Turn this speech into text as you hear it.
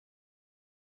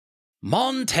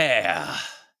Monterre.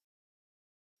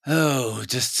 Oh,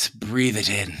 just breathe it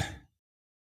in.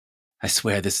 I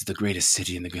swear this is the greatest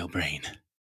city in the Gilbrain.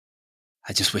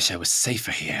 I just wish I was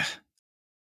safer here.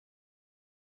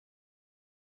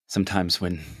 Sometimes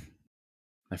when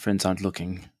my friends aren't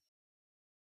looking,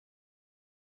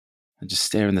 I just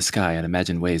stare in the sky and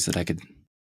imagine ways that I could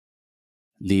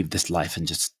leave this life and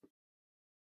just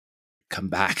come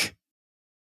back.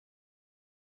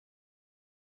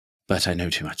 But I know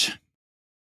too much.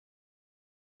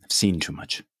 I've seen too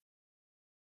much.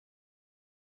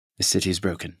 The city is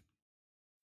broken,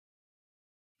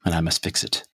 and I must fix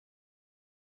it.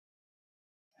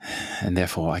 And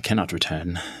therefore I cannot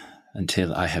return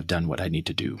until I have done what I need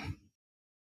to do.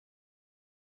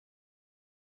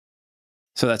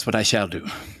 So that's what I shall do.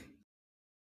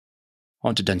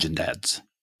 On to Dungeon Dads.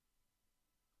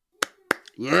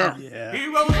 Yeah.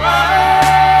 Heroes rise,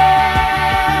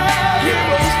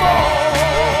 heroes fall.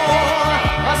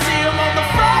 I see 'em on the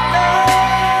front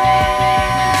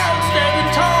line, standing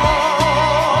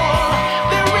tall.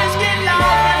 They're risking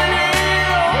life and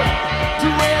limb to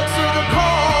answer the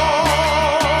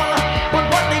call. But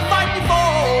what they fighting for?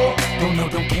 Don't know,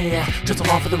 don't care. Just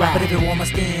along for the ride, but everyone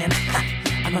must stand.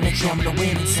 I'ma make sure I'm on the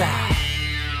winning side.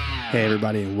 Hey,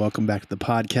 everybody, and welcome back to the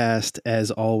podcast.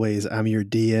 As always, I'm your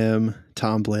DM,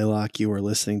 Tom Blaylock. You are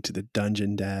listening to the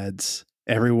Dungeon Dads.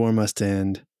 Every war must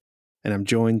end. And I'm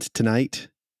joined tonight,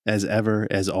 as ever,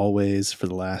 as always, for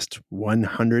the last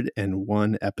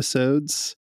 101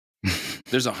 episodes.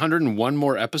 There's 101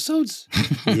 more episodes?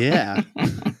 Yeah.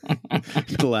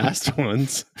 The last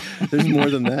ones. There's more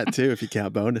than that, too, if you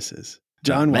count bonuses.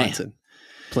 John Watson,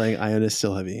 playing Ionis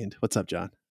Silhavine. What's up,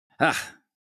 John?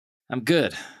 I'm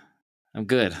good.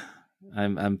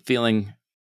 I'm feeling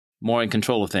more in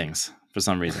control of things for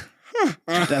some reason.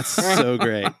 That's so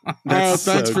great.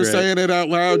 Thanks for saying it out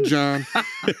loud, John.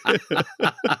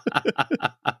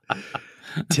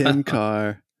 Tim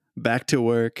Carr, back to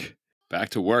work. Back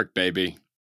to work, baby.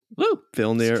 Woo!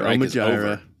 Vilnir Strike is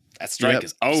over. Omajira. That strike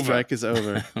is over. Strike is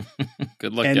over.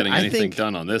 Good luck And getting I anything think-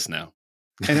 done on this now.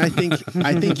 And I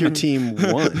think your team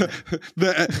won.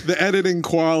 The editing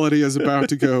quality is about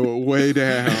to go way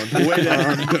down. Way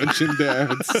down on Dungeon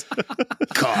Dads.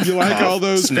 Cough, You like cough, all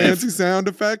those sniff. fancy sound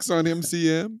effects on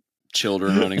MCM?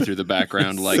 Children running through the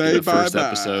background like Say in the first bye-bye.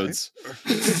 episodes.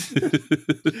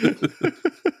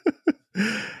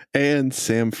 And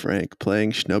Sam Frank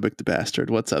playing Schnobik the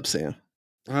Bastard. What's up, Sam?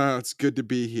 Oh, it's good to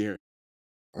be here.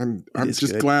 I'm is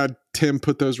just good. glad Tim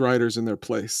put those writers in their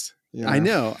place. You I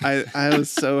know. I was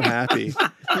so happy.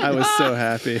 I was so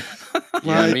happy.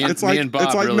 Yeah, Like, me and- it's me like and Bob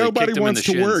it's like really nobody kicked him in wants the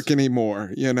to shins. work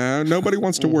anymore. You know, nobody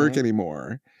wants to work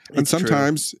anymore. And It's true.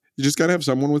 sometimes you just got to have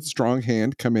someone with a strong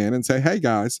hand come in and say, "Hey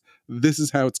guys, this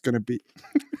is how it's going to be."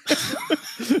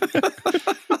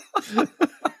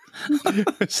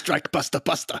 Strike buster.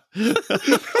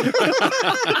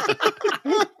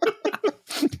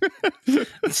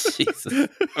 Jesus.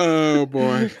 Oh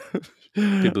boy.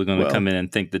 People are going to Well, come in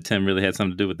and think that Tim really had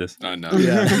something to do with this. I know.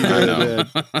 Yeah, I know.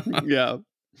 Yeah.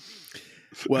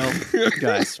 Well,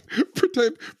 guys.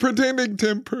 Pretending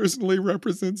Tim personally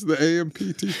represents the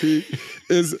AMPTP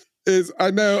is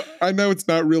I know it's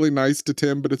not really nice to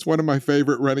Tim, but it's one of my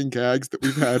favorite running gags that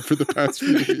we've had for the past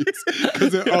few weeks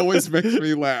because it always makes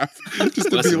me laugh. Just to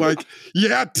be Listen. like,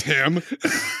 yeah, Tim.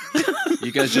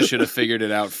 You guys just should have figured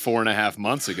it out 4.5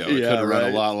 months ago. It Yeah, could have run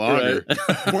right, a lot longer.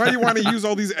 Why do you want to use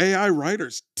all these AI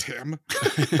writers, Tim?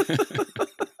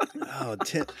 Oh,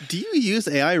 Tim, do you use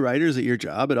AI writers at your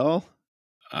job at all?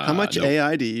 How much nope.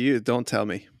 AI do you use? Don't tell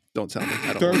me. I don't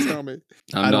Don't want to. tell me.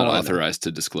 I I'm don't not wanna. authorized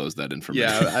to disclose that information.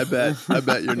 Yeah, I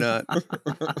bet you're not.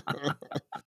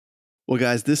 Well,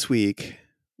 guys, this week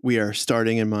we are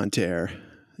starting in Monterre.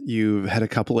 You've had a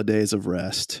couple of days of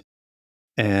rest,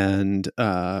 and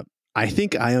I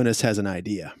think Ionis has an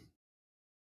idea.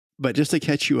 But just to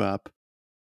catch you up,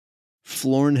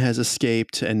 Florn has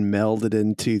escaped and melded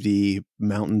into the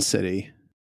mountain city.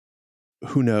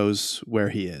 Who knows where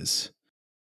he is?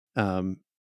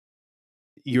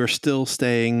 You're still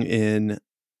staying in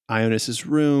Ionis's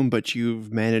room, but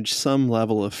you've managed some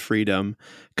level of freedom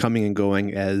coming and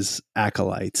going as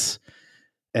acolytes.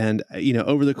 And,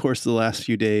 over the course of the last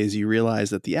few days, you realize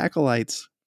that the acolytes,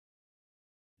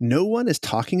 no one is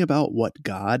talking about what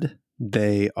god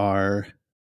they are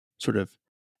sort of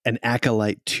an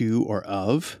acolyte to or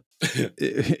of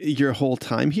your whole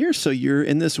time here. So you're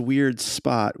in this weird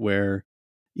spot where,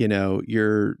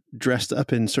 you're dressed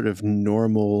up in sort of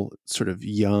normal, sort of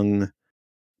young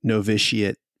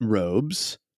novitiate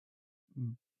robes,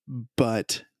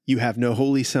 but you have no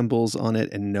holy symbols on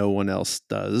it and no one else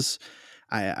does.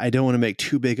 I don't want to make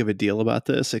too big of a deal about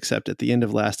this, except at the end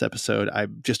of last episode, I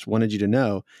just wanted you to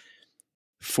know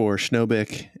for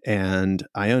Schnobik and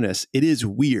Ionis, it is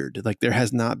weird. Like there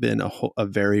has not been a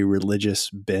very religious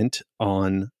bent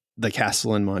on the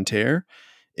castle in Monterre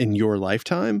in your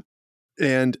lifetime.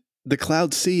 And the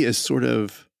Cloud Sea is sort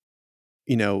of,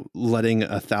 letting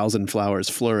 1,000 flowers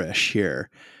flourish here,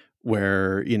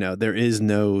 where, there is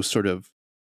no sort of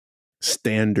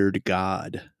standard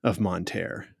god of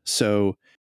Monterre. So,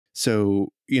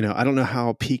 I don't know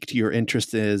how piqued your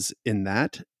interest is in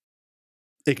that.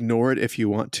 Ignore it if you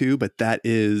want to, but that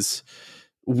is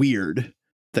weird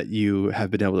that you have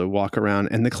been able to walk around.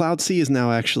 And the Cloud Sea is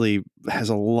now actually has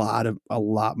a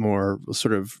lot more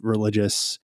sort of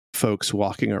religious folks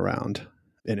walking around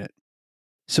in it.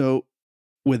 So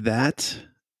with that,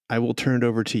 I will turn it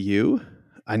over to you.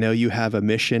 I know you have a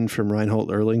mission from Reinhold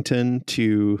Erlington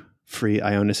to free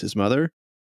Ionis's mother.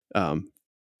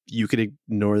 You could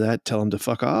ignore that, tell him to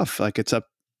fuck off. Like it's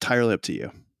entirely up to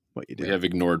you what you do. We have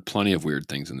ignored plenty of weird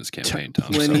things in this campaign,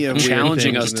 Tom. Plenty of weird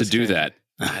challenging things us in to this do campaign. that.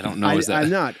 I don't know.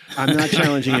 I'm not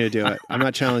challenging you to do it. I'm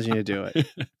not challenging you to do it.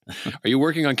 Are you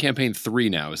working on campaign 3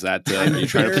 now? Is that I'm are you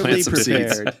trying to plant some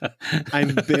seeds? prepared.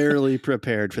 I'm barely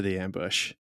prepared for the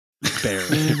ambush.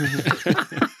 Barely.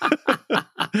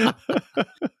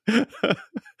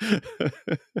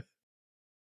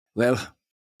 Well,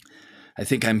 I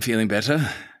think I'm feeling better.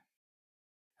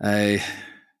 I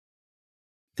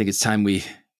think it's time we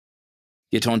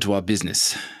get on to our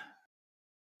business.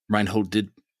 Reinhold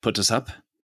did put us up,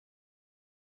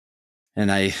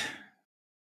 and I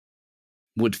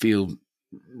would feel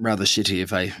rather shitty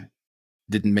if I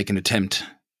didn't make an attempt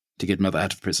to get Mother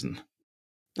out of prison.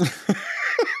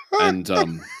 And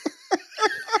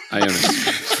Ionis.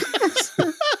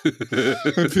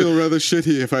 I'd feel rather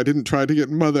shitty if I didn't try to get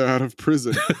Mother out of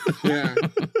prison. Yeah.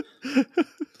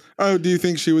 Oh, do you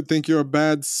think she would think you're a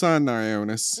bad son,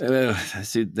 Ionis?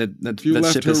 See, If you that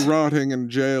left ship her is, rotting in a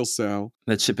jail cell.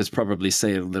 that ship has probably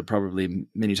sailed. There are probably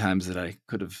many times that I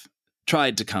could have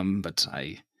tried to come, but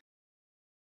I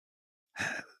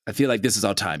feel like this is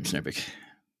our time, Schnurbeck.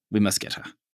 We must get her.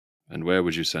 And where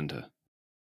would you send her?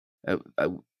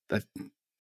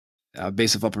 Our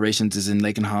base of operations is in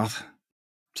Lakenheath.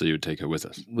 So you would take her with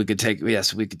us? We could take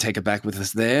her back with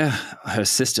us there. Her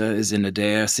sister is in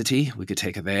Adair City. We could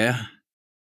take her there.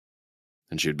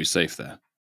 And she would be safe there?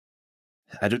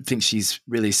 I don't think she's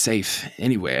really safe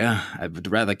anywhere. I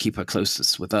would rather keep her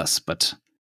closest with us, but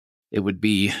it would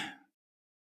behoove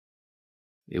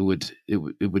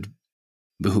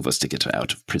us to get her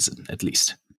out of prison, at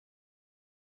least.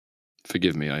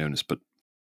 Forgive me, Ionis, but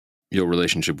your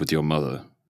relationship with your mother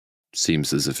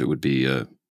seems as if it would be a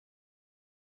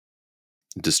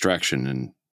distraction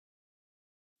in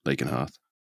Lakenheath.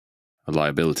 A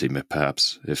liability,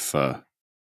 perhaps, if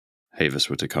Havis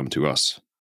were to come to us.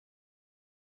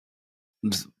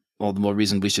 All the more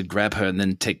reason we should grab her and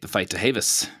then take the fight to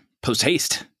Havis. Post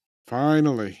haste.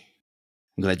 Finally.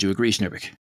 I'm glad you agree,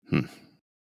 Schnurbeck.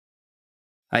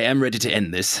 I am ready to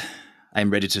end this. I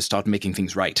am ready to start making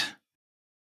things right.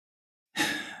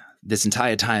 This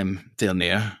entire time,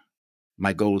 Vilnir,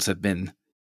 my goals have been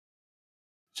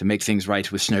to make things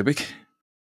right with Schnurbeck,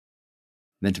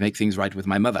 then to make things right with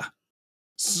my mother.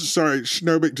 Sorry,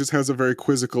 Schnurbeck just has a very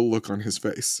quizzical look on his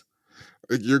face.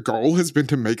 Your goal has been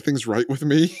to make things right with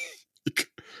me? You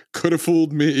could have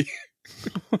fooled me.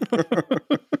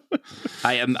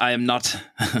 I am not,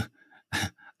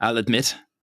 I'll admit,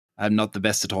 I'm not the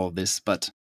best at all of this,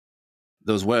 but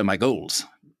those were my goals.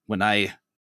 When I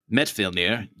met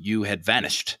Vilnir, you had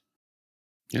vanished.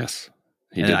 Yes,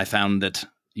 and I found that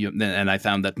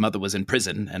Mother was in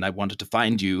prison, and I wanted to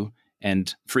find you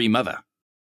and free Mother.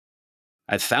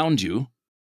 I've found you,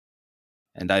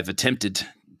 and I've attempted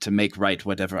to make right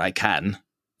whatever I can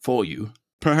for you.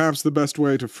 Perhaps the best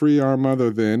way to free our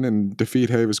mother, then, and defeat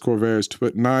Havis Corvair is to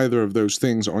put neither of those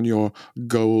things on your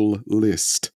goal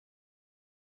list.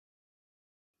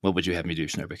 What would you have me do,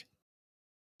 Schnurbeck?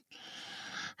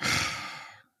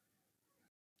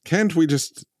 Can't we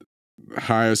just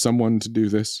hire someone to do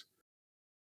this?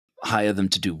 Hire them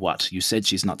to do what? You said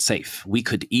she's not safe. We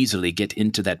could easily get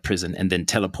into that prison and then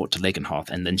teleport to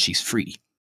Lakenheath, and then she's free.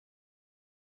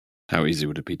 How easy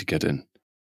would it be to get in?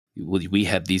 We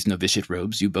have these novitiate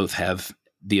robes. You both have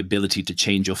the ability to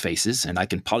change your faces, and I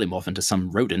can polymorph into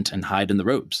some rodent and hide in the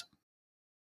robes.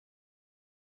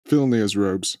 Vilnir's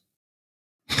robes.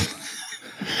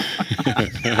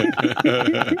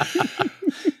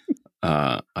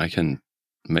 I can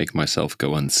make myself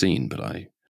go unseen, but I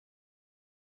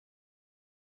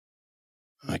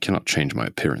cannot change my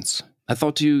appearance. I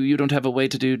thought you don't have a way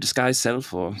to do disguise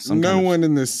self or some No kind of... one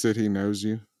in this city knows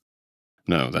you.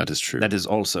 No, that is true. That is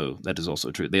also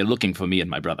true. They are looking for me and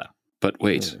my brother. But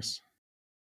wait, Yes.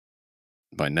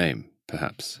 by name,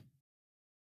 perhaps.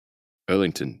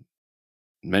 Erlington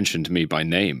mentioned me by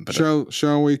name, but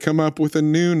Shall we come up with a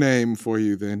new name for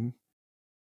you then?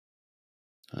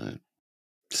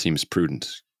 seems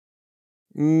prudent.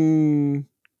 Winston.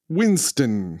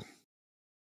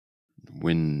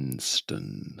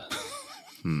 Winston.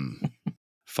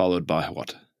 Followed by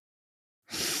what?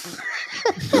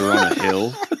 You're on a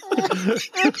hill.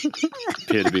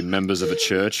 Appear to be members of a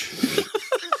church.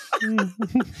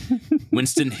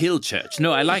 Winston Hill Church.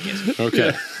 No, I like it.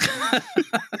 Okay.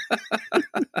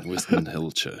 Winston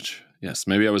Hill Church. Yes,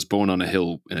 maybe I was born on a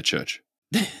hill in a church.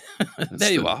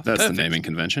 There you are. That's Perfect. the naming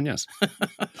convention, yes.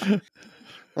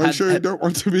 Are you sure you don't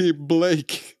want to be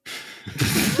Blake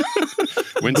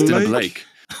Winston Blake.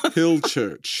 Hill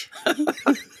Church?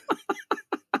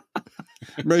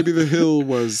 Maybe the hill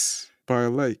was by a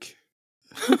lake.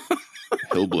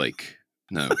 Hill Blake.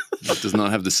 No, that does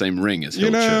not have the same ring as Hill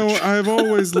You know, Church. I've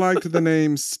always liked the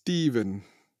name Stephen.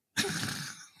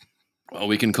 Well,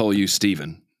 we can call you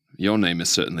Stephen. Your name is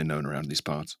certainly known around these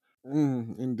parts.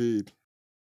 Indeed.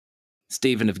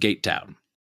 Stephen of Gatetown.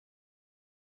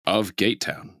 Of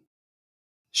Gatetown.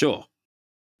 Sure.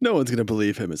 No one's going to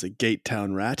believe him as a Gate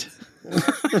Town rat.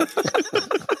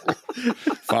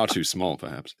 Far too small,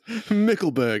 perhaps.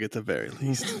 Mickleburg, at the very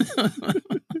least.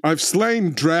 I've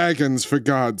slain dragons for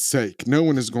God's sake. No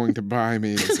one is going to buy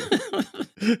me as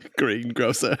a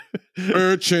Greengrocer.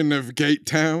 urchin of Gate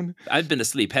Town. I've been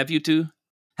asleep. Have you two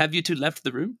left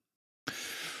the room?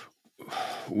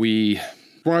 We...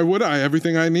 Why would I?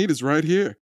 Everything I need is right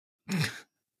here.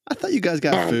 I thought you guys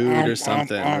got food or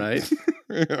something, right?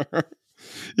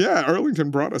 Yeah,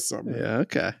 Erlington brought us some. Yeah,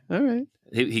 okay. All right.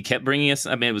 He kept bringing us.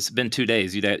 I mean, it's been 2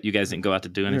 days. You guys didn't go out to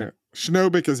do anything. Yeah.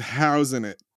 Schnobik is housing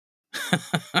it.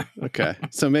 Okay.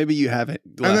 So maybe you haven't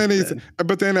left And then then.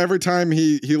 but then every time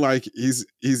he's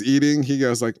eating, he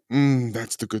goes like,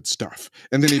 that's the good stuff.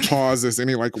 And then he pauses and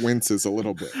he like winces a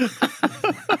little bit.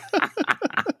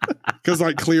 Because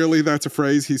like clearly that's a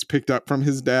phrase he's picked up from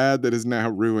his dad that is now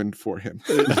ruined for him.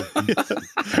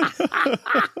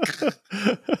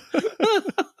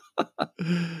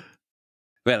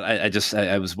 Well,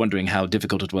 I was wondering how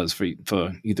difficult it was for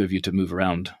either of you to move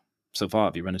around so far.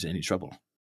 Have you run into any trouble?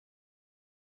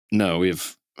 No, we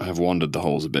have wandered the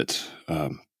halls a bit.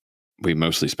 We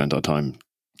mostly spent our time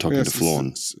talking Yes, to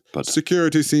Flawn, but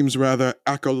security seems rather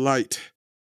acolyte.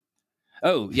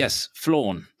 Oh yes,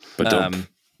 Flawn. but don't.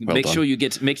 Well make done. sure you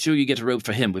get a rope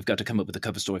for him. We've got to come up with a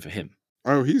cover story for him.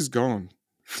 Oh, he's gone.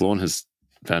 Flawn has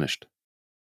vanished.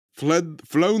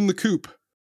 Flown the coop.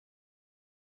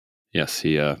 Yes,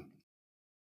 he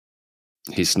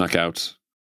snuck out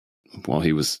while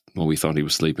we thought he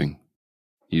was sleeping.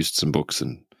 Used some books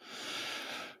and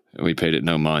we paid it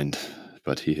no mind,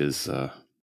 but he's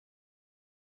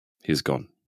gone.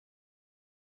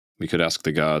 We could ask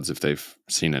the guards if they've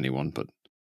seen anyone, but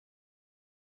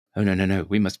Oh no!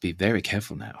 We must be very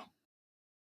careful now.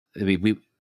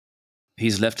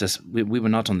 He's left us. We were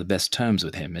not on the best terms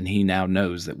with him, and he now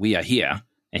knows that we are here,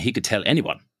 and he could tell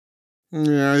anyone.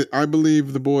 Yeah, I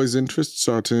believe the boy's interests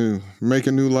are to make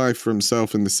a new life for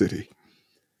himself in the city.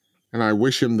 And I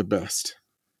wish him the best.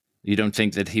 You don't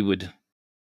think that he would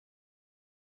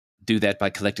do that by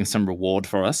collecting some reward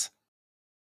for us?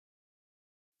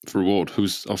 for reward,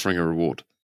 who's offering a reward?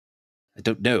 I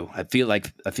don't know. I feel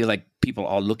like people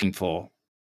are looking for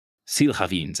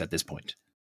Silhavines at this point.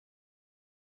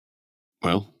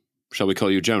 Well, shall we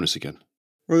call you Jonas again?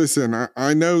 Well, listen,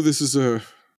 I know this is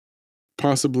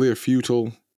possibly a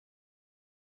futile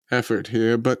effort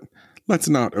here, but let's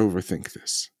not overthink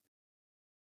this.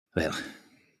 Well,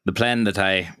 the plan that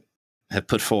I have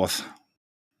put forth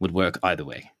would work either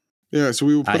way. Yeah, so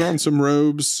we will put on some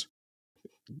robes,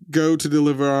 go to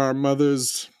deliver our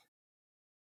mother's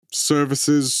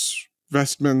services,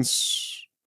 vestments,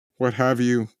 what have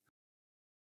you.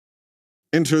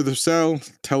 Enter the cell,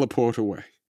 teleport away.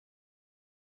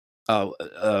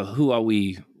 Who are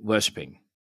we worshipping?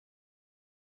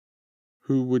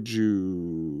 Who would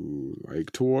you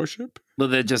like to worship? Well,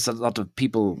 there are just a lot of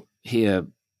people here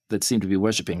that seem to be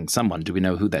worshipping someone. Do we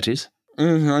know who that is?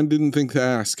 I didn't think to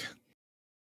ask.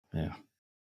 Yeah.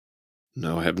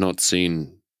 No, I have not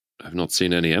seen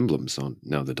any emblems on,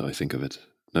 now that I think of it.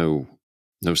 No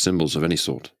symbols of any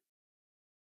sort.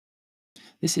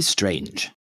 This is strange.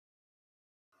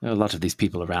 There are a lot of these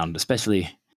people around, especially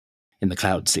in the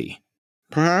Cloud Sea.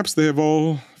 Perhaps they have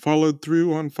all followed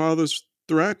through on Father's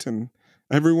threat, and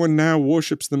everyone now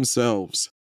worships themselves.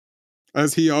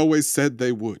 as he always said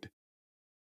they would.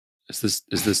 Is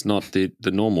this not the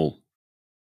normal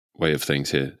way of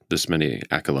things here? This many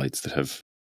acolytes that have...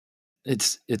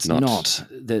 It's Not- not.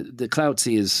 The Cloud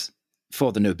Sea is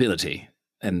for the nobility,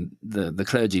 and the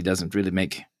clergy doesn't really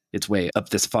make its way up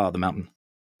this far the mountain.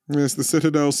 Yes, the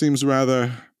Citadel seems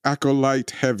rather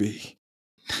acolyte heavy.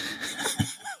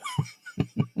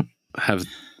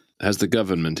 Has the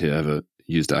government here ever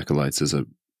used acolytes as a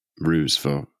ruse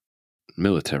for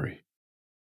military?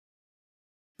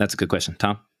 That's a good question.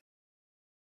 Tom?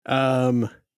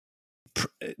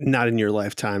 Not in your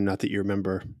lifetime, not that you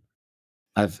remember.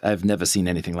 I've never seen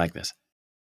anything like this.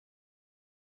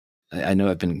 I know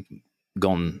I've been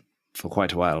gone for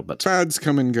quite a while, but Fads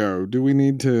come and go. Do we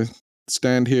need to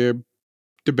stand here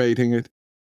debating it?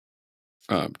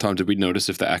 Tom, did we notice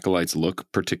if the acolytes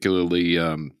look particularly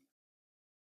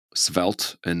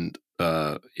svelte and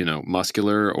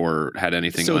muscular, or had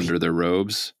anything So under their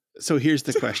robes? So here's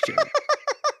the question.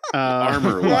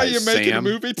 Armor. Why are you Wise, making a Sam.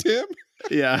 movie, Tim?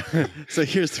 Yeah. So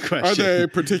here's the question. Are they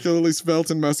particularly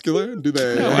svelte and muscular? Do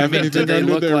they No, I have mean, anything do they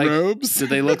under look their like- robes? Do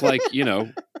they look like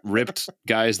ripped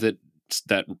guys that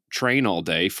train all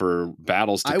day for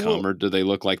battles to I will- come, or do they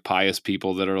look like pious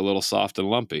people that are a little soft and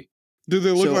lumpy? Do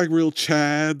they look So- like real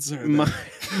chads? Or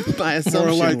my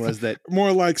assumption like- was that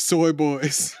more like soy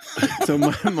boys? so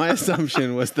my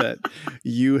assumption was that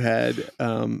you had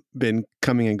been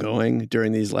coming and going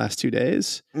during these last 2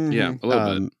 days. Mhm. Yeah, a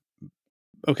little bit.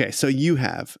 Okay, so you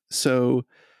have. So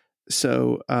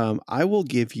I will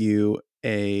give you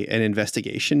an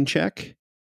investigation check.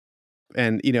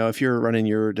 And if you're running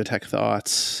your detect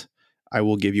thoughts, I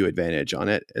will give you advantage on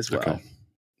it as well. Okay.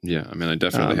 Yeah, I mean, I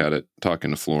definitely had it talking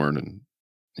to Florin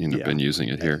and Yeah. been using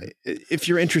it here. If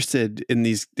you're interested in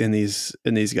these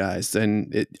guys,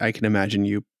 then I can imagine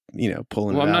you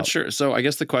pulling Well, it I'm out. not sure. So I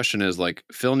guess the question is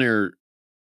Filnir,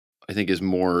 I think, is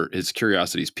more, his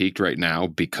curiosity's peaked right now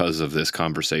because of this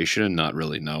conversation, not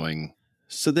really knowing,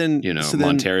 So then,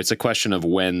 Monterey. It's a question of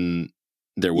when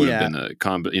there would Yeah. have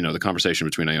been the conversation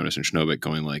between Ionis and Schnobik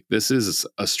going like, this is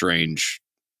a strange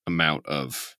amount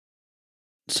of...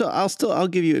 So I'll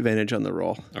give you advantage on the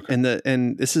roll. Okay.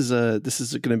 And this is going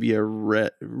to be a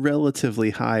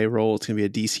relatively high roll. It's going to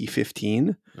be a DC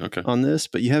 15 Okay. on this,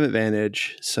 but you have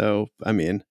advantage. So I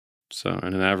mean, So,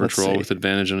 and an average Let's roll see. with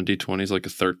advantage on a D20 is like a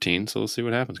 13. So let's see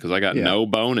what happens. Because I got Yeah. no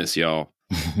bonus, y'all.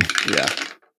 yeah.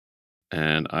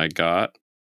 And I got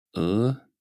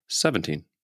 17.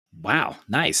 wow,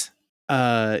 nice.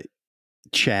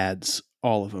 Chads,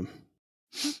 all of them.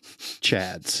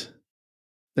 Chads.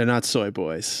 They're not soy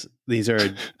boys. These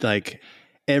are like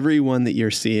everyone that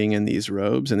you're seeing in these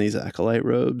robes and these acolyte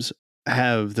robes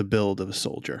have the build of a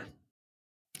soldier.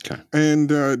 And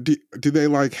do they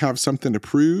have something to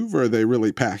prove, or are they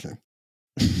really packing?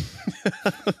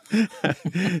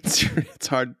 It's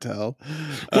hard to tell.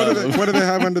 What do they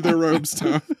have under their robes,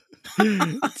 Tom?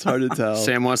 It's hard to tell.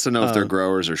 Sam wants to know if they're Um,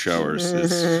 growers or showers.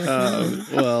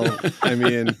 Well, I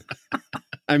mean,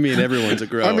 everyone's a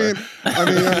grower.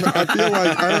 I feel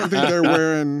like I don't think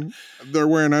they're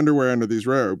wearing underwear under these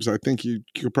robes. I think you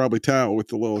could probably tell with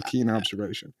the little keen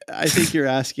observation. I think you're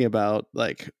asking about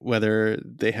whether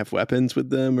they have weapons with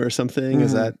them or something.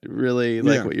 Is Mhm. that really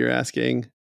Yeah. what you're asking?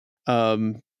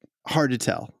 Hard to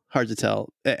tell.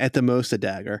 At the most, a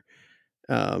dagger.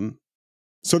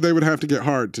 So they would have to get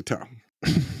hard to tell.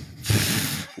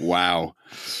 Wow.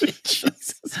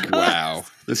 Jesus Wow.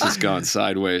 This has gone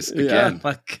sideways Yeah. Oh again.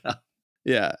 my God.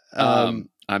 Yeah.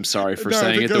 I'm sorry for No, if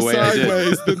saying it it the goes way I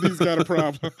sideways, did. then he's got a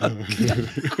problem.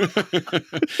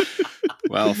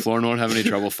 Well, Florin won't have any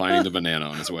trouble finding the banana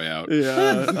on his way out.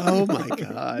 Yeah. Oh my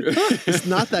God. It's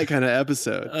not that kind of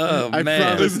episode. Oh, I man.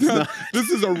 promise it's not. This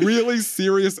is a really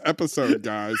serious episode,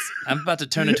 guys. I'm about to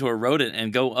turn into a rodent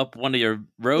and go up one of your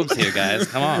robes here, guys.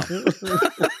 Come on.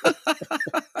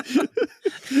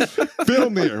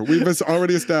 Filnir, we've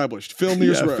already established.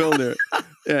 Filnir's Yeah, robe. Filnir.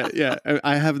 Yeah.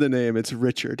 I have the name. It's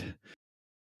Richard.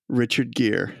 Richard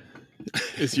Gere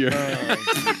is your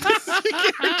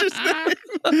character's name.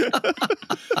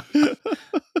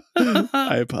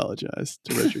 I apologize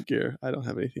to Richard Gere. I don't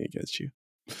have anything against you.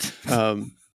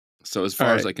 So as far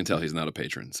All as right. I can tell, he's not a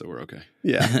patron, so we're okay.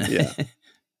 Yeah.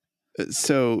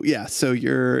 So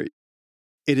it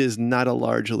is not a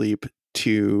large leap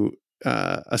to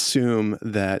assume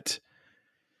that.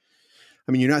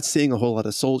 I mean, you're not seeing a whole lot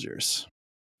of soldiers,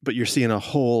 but you're seeing a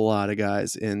whole lot of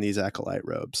guys in these acolyte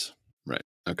robes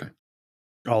Okay.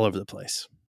 all over the place.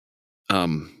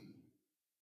 In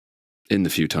the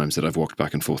few times that I've walked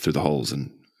back and forth through the halls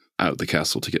and out the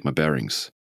castle to get my bearings,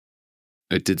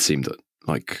 it did seem that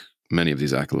many of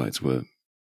these acolytes were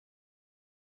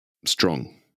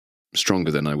strong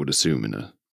stronger than I would assume in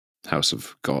a house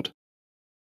of God.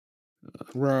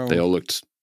 Well, They all looked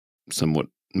somewhat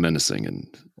menacing,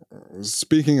 and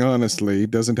speaking honestly,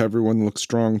 doesn't everyone look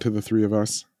strong to the three of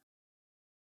us?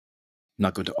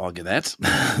 Not going to argue that.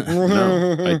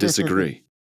 no, I disagree.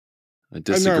 I I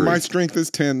disagree. know, my strength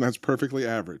is 10. That's perfectly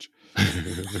average.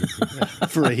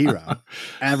 For a hero.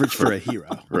 Average for a hero.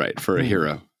 Right, for a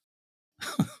hero.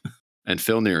 And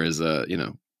Filnir is,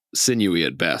 sinewy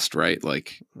at best, right?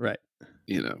 Like, Right.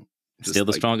 just Still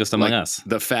the like- strongest among like us.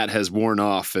 The fat has worn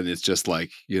off, and it's just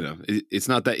like, it's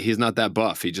not that he's not that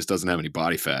buff. He just doesn't have any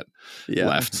body fat Yeah.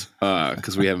 left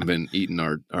because we haven't been eating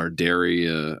our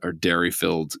dairy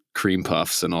filled cream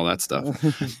puffs and all that stuff.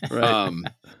 Right.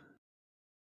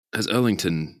 Does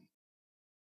Erlington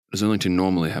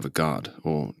normally have a guard,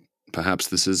 or perhaps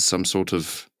this is some sort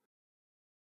of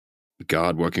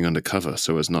guard working undercover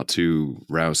so as not to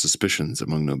rouse suspicions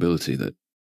among nobility that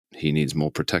he needs more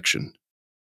protection?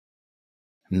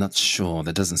 I'm not sure.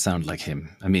 That doesn't sound like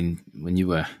him. I mean, when you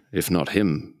were... If not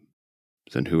him,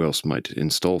 then who else might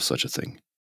install such a thing?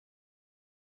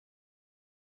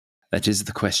 That is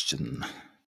the question.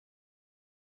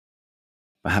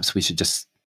 Perhaps we should just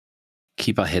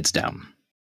keep our heads down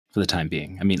for the time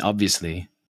being. I mean, obviously,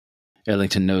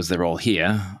 Erlington knows they're all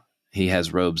here. He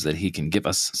has robes that he can give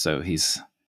us, so he's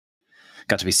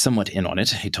got to be somewhat in on it.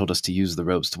 He told us to use the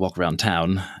robes to walk around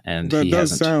town, and That he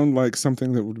does hasn't. sound like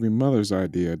something that would be Mother's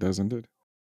idea, doesn't it?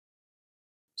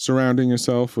 Surrounding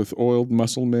yourself with oiled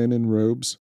muscle men in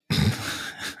robes.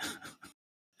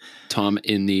 Tom,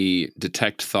 in the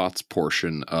detect thoughts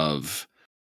portion of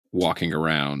walking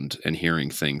around and hearing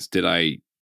things, did I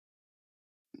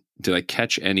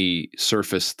catch any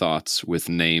surface thoughts with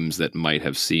names that might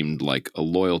have seemed like a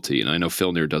loyalty? And I know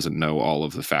Filnir doesn't know all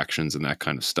of the factions and that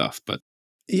kind of stuff, but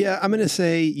Yeah, I'm going to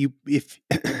say you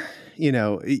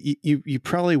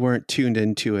probably weren't tuned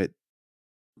into it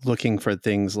looking for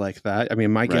things like that. I mean,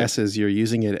 my guess is you're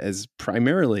using it as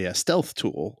primarily a stealth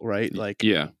tool, right? Like,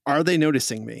 yeah, are they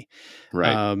noticing me?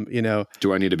 right.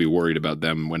 Do I need to be worried about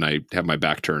them when I have my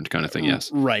back turned, kind of thing? Yes.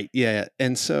 Right. Yeah.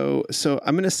 And so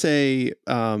I'm going to say,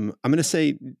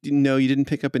 no, you didn't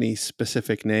pick up any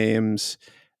specific names.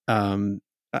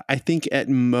 I think at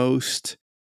most,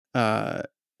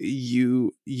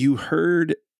 you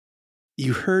heard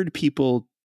people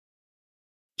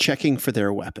checking for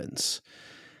their weapons.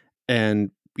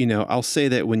 And, I'll say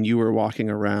that when you were walking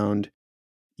around,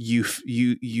 you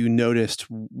noticed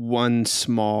one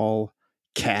small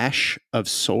cache of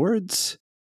swords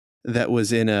that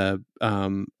was in an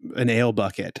ale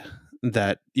bucket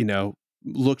that,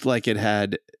 looked like it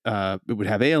had, it would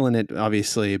have ale in it,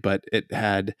 obviously, but it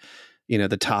had,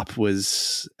 the top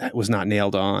was not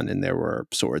nailed on and there were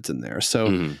swords in there.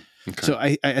 So, Okay. so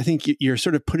I think you're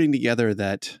sort of putting together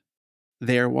that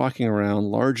they're walking around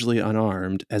largely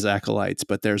unarmed as acolytes,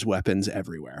 but there's weapons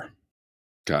everywhere.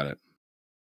 Got it.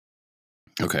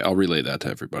 Okay, I'll relay that to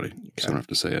everybody, so I don't have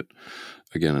to say it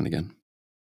again and again.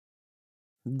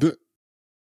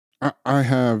 I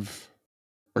have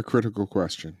a critical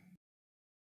question.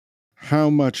 How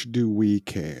much do we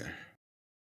care?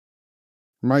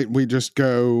 Might we just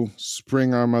go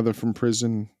spring our mother from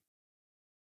prison,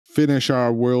 finish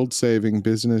our world-saving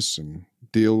business, and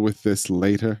deal with this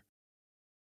later?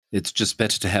 It's just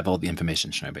better to have all the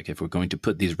information, Schnurbeck. If we're going to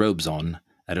put these robes on,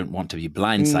 I don't want to be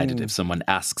blindsided if someone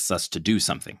asks us to do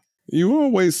something. You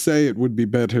always say it would be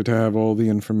better to have all the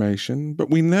information, but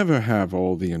we never have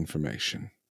all the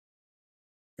information.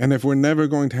 And if we're never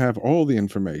going to have all the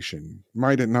information,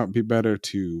 might it not be better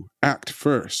to act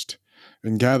first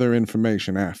and gather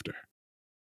information after?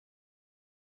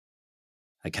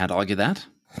 I can't argue that.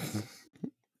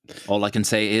 All I can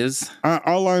say is...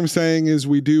 All I'm saying is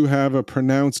we do have a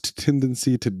pronounced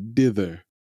tendency to dither.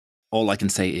 All I can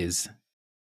say is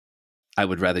I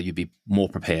would rather you be more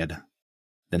prepared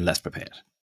than less prepared.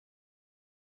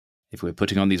 If we're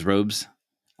putting on these robes,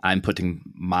 I'm putting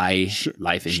my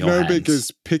life in your Schnurbeck hands.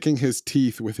 is picking his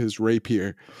teeth with his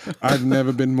rapier. I've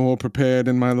never been more prepared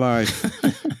in my life.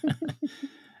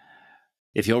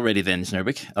 If you're ready then,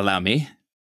 Schnurbeck, allow me.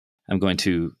 I'm going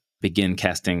to begin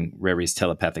casting Rari's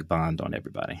telepathic bond on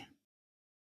everybody.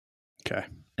 Okay.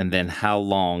 And then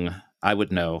I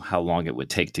would know how long it would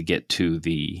take to get to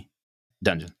the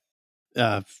dungeon.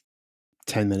 10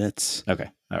 minutes. Okay.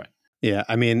 All right. Yeah.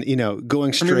 I mean,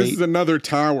 going straight. This is another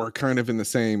tower kind of in the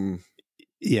same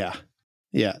Yeah.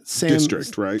 Same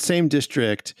district, right? Same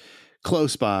district,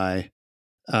 close by.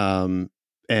 And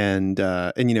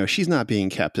she's not being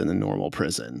kept in the normal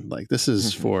prison. Like, this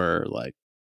is for like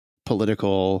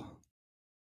political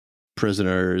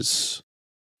prisoners,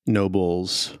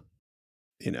 nobles,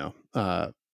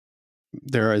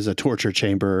 there is a torture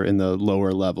chamber in the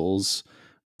lower levels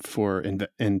for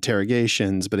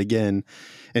interrogations, but again,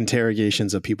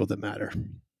 interrogations of people that matter.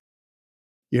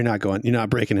 You're not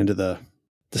breaking into the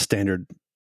standard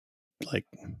like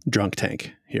drunk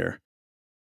tank here.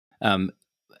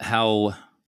 How,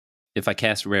 if I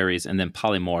cast Raries and then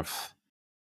polymorph,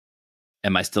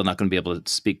 am I still not going to be able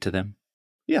to speak to them?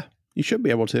 You should be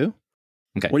able to.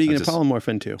 Okay. What are you going to polymorph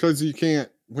into? Because you can't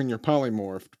when you're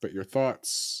polymorphed, but your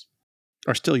thoughts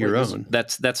Are still your Wait, own.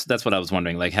 That's what I was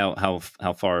wondering. Like, how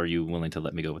far are you willing to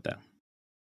let me go with that?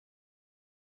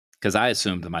 Because I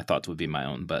assumed that my thoughts would be my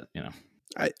own, but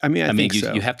I think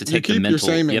so. you have to You take the keep your mental.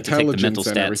 same You have to take the mental intelligence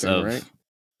and stats everything, of right?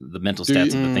 the mental Do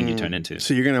stats you- of the thing you turn into.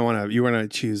 So you're going to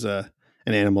choose an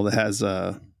animal that has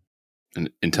An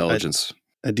intelligence.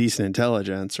 a decent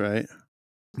intelligence, right?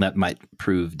 That might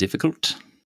prove difficult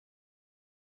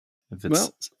if it's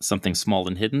Well- something small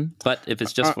and hidden. But if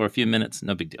it's just for a few minutes,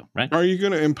 no big deal, right? Are you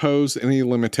going to impose any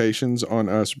limitations on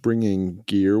us bringing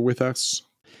gear with us,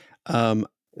 or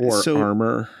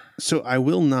armor, So I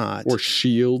will not. or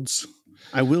shields?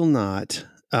 I will not.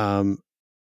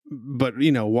 But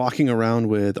walking around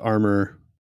with armor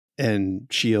and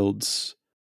shields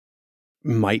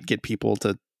might get people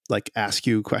to like ask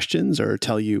you questions or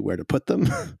tell you where to put them.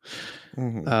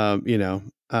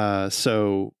 Mhm.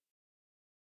 So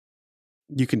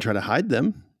you can try to hide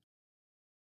them.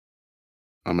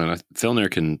 I mean, Filnir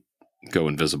can go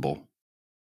invisible.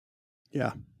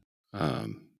 Yeah.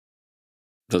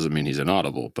 Doesn't mean he's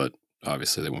inaudible, but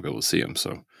obviously they won't be able to see him.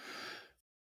 So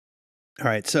All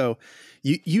right. So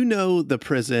you know the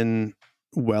prison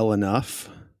well enough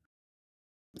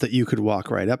that you could walk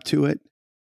right up to it.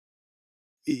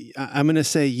 I'm going to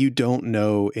say you don't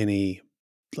know any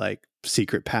like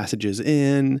secret passages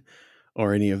in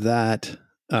or any of that.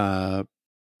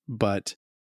 But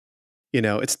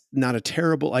it's not a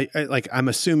terrible, I'm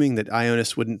assuming that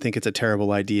Ionis wouldn't think it's a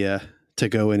terrible idea to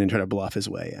go in and try to bluff his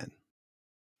way in,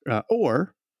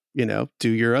 or, do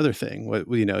your other thing.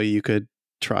 You could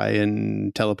try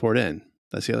and teleport in.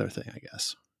 That's the other thing, I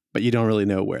guess, but you don't really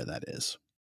know where that is.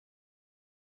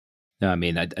 No, I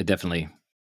mean, I definitely.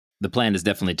 The plan is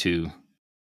definitely to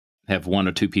have one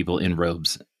or two people in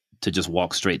robes to just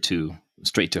walk straight to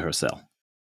her cell.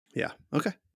 Yeah.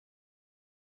 Okay.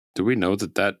 do we know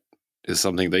that is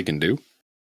something they can do?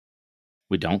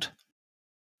 We don't.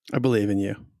 I believe in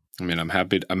you. I mean, I'm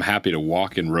happy to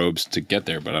walk in robes to get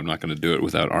there, but I'm not going to do it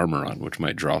without armor on, which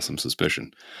might draw some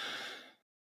suspicion.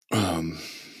 How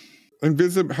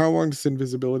long does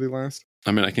invisibility last?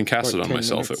 I mean, I can cast Like it on 10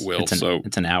 myself minutes? at will,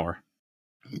 It's an hour.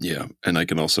 yeah, and I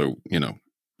can also,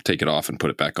 take it off and put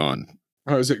it back on.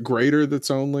 Oh, is it greater that's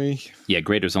only? Yeah,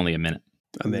 greater's only a minute.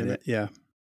 A minute. Yeah.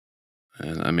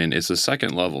 And I mean, it's a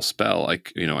second level spell. I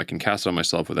can cast it on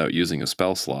myself without using a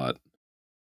spell slot.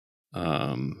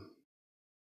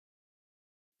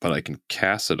 But I can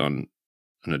cast it on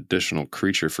an additional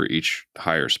creature for each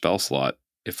higher spell slot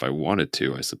if I wanted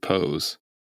to, I suppose.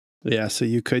 Yeah. So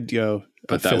you could go,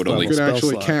 But that would only- You could spell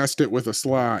actually slot. cast it with a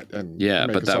slot, and Yeah,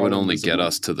 make but us that would all only get invisible.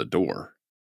 us to the door,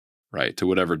 right? To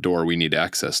whatever door we need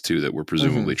access to that we're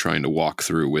presumably trying to walk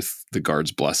through with the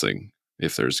guard's blessing,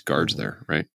 if there's guards there,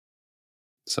 right?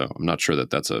 So I'm not sure that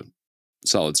that's a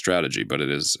solid strategy, but it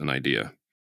is an idea.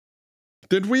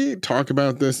 Did we talk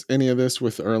about any of this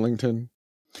with Erlington?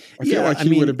 I feel Yeah, like I he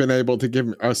mean, would have been able to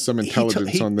give us some intelligence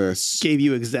he on this. gave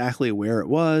you exactly where it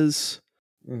was.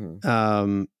 Mhm.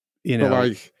 But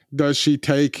But does she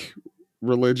take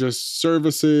religious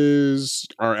services?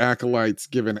 Are acolytes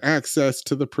given access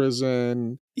to the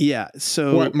prison? yeah.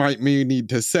 So What might we need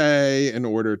to say in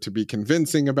order to be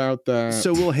convincing about that?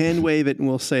 So we'll hand wave it and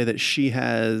we'll say that she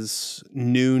has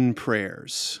noon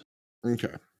prayers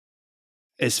Okay.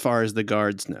 as far as the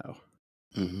guards know.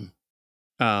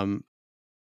 Mm-hmm.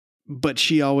 But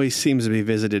she always seems to be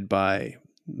visited by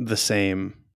the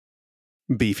same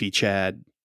beefy Chad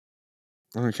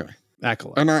Okay.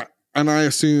 acolyte. And I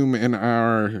assume in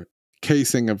our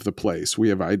casing of the place we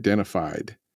have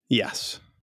identified Yes.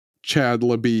 Chad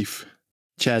LaBeef.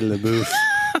 Chad LaBeouf.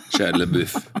 Chad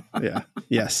LaBeouf. Yeah.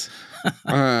 Yes.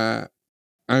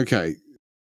 Okay.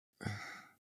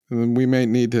 And then we may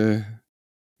need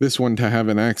this one to have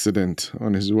an accident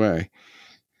on his way.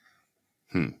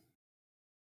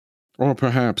 Or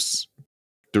perhaps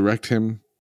direct him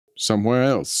somewhere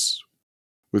else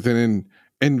with an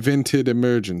invented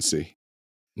emergency.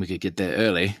 We could get there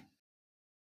early.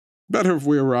 Better if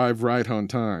we arrive right on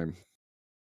time.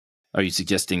 Are you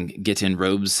suggesting get in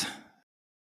robes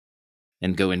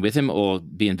and go in with him, or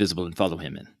be invisible and follow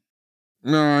him in?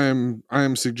 No, I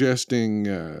am suggesting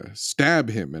stab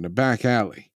him in a back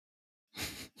alley.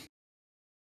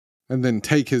 and then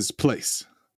take his place.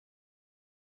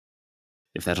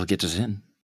 If that'll get us in.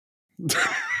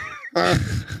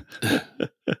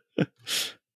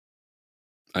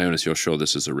 Ionis, you're sure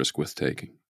this is a risk worth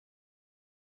taking?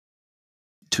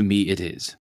 To me, it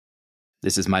is.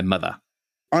 This is my mother.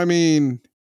 I mean,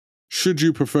 should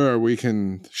you prefer, we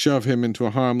can shove him into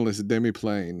a harmless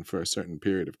demiplane for a certain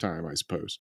period of time, I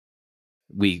suppose.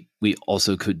 We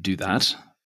also could do that.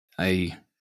 I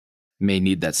may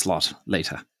need that slot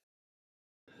later.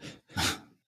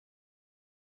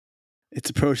 It's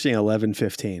approaching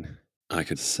 11:15. I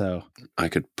could So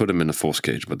put him in a force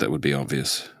cage, but that would be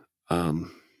obvious.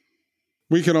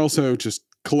 We could also just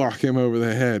clock him over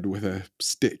the head with a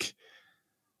stick.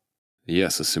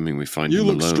 Yes, assuming we find You him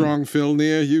look alone. strong,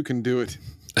 Filnir. You can do it.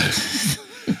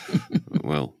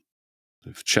 Well,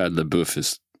 if Chad LeBouf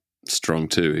is strong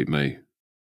too, he may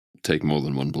take more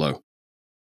than one blow.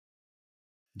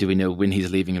 Do we know when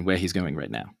he's leaving and where he's going right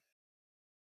now?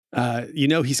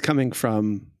 he's coming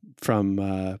from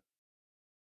the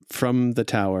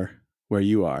tower where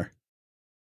you are,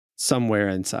 somewhere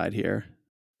inside here,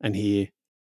 and he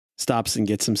stops and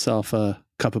gets himself a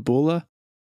cup of bula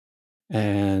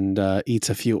and eats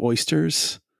a few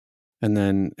oysters, and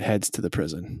then heads to the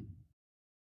prison.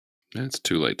 It's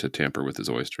too late to tamper with his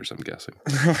oysters, I'm guessing,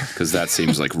 because that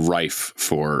seems like rife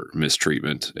for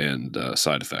mistreatment and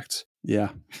side effects.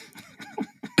 Yeah.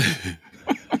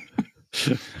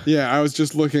 Yeah, I was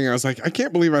just looking. I was like, I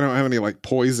can't believe I don't have any like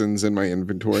poisons in my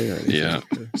inventory or anything. Yeah.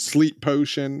 Sleep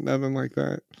potion, nothing like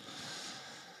that.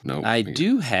 No, I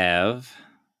do have.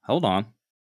 Hold on.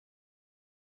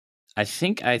 I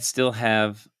think I still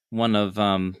have one of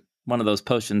those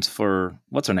potions for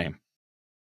what's her name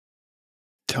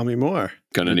Tell me more.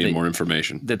 Gonna need more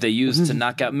information. that they used to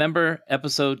knock out. Remember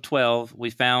episode 12? We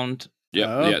found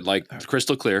Yeah, like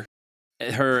crystal clear.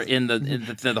 her in the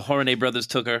Horine brothers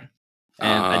took her,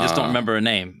 and I just don't remember her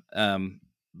name.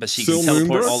 But she can Syl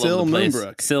teleport Moonbrook? all Syl over the place.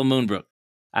 Moonbrook. Syl Moonbrook.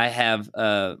 I have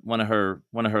one of her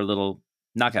little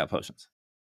knockout potions.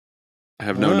 I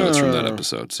have no notes from that Oh.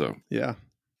 episode, so Yeah.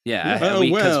 Yeah. Oh,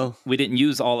 well. We didn't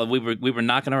use all of. We were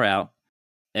knocking her out,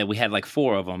 and we had like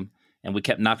 4 of them, and we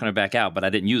kept knocking her back out. But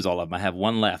I didn't use all of them. I have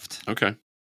one left. okay.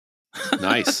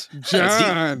 Nice.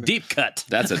 John, Deep cut.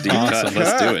 That's a deep cut.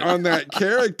 Let's do it. on that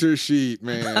character sheet,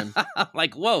 man.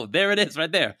 Like, whoa, there it is right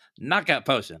there. Knockout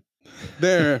potion.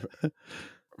 There.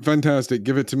 Fantastic.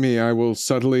 Give it to me. I will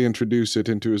subtly introduce it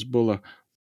into his bulla.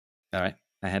 All right.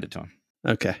 I hand it to him.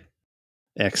 Okay.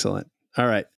 Excellent. All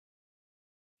right.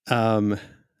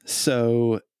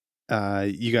 So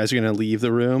you guys are going to leave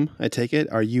the room, I take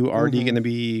it? Are you already Mhm. going to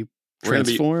be We're gonna be-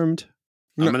 transformed?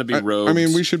 I'm gonna be I robes.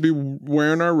 mean, we should be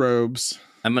wearing our robes.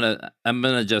 I'm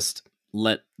gonna just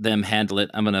let them handle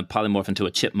it. I'm gonna polymorph into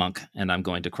a chipmunk, and I'm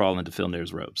going to crawl into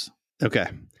Filnir's robes. Okay.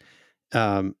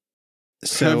 So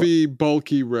Heavy,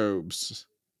 bulky robes.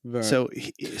 That- so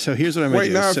here's what I'm going Wait,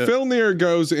 to do. now So- if Filnir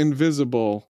goes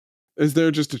invisible, is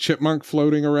there just a chipmunk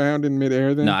floating around in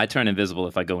midair then? No, I turn invisible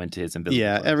if I go into his invisible.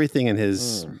 yeah, clothes. everything in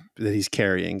his Mm. that he's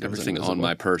carrying goes everything on invisible.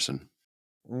 my person.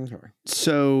 Okay.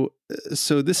 So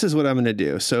this is what I'm going to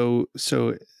do. So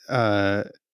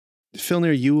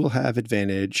Filnir, you will have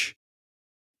advantage.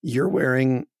 You're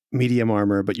wearing medium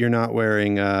armor, but you're not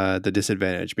wearing the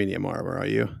disadvantage medium armor, are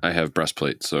you? I have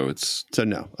breastplate, so it's So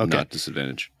no. Okay. not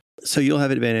disadvantage. So you'll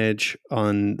have advantage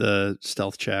on the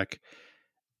stealth check.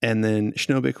 And then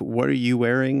Schnobik, what are you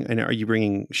wearing? And are you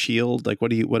bringing shield? Like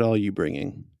what all are you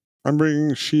bringing? I'm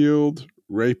bringing shield,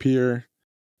 rapier.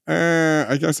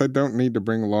 I guess I don't need to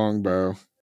bring longbow.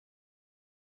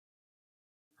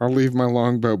 I'll leave my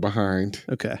longbow behind.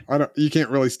 Okay. You can't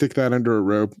really stick that under a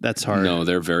rope. That's hard. No,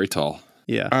 they're very tall.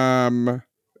 Yeah.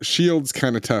 Shield's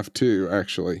kind of tough too,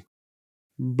 actually.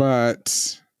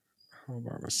 But hold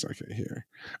on a second here.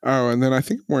 Oh, and then I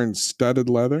think I'm wearing studded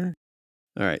leather.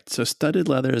 All right. So studded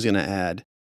leather is going to add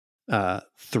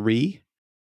 3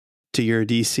 to your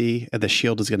DC, and the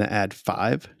shield is going to add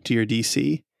 5 to your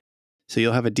DC. So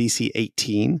you'll have a DC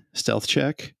 18 stealth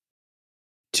check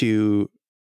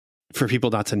for people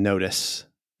not to notice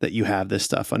that you have this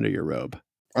stuff under your robe.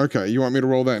 Okay, you want me to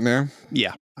roll that now?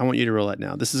 Yeah, I want you to roll that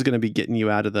now. This is going to be getting you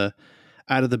out of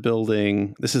the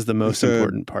building. This is the most It's a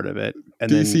important part of it. And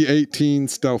DC then 18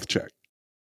 stealth check.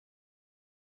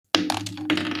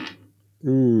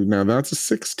 Ooh, now that's a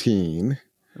 16,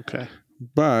 okay,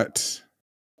 but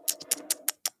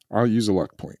I'll use a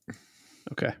luck point.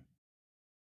 okay,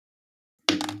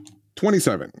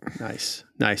 27. nice.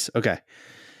 Okay.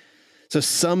 So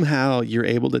somehow you're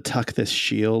able to tuck this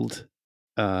shield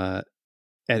at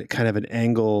kind of an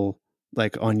angle,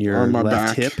 like on your On my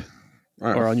left back. hip,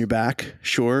 or on your back,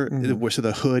 sure. Mhm. So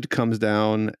the hood comes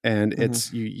down, and Mhm.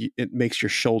 it's it makes your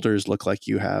shoulders look like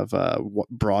you have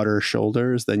broader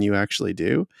shoulders than you actually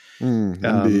do.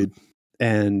 Indeed.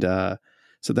 And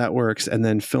so that works. And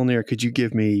then Filnir, could you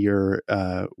give me your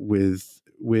with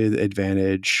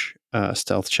advantage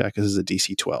stealth check? This is a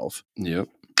DC 12. Yep.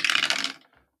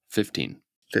 15.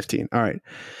 15. All right.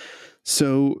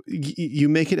 So you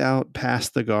make it out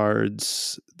past the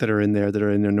guards that are in there, that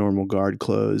are in their normal guard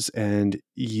clothes, and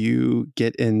you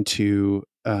get into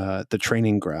the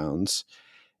training grounds.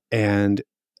 And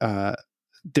there's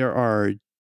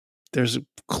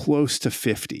close to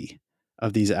 50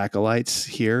 of these acolytes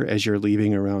here as you're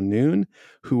leaving around noon,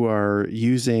 who are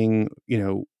using,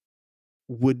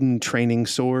 wooden training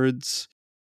swords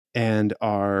and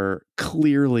are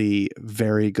clearly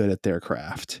very good at their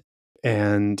craft.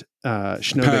 And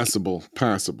Schnobik,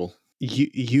 Passable.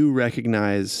 you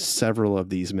recognize several of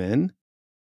these men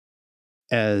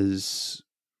as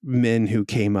men who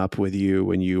came up with you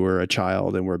when you were a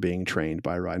child and were being trained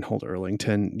by Reinhold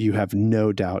Erlington. You have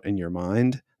no doubt in your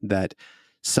mind that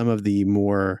some of the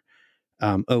more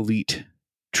elite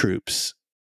troops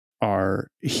are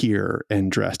here and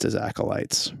dressed as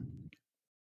acolytes.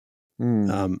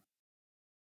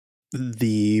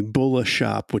 The Bulla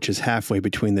shop, which is halfway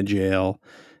between the jail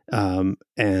and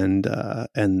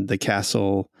the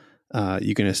castle,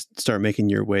 you're going to start making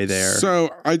your way there. So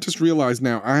I just realized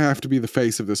now I have to be the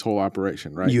face of this whole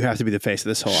operation, right? You have to be the face of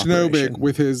this whole Schnobik operation.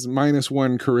 with his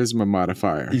 -1 charisma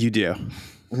modifier. You do.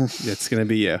 It's going to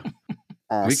be you.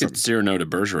 Awesome. We could Cyrano de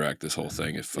Bergerac this whole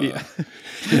thing if Yeah.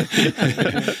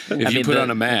 if you put on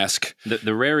a mask.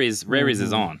 The Raries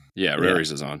is on. Yeah,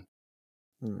 Raries is on.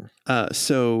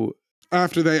 So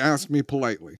After they asked me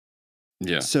politely.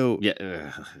 Yeah. So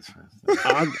Yeah.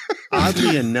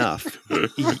 oddly enough,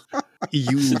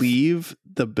 you leave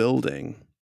the building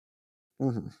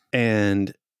Mhm.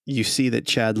 and you see that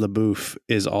Chad LaBouffe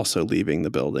is also leaving the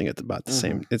building at about the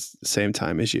same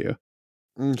time as you.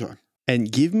 Okay. And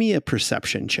give me a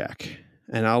perception check,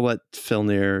 and I'll let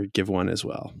Filnir give one as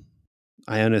well.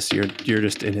 Ionis, you're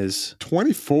just in his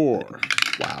 24.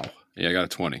 wow. Yeah, I got a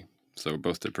 20. So we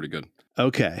both did pretty good.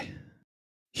 Okay.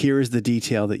 Here is the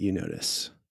detail that you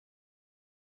notice.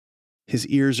 His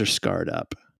ears are scarred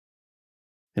up,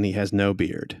 and he has no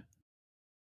beard.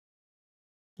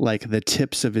 Like the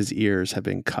tips of his ears have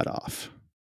been cut off.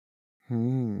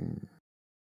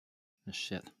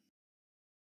 Shit.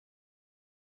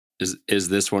 Is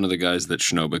this one of the guys that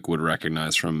Schnobik would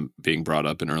recognize from being brought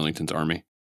up in Erlington's army?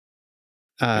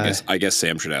 I guess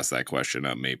Sam should ask that question,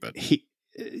 not me. But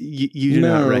you do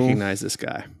not No. recognize this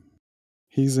guy.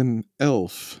 He's an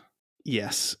elf.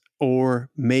 Yes, or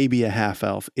maybe a half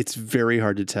elf. It's very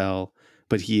hard to tell,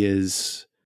 but he is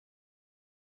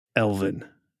elven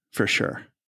for sure.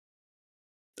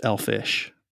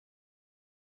 Elfish.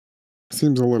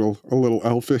 Seems a little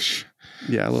elfish.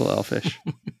 Yeah, a little elfish.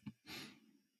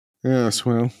 Yes,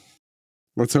 well,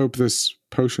 let's hope this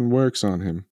potion works on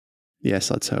him. Yes,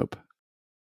 let's hope.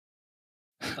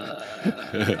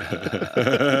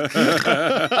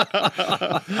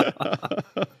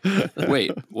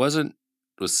 Wait, was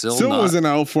Syl Syl not? was an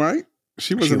elf, right?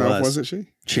 She was She an elf, was. wasn't she?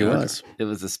 She Yeah. was. It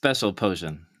was a special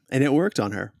potion. And it worked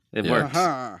on her. It Yeah. worked.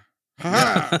 Ha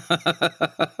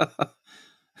ha!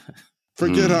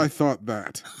 Forget I thought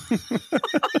that.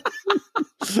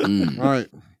 Mm. All right.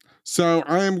 So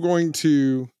I am going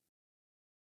to,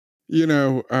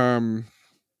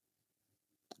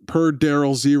 per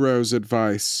Daryl Zero's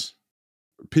advice,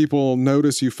 people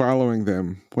notice you following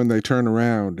them when they turn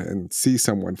around and see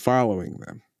someone following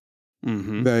them.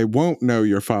 Mm-hmm. They won't know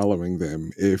you're following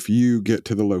them if you get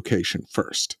to the location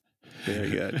first. Very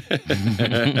good.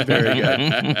 Very good.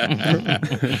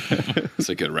 That's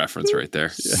a good reference right there.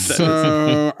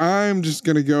 So I'm just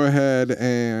going to go ahead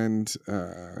and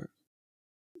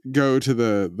go to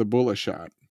the Bulla shop.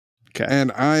 Okay.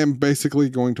 And I am basically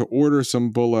going to order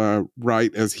some Bulla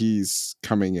right as he's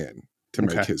coming in to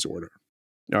make Okay. his order.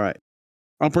 All right.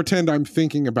 I'll pretend I'm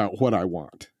thinking about what I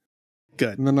want.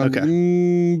 Good. And then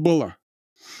I'm, Bulla.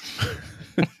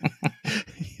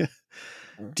 Yeah.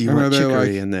 Do you And want are they chicory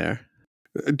like- in there?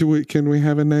 Can we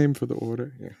have a name for the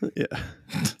order? Yeah. Yeah.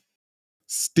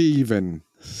 Steven.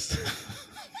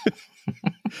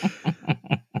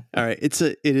 All right. It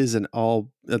is an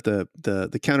all the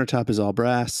countertop is all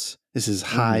brass. This is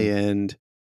high end.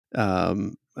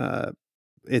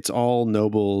 It's all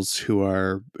nobles who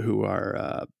are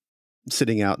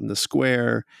sitting out in the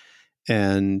square,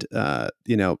 and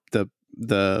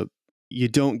you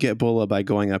don't get Bulla by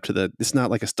going up to it's not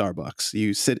like a Starbucks.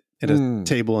 You sit at a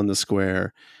table in the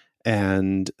square,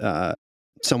 and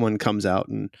someone comes out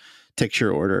and takes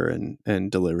your order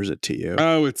and delivers it to you.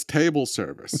 Oh, it's table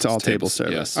service. It's all table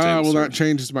service. Yes, Oh, table well, that service.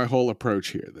 changes my whole approach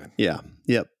here then. Yeah.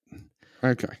 Yep.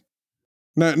 Okay.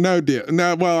 No deal.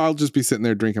 No, well, I'll just be sitting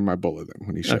there drinking my Bulla then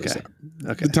when he shows Okay. up.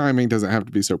 Okay. The timing doesn't have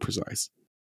to be so precise.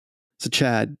 So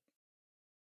Chad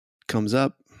comes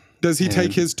up. Does he take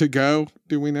And- his to go?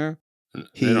 Do we know?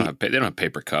 They don't have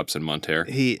paper cups in Monterey.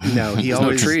 He There's always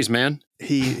no trees, man.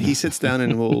 he sits down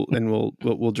and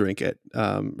we'll drink it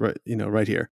right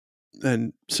here.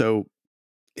 And so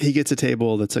he gets a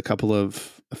table that's a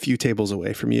few tables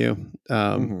away from you.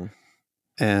 Mhm.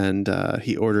 And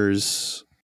he orders,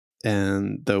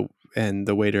 and the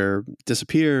waiter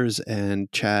disappears,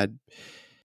 and Chad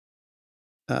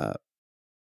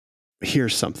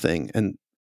hears something, and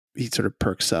he sort of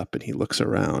perks up and he looks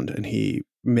around and he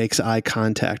makes eye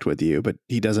contact with you, but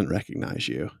he doesn't recognize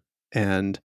you.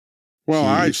 And Well, He-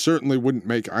 I certainly wouldn't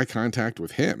make eye contact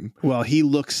with him. well, he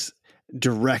looks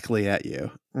directly at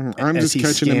you. I'm As just he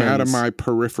catching him out of scans- my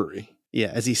periphery.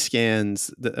 Yeah, as he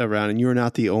scans around, and you're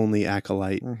not the only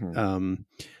acolyte Mhm.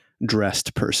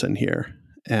 dressed person here,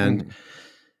 and Mhm.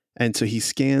 and so he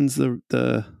scans the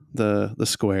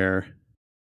square,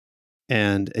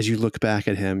 and as you look back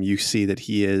at him, you see that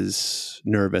he is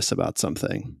nervous about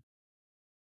something,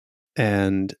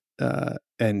 and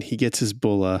he gets his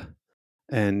bulla,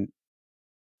 and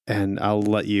I'll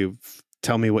let you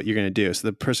tell me what you're going to do. So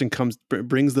the person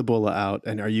brings the bulla out,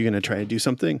 and are you going to try to do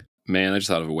something? Man, I just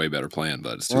thought of a way better plan,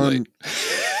 but it's too Um, late.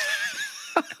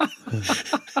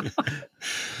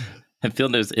 And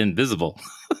Filner's invisible.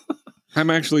 I'm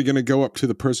actually going to go up to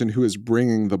the person who is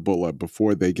bringing the Bulla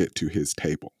before they get to his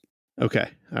table. Okay,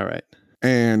 all right.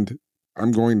 And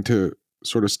I'm going to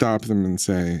sort of stop them and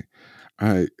say,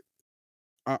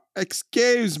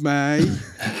 excuse me,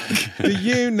 do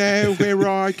you know where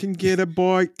I can get a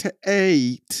bite to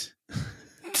eat?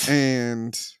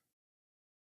 And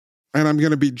I'm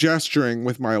going to be gesturing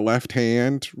with my left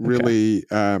hand, really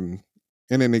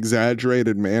in an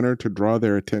exaggerated manner to draw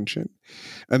their attention.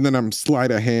 And then I'm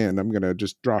sleight of hand. I'm going to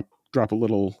just drop a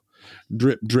little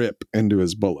drip into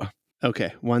his Bulla.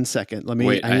 Okay, 1 second. Let me.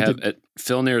 Wait, I need to-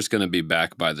 Filnir's going to be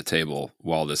back by the table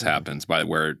while this happens, by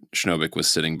where Schnobik was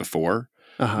sitting before,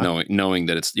 knowing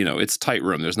that it's tight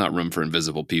room. There's not room for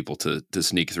invisible people to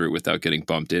sneak through without getting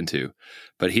bumped into.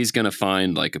 But he's going to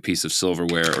find like a piece of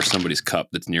silverware or somebody's cup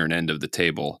that's near an end of the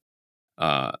table.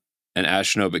 And as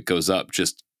Schnobik goes up,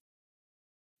 just,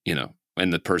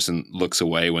 and the person looks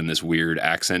away when this weird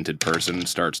accented person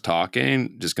starts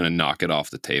talking, just going to knock it off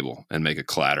the table and make a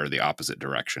clatter the opposite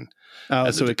direction. Oh,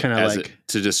 as so a- it kind of as like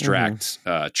to distract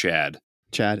Chad.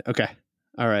 Chad. Okay,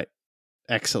 all right,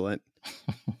 excellent.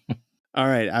 All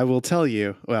right, I will tell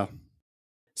you. Well,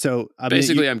 so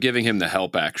Basically, I'm giving him the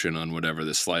help action on whatever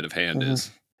this sleight of hand Mhm.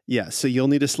 is. yeah. So you'll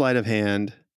need a sleight of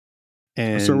hand,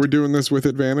 and So we're doing this with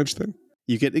advantage then?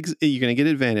 you're going to get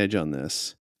advantage on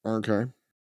this. Okay.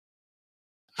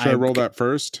 Should I roll that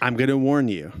first? I'm going to warn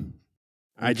you.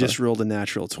 I Okay. just rolled a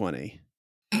natural 20,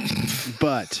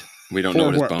 but We don't For know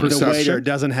what his what, bonus the is. waiter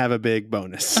doesn't have a big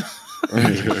bonus.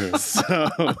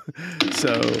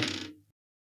 so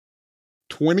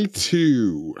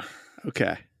 22.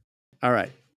 okay, all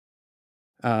right.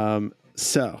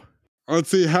 So Let's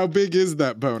see, how big is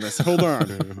that bonus? Hold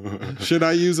on. Should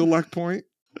I use a luck point?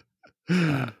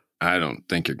 I don't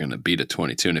think you're going to beat a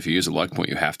 22. And if you use a luck point,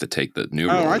 you have to take the new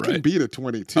roll, I right? can beat a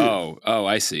 22. Oh,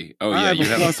 I see. Oh, I yeah, have you a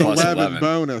have plus a plus 11, 11.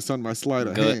 bonus on my sleight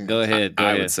of hand. Go ahead.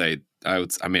 I would say,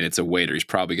 it's a waiter. He's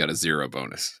probably got a 0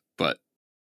 bonus, but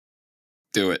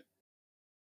do it.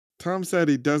 Tom said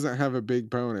he doesn't have a big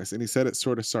bonus, and he said it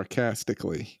sort of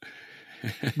sarcastically.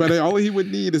 But all he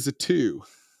would need is a 2.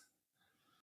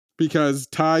 Because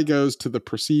tie goes to the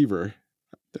perceiver.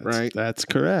 Right. That's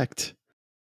correct.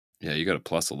 Yeah, you got a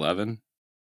plus 11.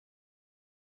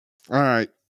 All right.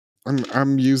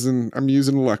 I'm using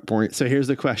a luck point. So here's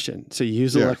the question. So you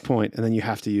use the Yeah. luck point, and then you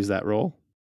have to use that roll.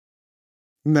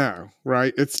 No,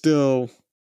 right? It's still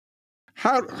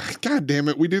how God damn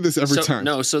it, we do this every time.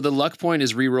 No, so the luck point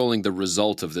is re-rolling the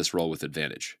result of this roll with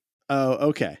advantage, Oh,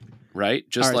 okay. right?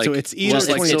 Just All right, like so it's either just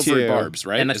like 22 silver barbs,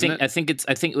 right? And I Isn't think it?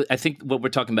 I think what we're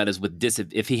talking about is with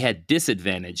if he had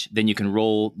disadvantage, then you can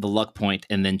roll the luck point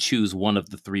and then choose one of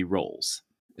the 3 rolls.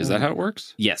 Is that how it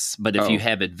works? Yes, but if Oh. you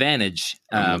have advantage,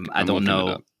 I'm I don't looking it know.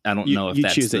 up. I don't You, know if you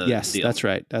that's choose the it. Yes, deal. that's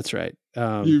right. That's right.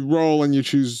 You roll and you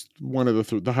choose one of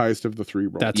the highest of the 3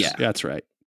 rolls. That's right.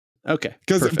 Okay.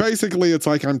 Because perfect. basically it's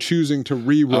like I'm choosing to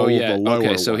re-roll Oh yeah. the lower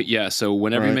Okay. So one. so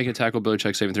whenever you Right. make an attack ability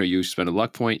check saving throw, you spend a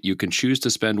luck point. You can choose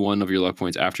to spend one of your luck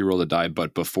points after you roll the die,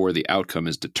 but before the outcome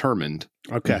is determined,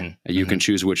 Okay. Mhm. you can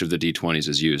choose which of the d20s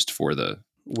is used for the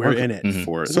We're Okay. in it. Mhm.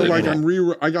 for So the- like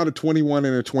roll. I got a 21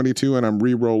 and a 22, and I'm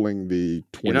re-rolling the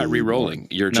 20. You're not re-rolling.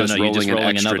 You're No, just you're rolling an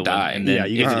extra another one, die. and then Yeah,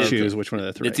 you get to if- choose which one of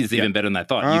the three. It's even Yeah. better than I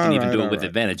thought. You can even do it with Alright.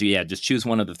 advantage. Yeah, just choose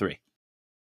one of the three.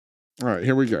 All right,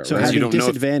 here we go. So right? you having don't know if-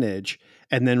 disadvantage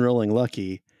and then rolling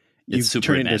lucky, you It's super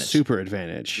turn it into advantage. super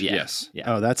advantage. Yeah. Yes.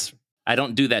 Yeah. Oh, that's I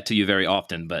don't do that to you very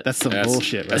often, but some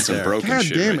bullshit right That's some there. broken God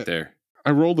shit damn right it. there.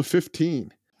 I rolled a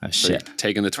 15. oh, So shit. you're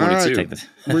taking the All right. 22. Take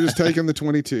the- We're just taking the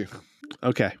 22.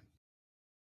 Okay.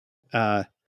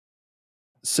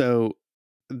 So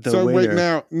the So waiter,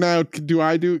 wait, now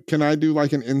can I do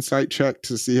like an insight check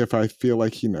to see if I feel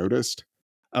like he noticed?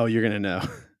 oh, you're gonna know.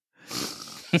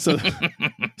 So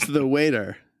the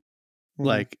waiter,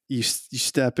 like you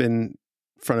step in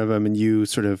front of him and you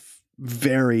sort of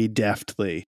very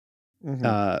deftly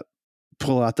Mhm.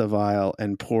 pull out the vial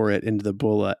and pour it into the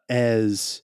bulla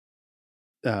as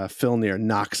Filnir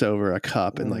knocks over a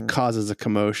cup and like Mhm. causes a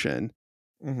commotion,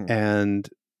 Mhm.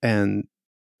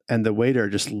 and the waiter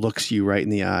just looks you right in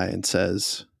the eye and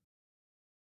says,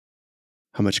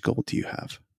 "How much gold do you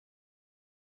have?"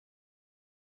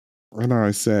 And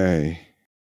I say,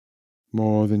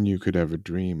 more than you could ever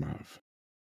dream of.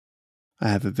 I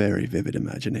have a very vivid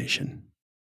imagination.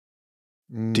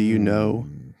 Do you know-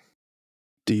 Mm.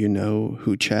 Do you know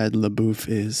who Chad LaBouffe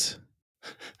is?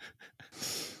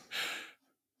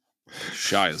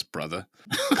 Shia's brother.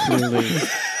 Clearly,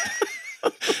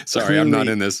 Sorry, I'm not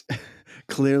Clearly- in this.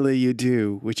 clearly you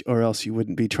do, or else you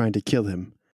wouldn't be trying to kill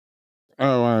him.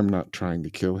 Oh, I'm not trying to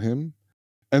kill him.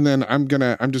 And then I'm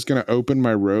just gonna open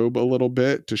my robe a little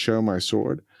bit to show my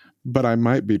sword, but I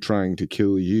might be trying to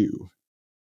kill you.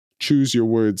 Choose your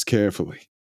words carefully.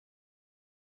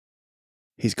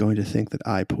 He's going to think that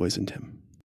I poisoned him.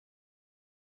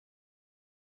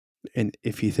 And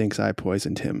if he thinks I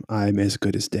poisoned him, I'm as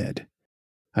good as dead.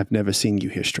 I've never seen you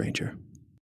here, stranger.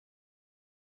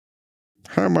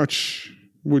 How much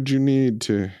would you need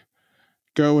to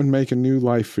go and make a new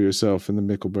life for yourself in the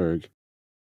Mickelberg?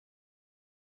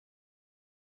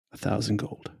 1,000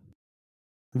 gold.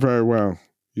 Very well.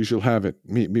 You shall have it.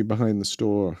 Meet me behind the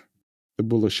store, the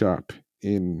Bulla shop,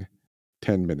 in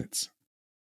 10 minutes.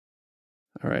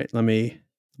 All right, let me.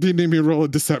 Do you need me to roll a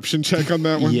deception check on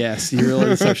that one? Yes, you roll a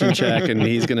deception check, and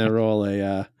he's going to roll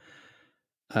an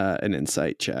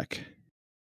insight check.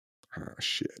 Oh,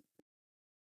 shit.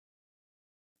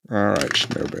 All right,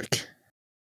 Schnobik.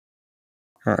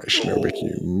 All right, Schnobik,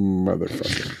 you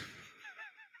motherfucker.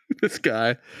 This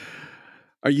guy.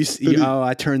 Are you? Did he- Oh,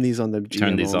 I turned these on the GM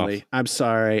Turn these only. off. I'm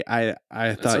sorry. I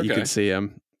thought you okay. could see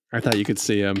him. I thought you could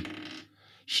see him.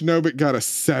 Schnobik got a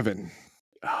 7.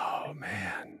 Oh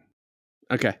man.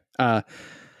 Okay.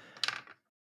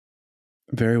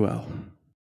 Very well.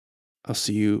 I'll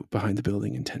see you behind the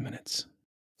building in 10 minutes.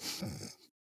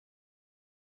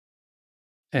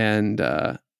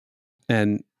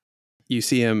 And you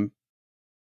see him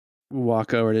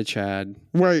walk over to Chad.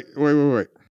 Wait.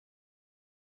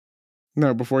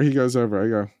 No, before he goes over, I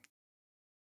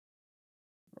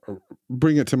go,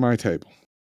 bring it to my table.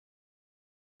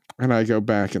 And I go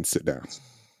back and sit down.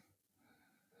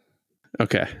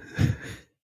 Okay.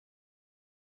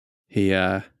 He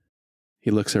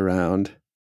looks around.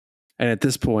 And at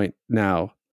this point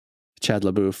now, Chad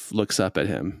LaBouffe looks up at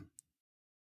him.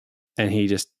 And he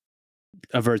just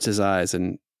averts his eyes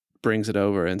and brings it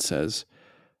over and says,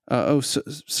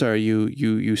 sir,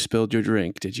 you spilled your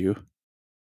drink, did you?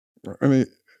 I mean,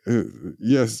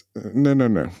 yes.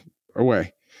 No.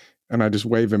 Away. And I just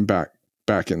wave him back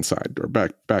inside or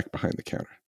back behind the counter.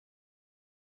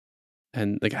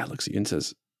 And the guy looks at you and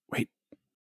says, wait,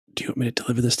 do you want me to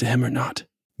deliver this to him or not?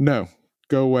 No,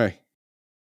 go away.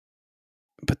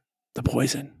 But the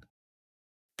poison.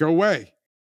 Go away.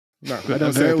 No, I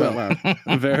don't say Very it that well.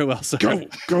 loud. Very well, sir.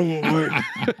 Go away.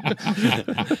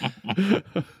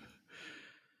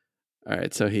 All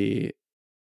right, so he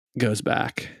goes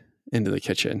back into the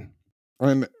kitchen.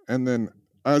 And then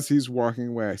as he's walking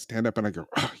away, I stand up and I go,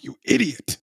 "Oh, you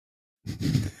idiot!"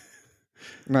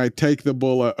 And I take the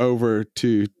bulla over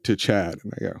to Chad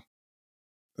and I go,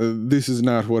 "This is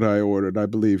not what I ordered. I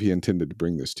believe he intended to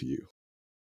bring this to you."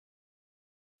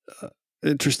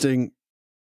 Interesting.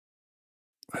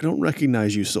 I don't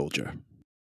recognize you, soldier.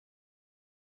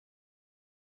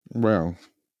 Well,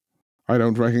 I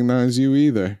don't recognize you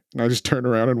either. And I just turn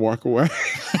around and walk away.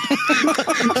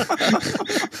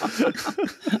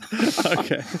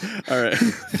 Okay. All right.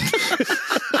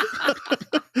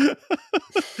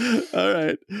 All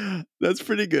right. That's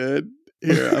pretty good.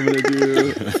 Here, I'm going to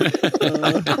do.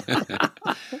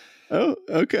 Oh,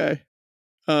 okay.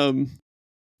 I mean,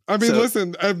 So-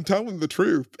 listen, I'm telling the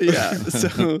truth. Yeah.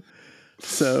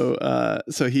 So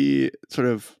he sort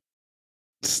of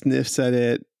sniffs at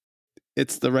it.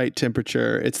 It's the right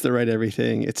temperature. It's the right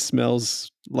everything. It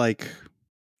smells like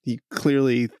he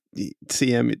clearly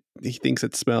see him. He thinks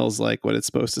it smells like what it's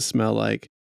supposed to smell like,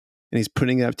 and he's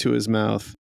putting it up to his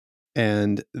mouth.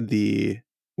 And the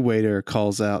waiter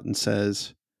calls out and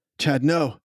says, "Chad,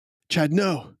 no, Chad,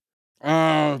 no.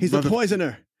 Oh, He's a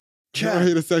poisoner. Chad."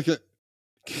 Wait a second.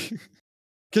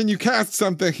 Can you cast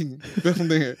something?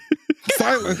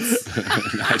 Silence.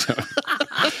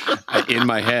 In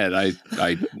my head,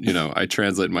 I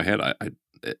translate in my head.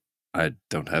 I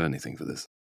don't have anything for this.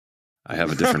 I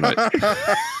have a different.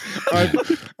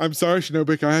 I'm sorry,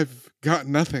 Schnobik. I've got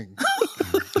nothing.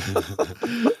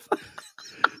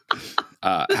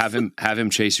 Have him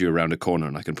chase you around a corner,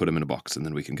 and I can put him in a box, and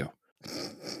then we can go.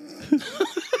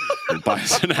 It'll buy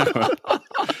us an hour.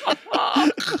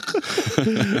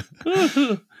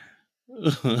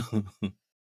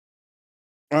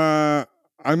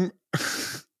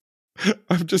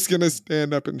 I'm just gonna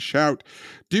stand up and shout,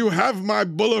 "Do you have my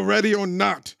bulla ready or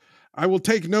not? I will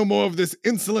take no more of this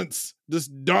insolence, this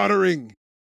doddering."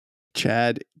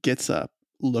 Chad gets up,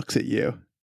 looks at you,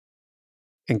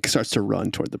 and starts to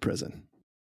run toward the prison.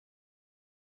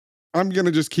 I'm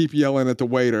gonna just keep yelling at the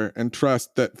waiter and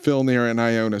trust that Filnir and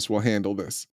Ionis will handle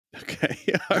this. Okay.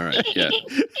 All right. Yeah.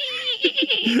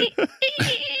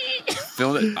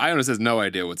 Ionis has no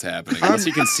idea what's happening unless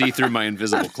he can see through my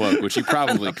invisible cloak, which he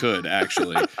probably could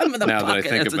actually. I'm in the now that I pocket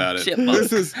think as a about it, chipmunk.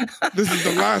 This is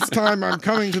the last time I'm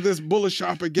coming to this bulla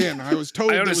shop again. I was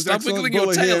told there Ionis, was stop excellent wiggling your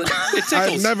bulla tail. here. It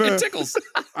tickles. It tickles.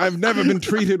 I've never been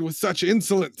treated with such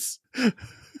insolence.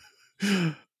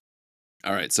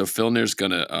 All right, so Filnir's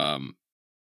gonna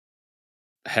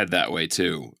head that way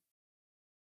too.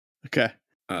 Okay.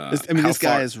 How this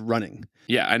guy far- is running.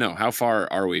 Yeah, I know. How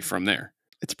far are we from there?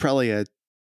 It's probably a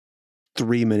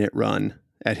 3-minute run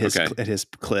at his Okay. at his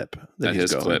clip. That At he's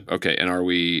his going. clip. Okay, and are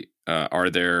we? Are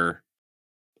there,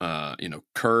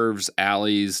 curves,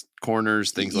 alleys,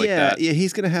 corners, things like that? Yeah,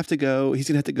 he's gonna have to go. He's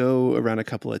gonna have to go around a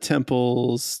couple of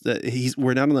temples.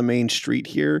 We're not on the main street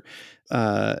here,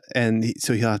 so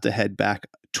he'll have to head back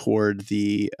toward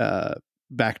the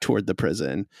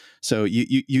prison. So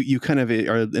you kind of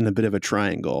are in a bit of a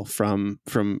triangle from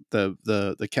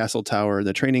the castle tower,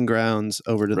 the training grounds,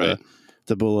 over to Right.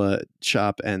 the bulla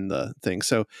shop and the thing.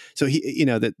 So he,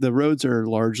 the roads are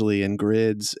largely in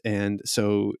grids, and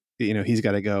so he's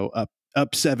got to go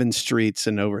up 7 streets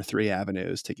and over 3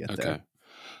 avenues to get there.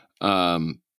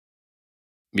 Okay.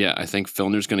 Yeah, I think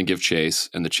Filner's going to give chase,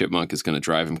 and the chipmunk is going to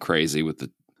drive him crazy with the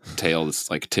tail that's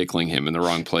like tickling him in the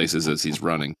wrong places as he's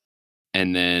running.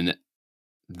 And then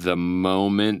the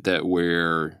moment that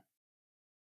we're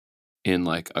in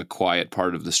like a quiet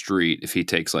part of the street, if he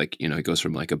takes he goes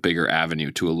from like a bigger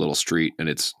avenue to a little street and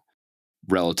it's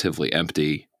relatively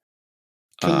empty.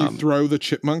 Can you throw the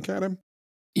chipmunk at him?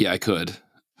 Yeah, I could.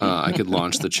 I could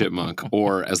launch the chipmunk,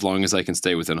 or as long as I can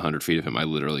stay within 100 feet of him, I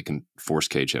literally can force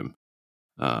cage him,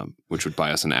 which would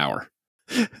buy us an hour.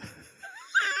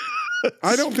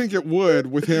 I don't think it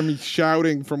would with him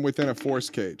shouting from within a force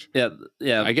cage.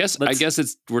 Yeah. I guess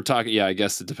we're talking. Yeah, I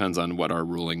guess it depends on what our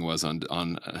ruling was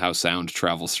on how sound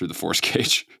travels through the force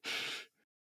cage.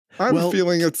 I have Well- a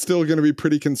feeling it's still going to be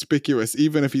pretty conspicuous,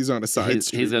 even if he's on a side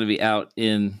street. He's going to be out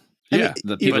in. Yeah,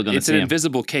 the people are but going to it's see an him.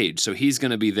 invisible cage, so he's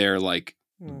going to be there like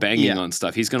banging Yeah. on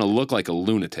stuff. He's going to look like a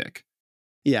lunatic.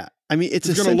 Yeah, I mean it's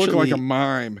He's going to look like a essentially-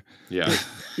 mime. Yeah,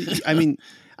 I mean,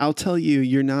 I'll tell you,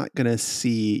 you're not going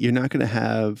to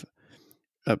have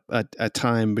a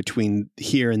time between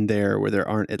here and there where there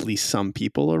aren't at least some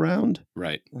people around.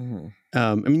 right.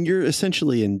 I mean, you're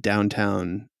essentially in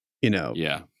downtown,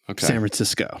 Yeah. Okay. San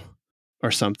Francisco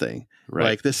or something. Right.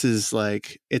 Like this is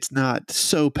like, it's not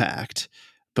so packed,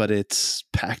 but it's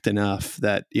packed enough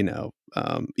that,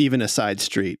 even a side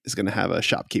street is going to have a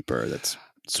shopkeeper that's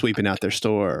sweeping out their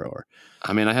store or.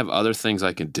 I mean, I have other things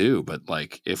I can do, but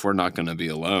like, if we're not going to be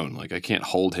alone, like I can't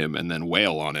hold him and then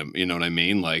wail on him. You know what I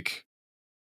mean? Like,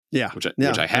 Yeah. which I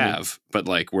mean, have, but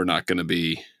like, we're not going to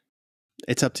be.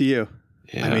 it's up to you.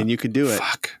 Yeah. I mean, you could do it.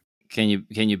 Fuck. Can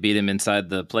you beat him inside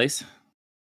the place?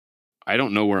 I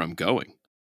don't know where I'm going.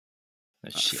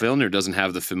 Shit. Filner doesn't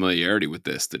have the familiarity with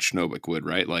this that Schnobik would,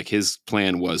 right? Like his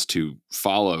plan was to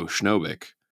follow Schnobik.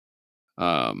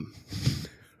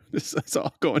 This is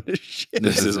all going to shit.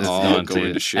 This is It's all gone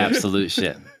going to shit. Absolute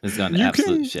shit. It's gone to You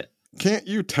absolute can- shit. Can't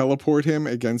you teleport him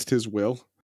against his will?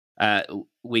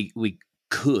 We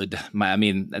could.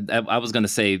 I was going to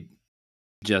say,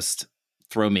 just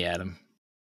throw me at him.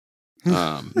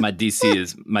 My DC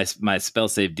is my spell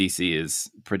save DC is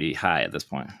pretty high at this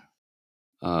point.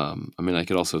 I mean, I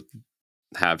could also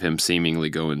have him seemingly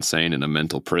go insane in a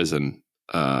mental prison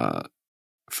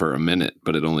for a minute,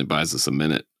 but it only buys us a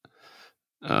minute.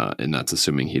 And that's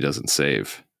assuming he doesn't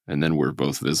save. And then we're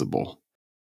both visible.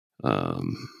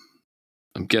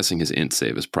 I'm guessing his int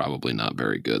save is probably not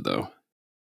very good, though.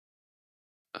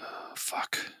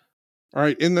 Fuck. All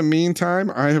right. In the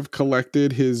meantime, I have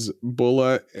collected his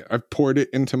bulla. I've poured it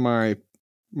into my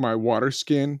water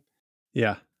skin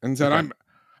Yeah. and said, Okay.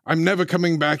 I'm never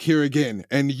coming back here again.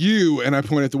 And you, and I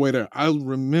point at the waiter, I'll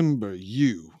remember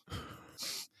you.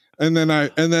 And then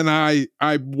I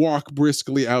walk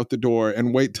briskly out the door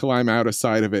and wait till I'm out of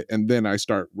sight of it, and then I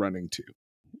start running too.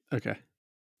 Okay.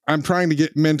 I'm trying to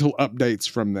get mental updates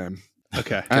from them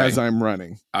Okay. as I'm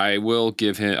running. I will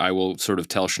sort of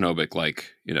tell Schnobik,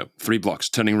 like, 3 blocks,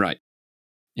 turning right.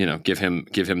 Give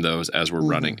him those as we're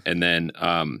running. And then,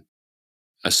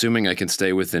 assuming I can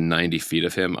stay within 90 feet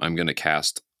of him, I'm going to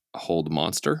cast Hold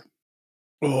Monster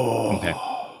Oh. Okay.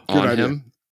 Good on idea.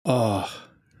 him. Oh.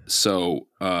 So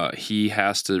he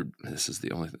has to, this is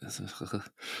the only,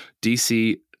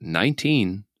 DC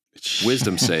 19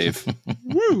 Wisdom save.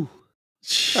 Woo!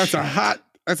 That's a hot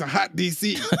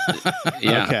DC.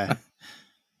 Yeah. Okay.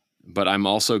 But I'm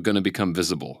also going to become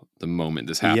visible the moment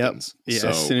this happens. Yeah, So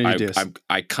as soon as you do.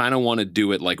 I kind of want to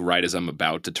do it like right as I'm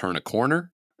about to turn a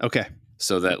corner, Okay.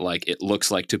 so that like it looks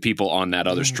like to people on that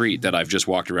other street that I've just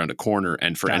walked around a corner,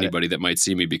 and for Got it. anybody that might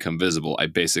see me become visible, I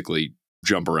basically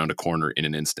jump around a corner in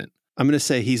an instant. I'm going to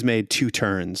say he's made 2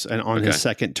 turns, and on Okay. his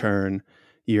second turn,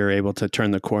 you're able to turn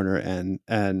the corner and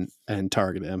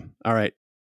target him. All right.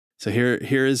 So here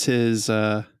is his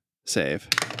save.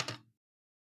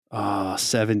 Oh,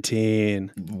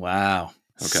 17. Wow.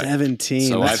 Okay. 17.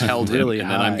 So That's I've held really him,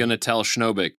 and then I'm high. going to tell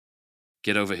Schnobik,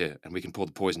 get over here, and we can pull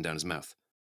the poison down his mouth.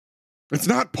 It's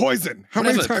not poison. How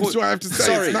many Whatever, times do I have to say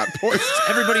Sorry. it's not poison?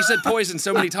 Everybody said poison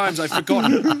so many times, I've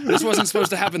forgotten. This wasn't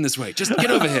supposed to happen this way. Just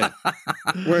get over here.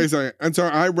 Wait a second. And so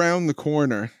I round the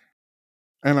corner,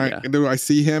 and do I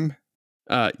see him?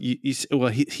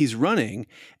 He's running,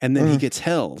 and then he gets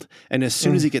held, and as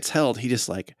soon as he gets held, he just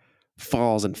like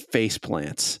falls and face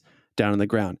plants down on the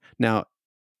ground. Now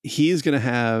he's going to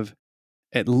have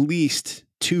at least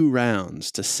 2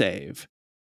 rounds to save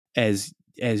as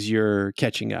you're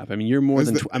catching up. I mean, you're more Is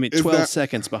than the- is 12 that-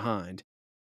 seconds behind.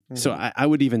 So I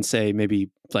would even say maybe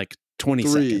like 20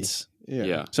 3. seconds.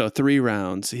 Yeah. So 3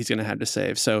 rounds he's going to have to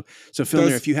save. So Filner,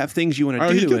 Does- if you have things you want to Oh,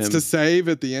 do he to gets him to save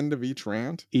at the end of each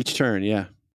round? each turn, yeah.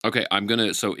 Okay,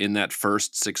 so in that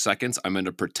first 6 seconds, I'm going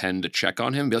to pretend to check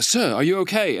on him, be like, sir, are you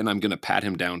okay? And I'm going to pat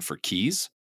him down for keys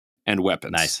and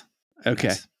weapons. Nice. Okay.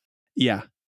 Nice. Yeah.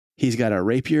 He's got a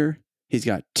rapier. He's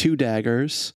got 2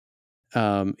 daggers.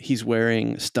 He's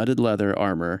wearing studded leather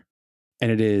armor,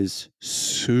 and it is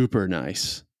super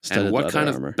nice. Studded And what leather kind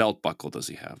armor. of belt buckle does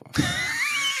he have on?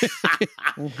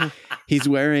 He's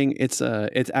wearing it's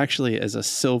actually as a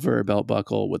silver belt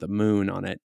buckle with a moon on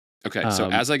it. Okay, so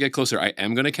as I get closer, I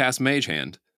am going to cast Mage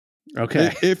Hand.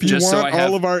 Okay. If you Just so want I have-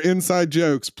 all of our inside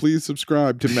jokes, please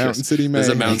subscribe to Mountain City Mayhem. There's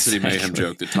a Mountain City Mayhem Exactly.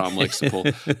 joke that Tom likes to pull.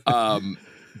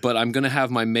 But I'm going to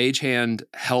have my Mage Hand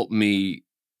help me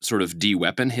sort of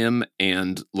de-weapon him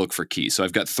and look for keys. So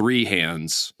I've got 3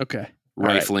 hands Okay. All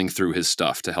right. rifling through his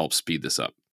stuff to help speed this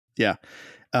up.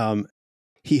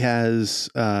 He has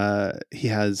a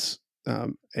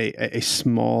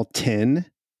small tin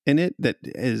in it that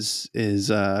is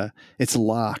it's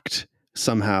locked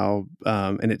somehow,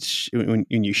 and it's when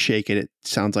you shake it, it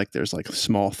sounds like there's like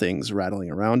small things rattling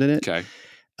around in it. Okay.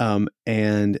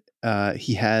 And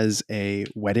he has a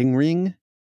wedding ring,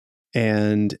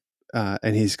 and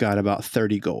he's got about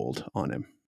 30 gold on him,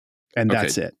 and Okay.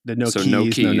 that's it. No So keys, no no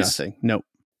keys. nothing. Nope.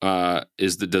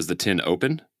 Does the tin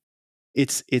open?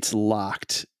 It's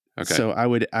locked. Okay. So I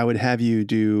would have you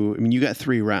do. I mean, you got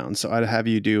 3 rounds, so I'd have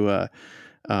you do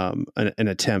an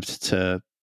attempt to.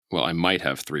 Well, I might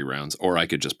have 3 rounds, or I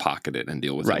could just pocket it and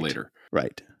deal with Right. it later.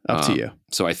 Right, up to you.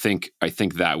 So I think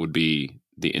that would be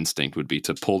the instinct, would be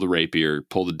to pull the rapier,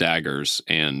 pull the daggers,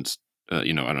 and I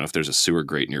don't know if there's a sewer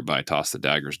grate nearby, toss the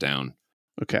daggers down.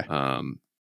 Okay, Um,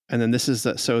 and then this is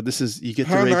you get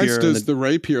How the nice rapier. does the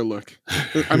rapier look?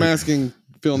 I'm asking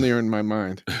Filnir in my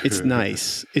mind. It's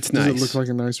nice. It's Does nice. it look like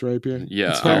a nice rapier?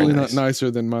 Yeah, It's probably very not nice. nicer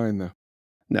than mine, though.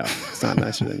 No, it's not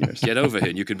nicer than yours. get over here.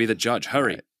 And you could be the judge.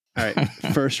 Hurry. All right,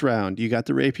 first round. You got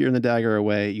the rapier and the dagger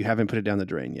away. You haven't put it down the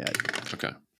drain yet.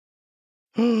 Okay.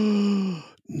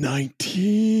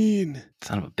 19.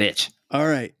 Son of a bitch. All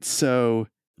right, so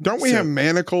Don't we So- have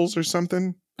manacles or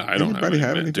something? I don't Anybody have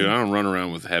have any, anything? dude. I don't run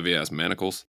around with heavy ass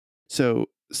manacles. So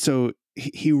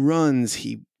he runs,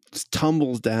 he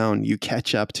tumbles down, you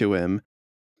catch up to him,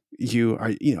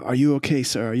 are you okay,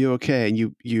 sir? Are you okay? And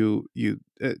you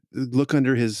look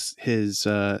under his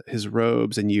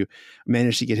robes, and you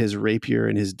manage to get his rapier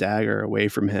and his dagger away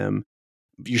from him.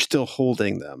 You're still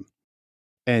holding them,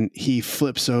 and he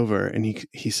flips over and he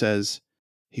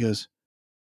goes,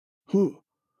 who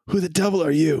the devil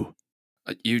are you?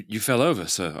 You fell over,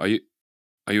 sir.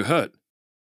 Are you hurt?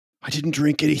 I didn't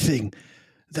drink anything.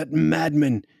 That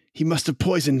madman, he must have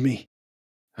poisoned me.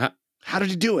 Huh? How did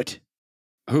he do it?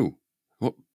 Who?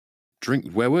 What?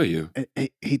 Drink? Where were you? And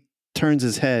he turns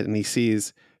his head and he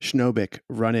sees Schnobik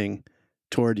running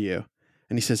toward you.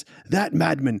 And he says, "That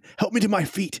madman, help me to my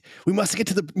feet. We must get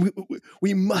to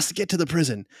we must get to the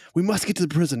prison. We must get to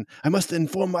the prison. I must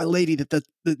inform my lady that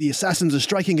the assassins are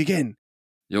striking again."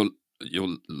 Your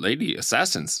lady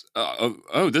assassins?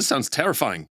 This sounds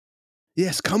terrifying.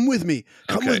 Yes, come with me.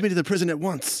 Come Okay. with me to the prison at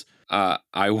once. I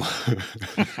You will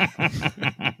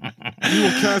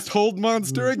cast Hold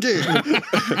Monster again.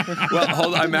 Well,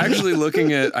 hold. I'm actually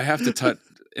looking at. I have to touch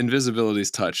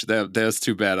invisibility's touch. That's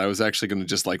too bad. I was actually going to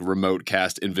just like remote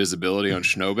cast invisibility on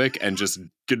Schnobik and just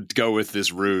go with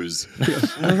this ruse.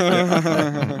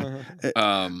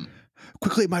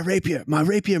 Quickly, my rapier,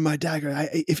 my dagger.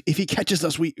 If he catches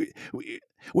us, we're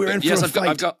in Yes, for a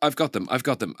fight. I've got them.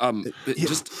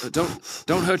 Just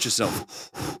don't hurt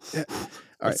yourself.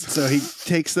 All right. So he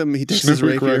takes them. He takes his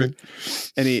Schnobik rapier,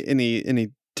 running. and he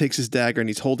takes his dagger, and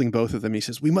he's holding both of them. He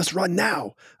says, "We must run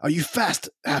now. Are you fast,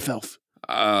 half elf?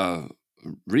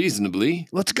 Reasonably.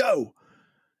 Let's go."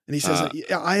 And he says,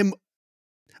 "Yeah, I am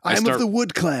start- of the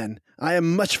Wood Clan. I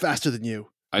am much faster than you."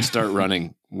 I start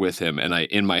running with him, and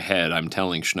in my head, I'm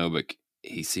telling Schnobik,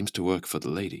 he seems to work for the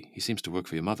lady. He seems to work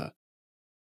for your mother.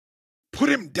 Put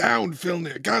him down,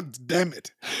 Filnir. God damn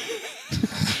it.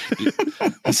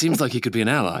 He seems like he could be an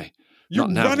ally. You're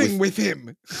Not now, running with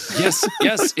him. Yes.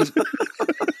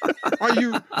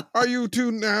 Are you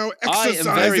two now I exercising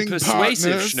am very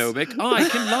persuasive, partners? Schnobik. I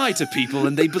can lie to people,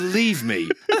 and they believe me.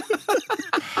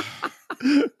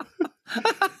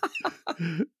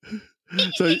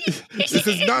 So, This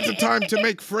is not the time to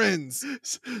make friends.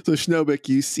 so Schnobik,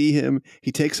 you see him.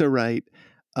 He takes a right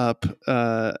up,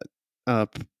 one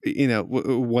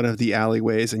of the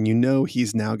alleyways, and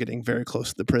he's now getting very close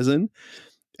to the prison.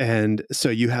 And so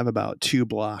you have about 2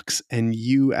 blocks, and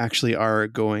you actually are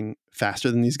going faster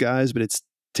than these guys, but it's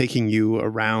taking you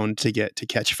around to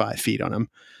catch 5 feet on them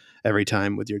every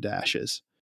time with your dashes.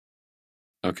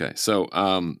 Okay, so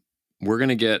we're going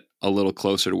to get a little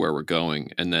closer to where we're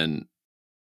going, and then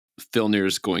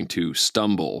Filnir's going to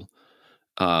stumble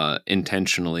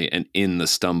intentionally, and in the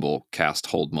stumble, cast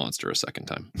Hold Monster a second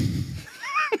time.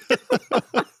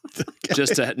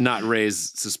 Just to not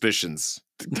raise suspicions.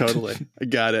 Totally. I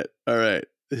got it. All right.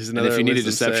 There's And another if you need a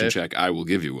wisdom deception save. check, I will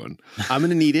give you one. I'm going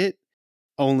to need it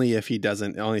only if he don't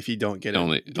get it.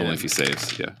 Only get if it. he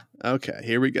saves, yeah. Okay,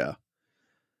 here we go.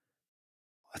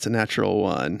 That's a natural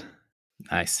 1.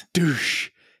 Nice. Douche.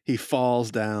 He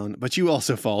falls down, but you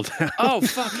also fall down. Oh,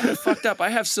 fuck, I fucked up. I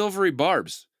have silvery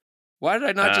barbs. Why did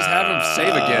I not just have him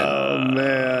save again? Oh,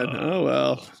 man. Oh,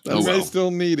 well. You Oh, may well.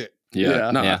 still need it.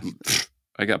 Yeah. No, Yeah.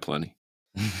 I got plenty.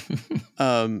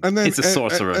 And then It's a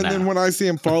sorcerer and now. then when I see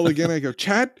him fall again, I go,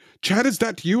 Chad, is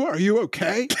that you? Are you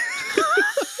okay?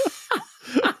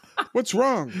 What's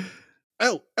wrong?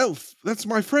 Elf, that's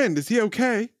my friend. Is he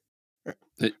okay?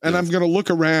 And I'm gonna look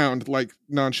around like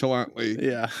nonchalantly,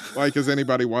 Yeah. like is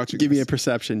anybody watching? Give me a this?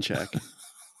 perception check.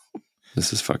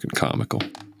 This is fucking comical.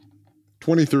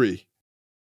 23.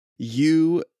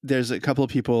 There's a couple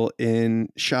of people in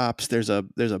shops. There's a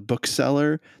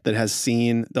bookseller that has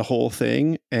seen the whole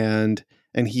thing, and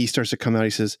he starts to come out. He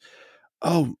says,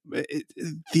 "Oh,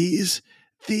 these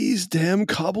damn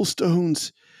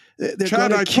cobblestones. They're Chad,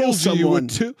 gonna I kill told someone.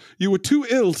 you were too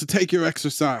ill to take your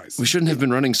exercise. We shouldn't have been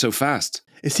running so fast.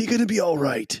 Is he gonna be all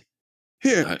right?"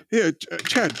 Here,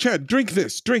 Chad, drink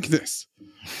this.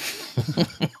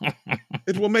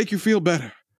 It will make you feel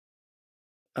better.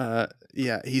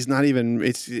 Yeah, he's not even.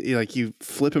 It's like you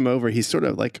flip him over. He's sort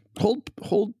of like hold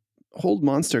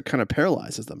monster kind of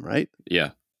paralyzes them, right?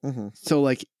 Yeah. Mm-hmm. So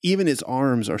like even his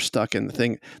arms are stuck in the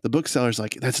thing. The bookseller's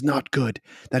like, "That's not good.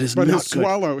 That is But not his good."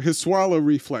 swallow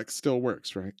reflex still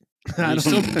works, right? I You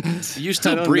don't- You I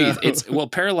still don't breathe. know.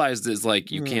 Paralyzed is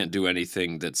like you Yeah. can't do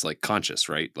anything that's like conscious,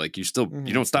 right? Like you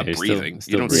Mhm. don't stop Yeah, you're still- breathing.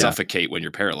 still You don't breathing. suffocate when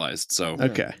you're paralyzed. So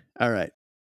Okay. All right.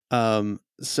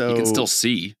 So you can still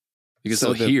see. You can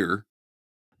so still hear.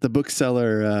 the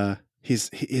bookseller. He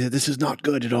this is not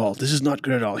good at all. This is not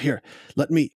good at all. Here, let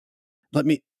me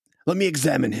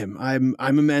examine him. I'm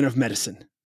a man of medicine.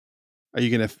 Are you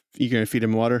gonna feed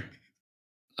him water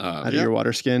out of Yeah. your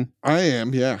water skin? I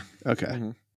am, yeah. Okay.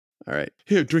 Mhm. All right.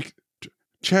 Here, drink.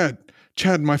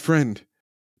 Chad, my friend,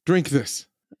 drink this.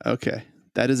 Okay.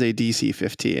 That is a DC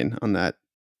 15 on that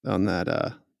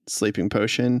sleeping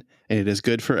potion, and it is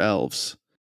good for elves.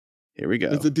 Here we go.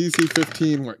 It's a DC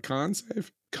 15. What, con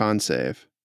save? Con save.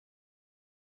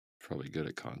 Probably good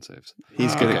at con saves.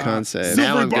 He's good at Ah. con save.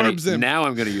 Silver barbs him. Now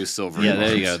I'm gonna use silver. Yeah,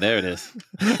 there you barbs. go. There it is.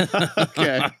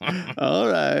 Okay. All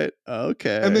right.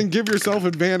 Okay. And then give yourself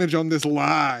advantage on this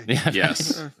lie.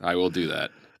 Yes, I will do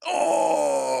that.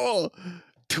 oh,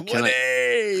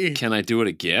 20. Can I do it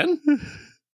again?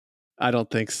 I don't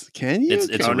think so. Can you? It's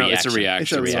Can- a no, it's a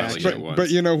reaction. reaction. It's a so I reaction. only get it once. But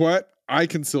you know what? I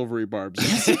can silvery barbs.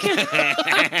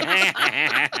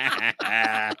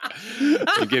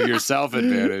 To give yourself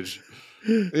advantage.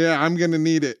 Yeah, I'm gonna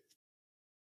need it.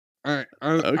 All right,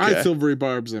 I Okay. silvery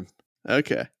barbs him.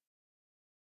 Okay.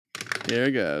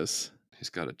 Here goes. He's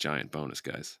got a giant bonus,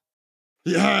 guys.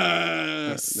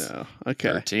 Yes. No.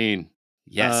 Okay. 13.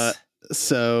 Yes.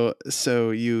 So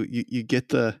you get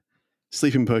the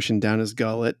sleeping potion down his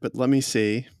gullet, but let me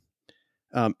see.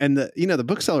 And the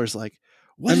bookseller's like,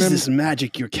 "What And is then- this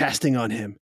magic you're casting on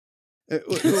him?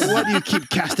 What do you keep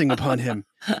casting upon him?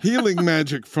 Healing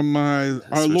magic from our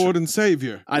what Lord and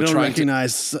Savior. I We're don't trying to-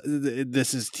 recognize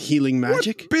this is healing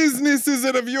magic." What business is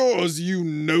it of yours, you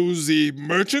nosy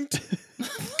merchant?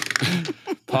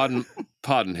 Pardon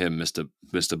him, Mr.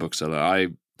 Bookseller. I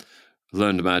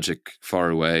learned magic far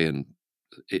away, and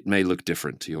it may look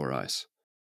different to your eyes.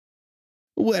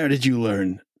 Where did you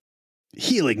learn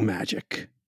healing magic?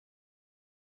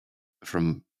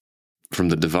 From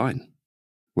the divine.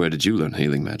 Where did you learn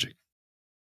healing magic?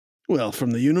 Well,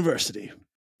 from the university.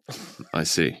 I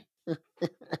see.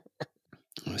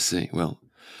 Well,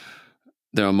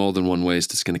 there are more than one ways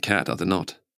to skin a cat, are there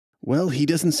not? Well, he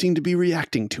doesn't seem to be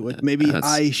reacting to it. Maybe That's-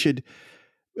 I should.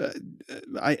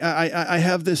 I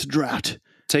have this drought.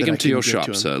 Take that I him to can your give shop,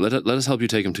 to him. sir. Let us help you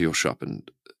take him to your shop, and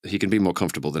he can be more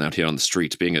comfortable than out here on the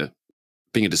street, being a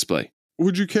display.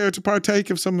 Would you care to partake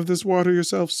of some of this water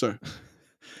yourself, sir?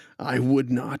 I would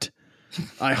not.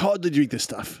 I hardly drink this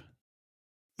stuff.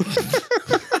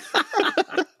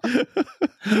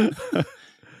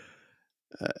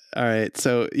 All right,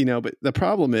 so but the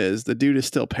problem is the dude is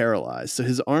still paralyzed, so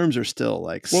his arms are still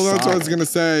like. Well, that's what I was solid. gonna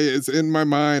say. It's in my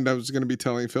mind. I was gonna be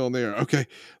telling Phil Near, okay,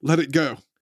 let it go.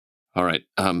 All right,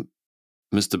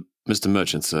 Mr.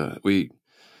 Merchant, sir,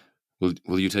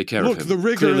 will you take care Look, of him? the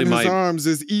rigor Clearly in his my arms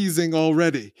is easing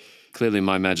already. clearly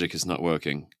my magic is not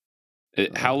working.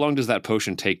 How long does that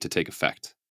potion take to take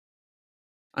effect?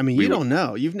 I mean, we you were- don't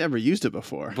know. You've never used it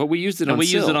before. But we used it No, on we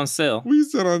Syl. used it on sale. We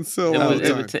sit on sale all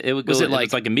the time. It would go. Was it It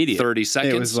was like immediate. 30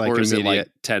 seconds, was like or is it like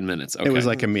immediate. 10 minutes? Okay. It was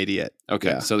like immediate. Okay,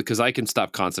 Yeah. so because I can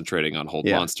stop concentrating on Hold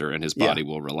Yeah. Monster and his Yeah. body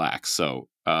will relax. So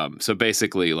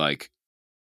basically, like,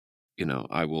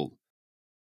 I will,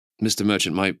 Mr.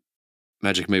 Merchant, my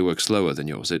magic may work slower than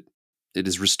yours. It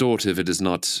is restorative. It is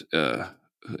not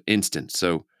instant.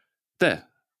 So there,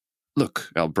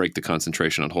 look, I'll break the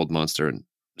concentration on Hold Monster and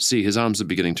see his arms are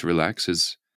beginning to relax.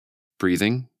 His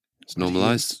breathing is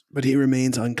normalized. But he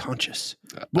remains unconscious.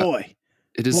 Boy,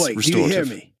 It is boy, do you restorative.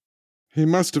 hear me? He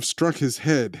must have struck his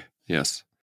head. Yes.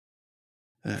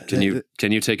 Can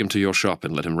you take him to your shop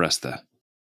and let him rest there?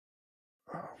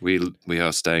 We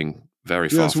are staying very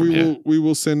far Yes, from here. we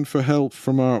will send for help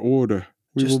from our order.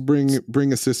 We Just- will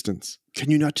bring assistance.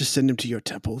 Can you not just send him to your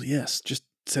temple? Yes, just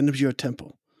send him to your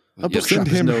temple. A Yes, bookshop send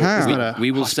is him no, how? is we, not a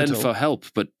we will send hospital. for help,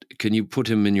 but can you put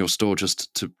him in your store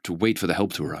just to wait for the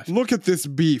help to arrive? Look at this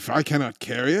beef. I cannot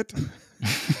carry it.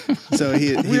 So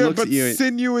he We are looks but at you.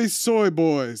 sinewy soy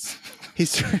boys. He's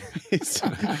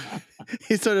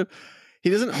sort of he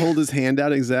doesn't hold his hand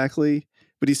out exactly,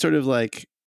 but he's sort of like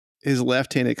his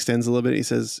left hand extends a little bit. He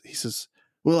says,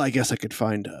 "Well, I guess I could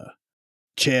find a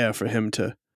chair for him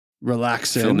to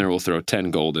relax in." Filner will throw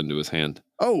 10 gold into his hand.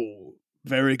 Oh,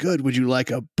 very good. Would you like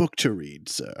a book to read,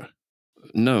 sir?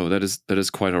 No, that is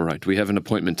quite all right. We have an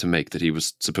appointment to make that he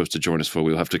was supposed to join us for.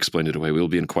 We'll have to explain it away. We'll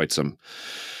be in quite an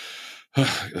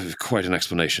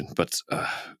explanation. But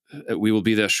we will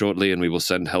be there shortly, and we will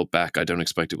send help back. I don't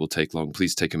expect it will take long.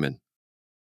 Please take him in.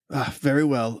 Very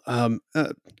well.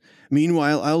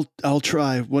 Meanwhile, I'll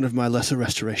try one of my lesser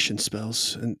restoration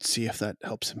spells and see if that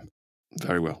helps him.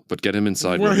 Very well. But get him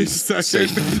inside. when Wait a he's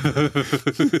second.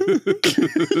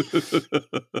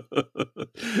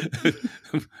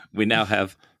 We now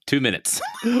have 2 minutes.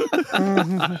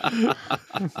 But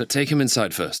take him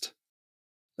inside first.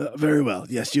 Very well.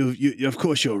 Yes, you. Of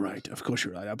course, you're right. Of course,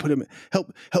 you're right. I'll put him.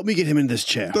 Help me get him in this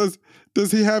chair.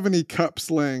 Does he have any cups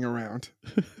laying around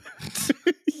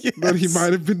that he Yes.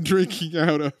 might have been drinking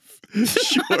out of?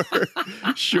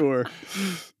 Sure.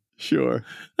 Sure.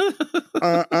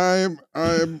 I'm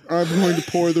going to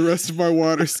pour the rest of my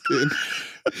water skin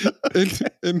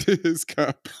into his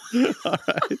cup.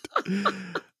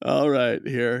 All right.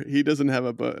 Here, he doesn't have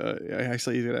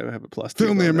actually, he's gonna have a +2.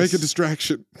 Filnir, make bonus. a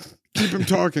distraction. Keep him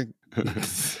talking.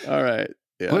 All right.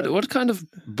 Yeah. What kind of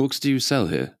books do you sell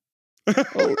here?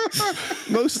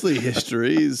 Mostly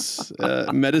histories,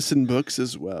 medicine books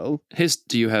as well.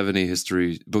 Do you have any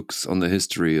history books on the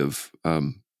history of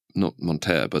not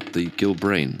Monterre, but the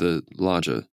Gilbrain, the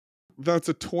larger? That's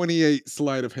a 28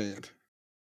 sleight of hand.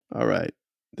 All right.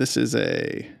 This is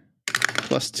a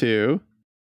 +2.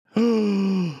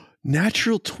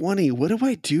 Natural 20. What do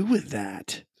I do with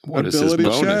that? What is his Ability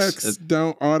bonus? checks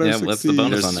don't auto Yeah, succeed. what's the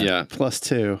bonus on that? Yeah,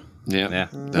 +2. yeah. Yeah.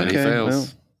 Then he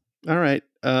fails. Well, all right.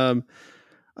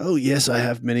 Oh yes, I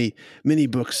have many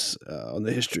books on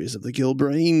the histories of the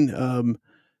Gilbrain.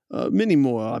 Many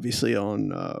more, obviously, on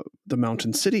the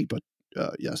Mountain City. But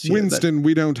yes, yeah, Winston,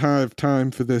 we don't have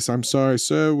time for this. I'm sorry,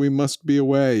 sir. We must be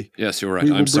away. Yes, you're right. We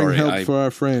will I'm bring sorry. help for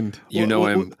our friend. You know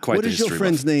I'm quite What the is your history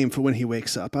friend's buff. name for when he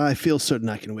wakes up? I feel certain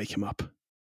I can wake him up.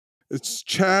 It's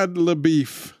Chad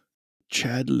LaBeef.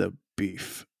 Chad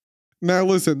LaBeef. Now,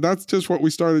 listen, that's just what we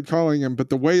started calling him, but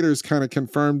the waiters kind of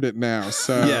confirmed it now.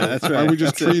 So, Yeah, that's right. Are we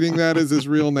just That's it. treating that as his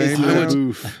real name It's now?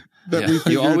 LaBeef. That Yeah. we You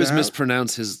figured always out?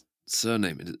 mispronounce his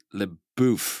surname, Le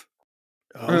Bouffe.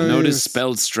 Oh, No, it yes. is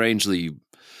spelled strangely.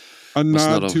 A Must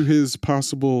nod not to have- his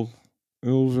possible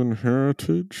elven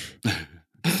heritage.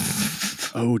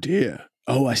 oh dear.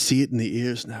 Oh, I see it in the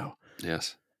ears now.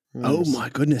 Yes. Oh Yes. my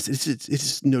goodness!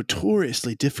 It's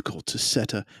notoriously difficult to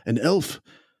set an elf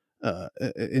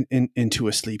into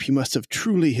a sleep. He must have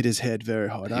truly hit his head very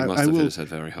hard. He I must have will, hit his head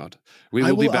very hard. We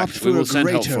I will be will back. opt for We will a send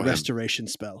help greater for him. restoration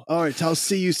spell. All right, I'll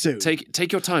see you soon.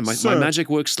 Take your time. My Sir. magic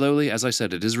works slowly. As I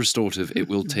said, it is restorative. It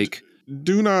will take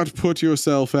Do not put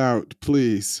yourself out,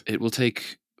 please.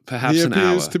 perhaps He an hour.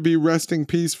 appears to be resting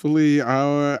peacefully.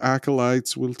 Our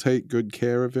acolytes will take good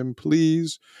care of him.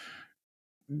 Please,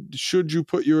 should you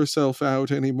put yourself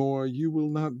out anymore, you will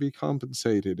not be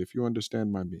compensated, if you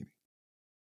understand my meaning.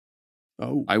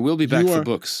 Oh, I will be back You for are-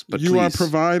 books, but you are please.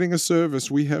 providing a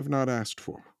service we have not asked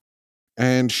for.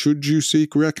 And should you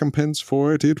seek recompense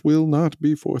for it, it will not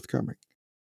be forthcoming.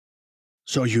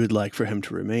 so you would like for him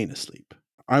to remain asleep?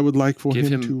 I would like for Give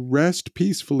him him- to rest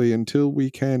peacefully until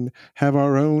we can have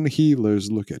our own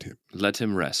healers look at him. Let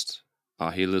him rest.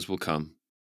 Our healers will come.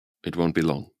 It won't be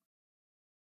long.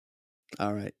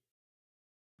 All right.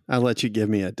 I'll let you give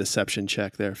me a deception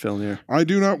check there, Filnir. I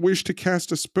do not wish to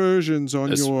cast aspersions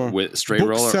on your With straight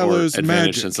roll or bookseller's advantage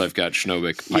magic. since I've got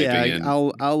Schnobik piping Yeah, in. I'll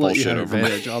let you bullshit have over my-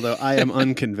 advantage, although I am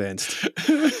unconvinced.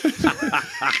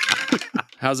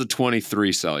 How's a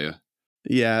 23 sell you?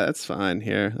 Yeah, that's fine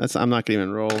here. I'm not going to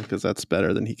even roll because that's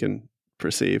better than he can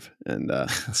perceive. And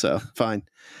so fine.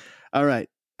 All right.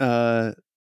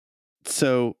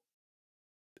 So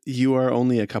you are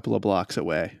only a couple of blocks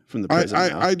away from the prison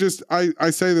now. I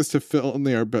say this to Phil in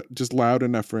there, but just loud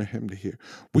enough for him to hear.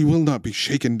 We will not be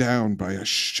shaken down by a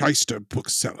shyster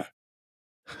bookseller.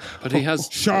 But he has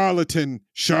Charlatan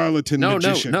no,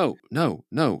 magician.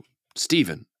 no,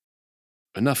 Stephen.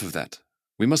 Enough of that.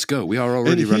 We must go. We are And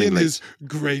already he running and late. his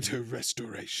greater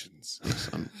restorations.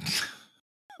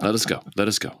 Let us go. Let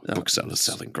us go. Oh. Booksellers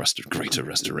selling greater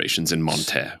restorations in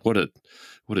Monterre. What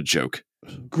a joke.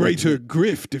 Greater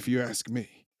grift, if you ask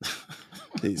me.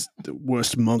 These the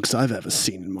worst monks I've ever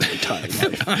seen in my entire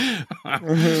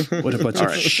life. What a bunch All of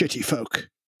right. shitty folk.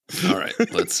 All right,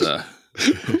 let's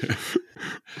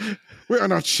We are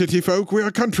not shitty folk, we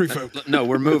are country folk. No,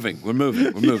 we're moving.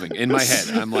 In my head,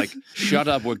 I'm like, shut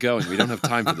up, we're going. We don't have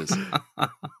time for this.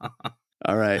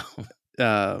 All right.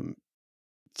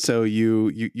 So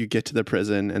you get to the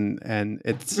prison and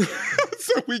it's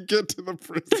So we get to the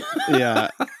prison. yeah.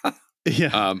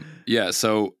 Yeah,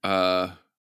 so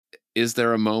is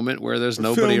there a moment where there's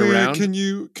nobody Filnir, around?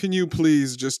 Can you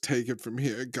please just take it from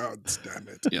here? God damn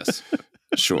it. Yes.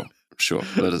 Sure.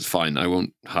 Let us fine. I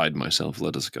won't hide myself.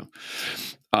 Let us go.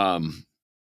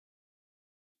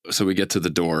 So we get to the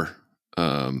door.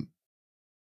 I mean,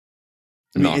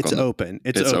 Knock it's on the- open.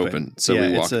 It's open. So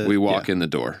Yeah, we walk in the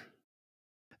door.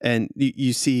 And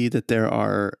you see that there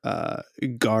are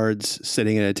guards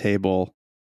sitting at a table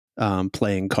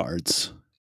playing cards.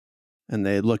 And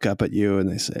they look up at you and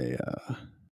they say,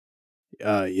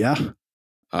 yeah.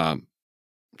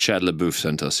 Chad LeBouf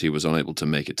sent us. He was unable to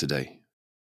make it today.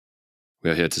 We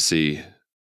are here to see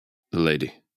the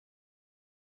lady.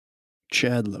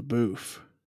 Chad LaBouffe.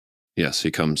 Yes, he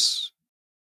comes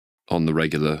on the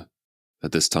regular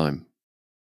at this time.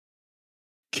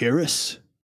 Kiris?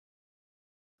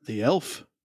 The elf?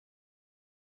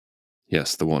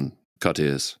 Yes, the one. Cut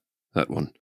ears. That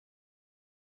one.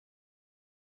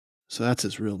 So that's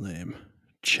his real name,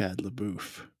 Chad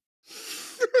LaBouffe.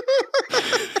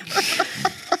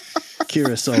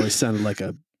 Kyrus always sounded like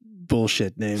a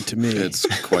bullshit name to me. It's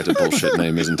quite a bullshit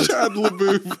name, isn't it? Chad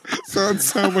LaBouffe sounds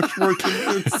so much more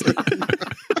convincing.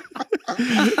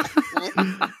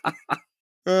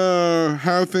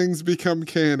 How things become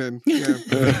canon.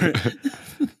 Yeah.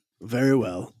 Very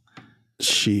well.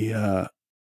 It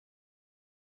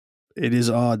is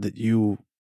odd that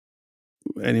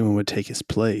anyone would take his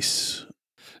place.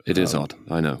 It is odd,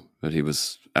 I know, but he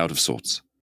was out of sorts.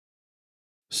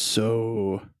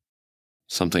 So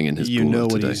Something in his you pool know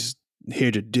of what today. he's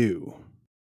here to do,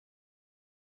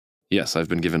 Yes, I've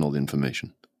been given all the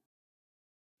information.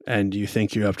 and you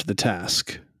think you're up to the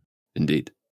task.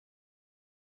 Indeed.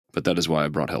 But that is why I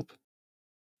brought help.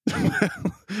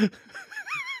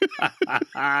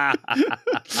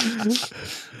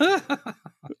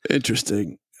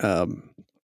 Interesting. Well,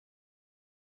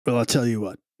 I'll tell you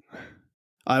what.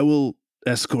 I will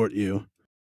escort you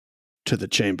to the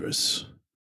chambers,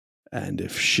 and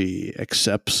if she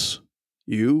accepts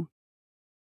you,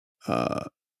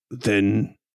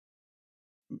 then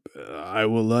I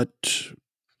will let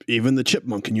even the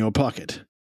chipmunk in your pocket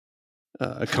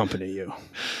accompany you.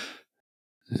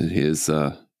 He is,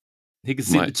 He can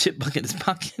see My- the chipmunk in his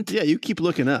pocket. Yeah, you keep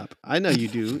looking up. I know you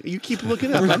do. You keep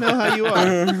looking up. I know how you are.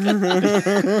 I'm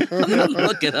gonna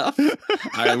look it up.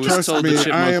 I was Trust told me, the I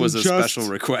chipmunk am was a just- special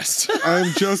request.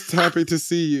 I'm just happy to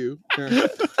see you. Yeah.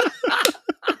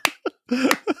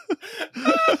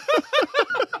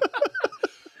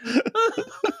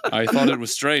 I thought it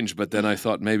was strange, but then I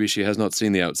thought maybe she has not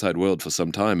seen the outside world for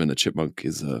some time, and a chipmunk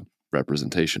is a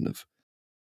representation of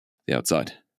the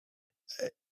outside.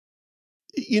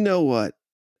 You know what?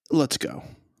 Let's go.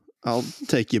 I'll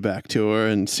take you back to her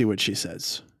and see what she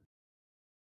says.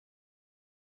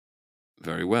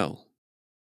 Very well.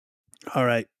 All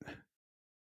right.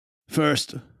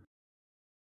 First,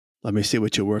 let me see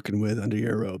what you're working with under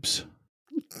your robes.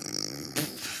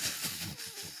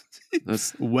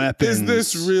 That's Weapons. Is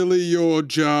this really your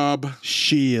job?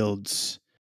 shields?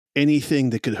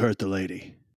 Anything that could hurt the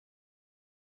lady.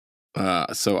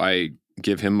 so I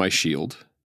give him my shield.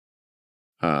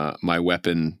 My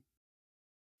weapon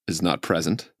is not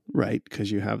present. Right,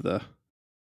 because you have the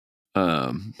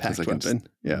 'Cause packed I can just weapon.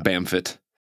 Yeah. Bamf it.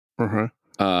 Uh-huh.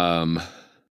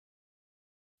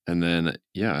 And then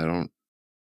I don't.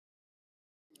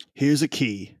 Here's a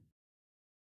key.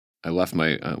 I left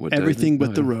my what did I Everything leave? but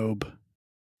Oh, the yeah. robe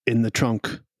in the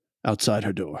trunk outside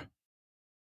her door.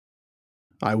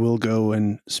 I will go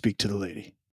and speak to the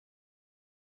lady.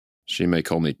 She may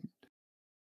call me.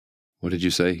 What did you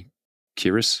say,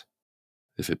 Kyrus?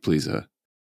 If it please her.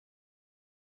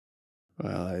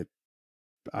 Well,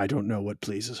 I don't know what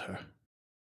pleases her.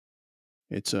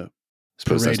 It's a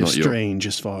Suppose that's parade of not your. strange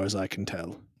as far as I can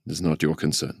tell. Is not your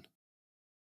concern.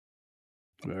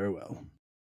 Very well.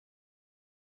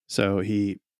 So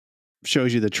he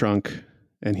shows you the trunk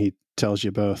and he tells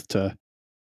you both to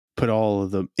put all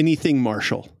of anything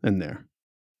martial in there.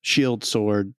 Shield,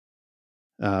 sword,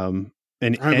 and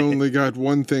I've only got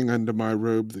one thing under my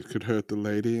robe that could hurt the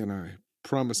lady, and I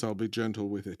promise I'll be gentle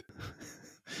with it.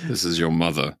 This is your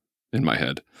mother in my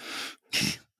head.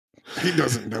 He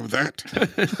doesn't know that.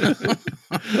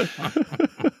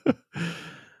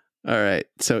 All right.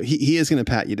 So he is going to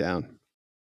pat you down.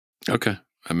 Okay.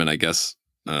 I mean, I guess.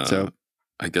 So-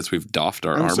 I guess we've doffed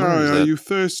our I'm armor. sorry, Is are that- you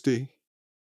thirsty?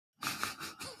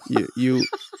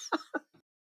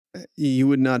 You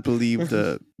would not believe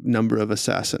the number of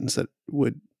assassins that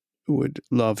would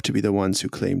love to be the ones who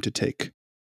claim to take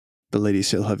the Lady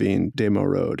Sylhavine Demo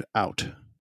Road out.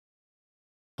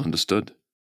 Understood.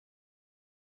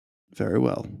 Very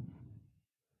well.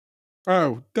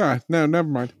 Oh, duh. No, never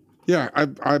mind. Yeah,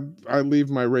 I leave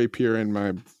my rapier and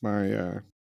my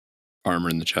Armor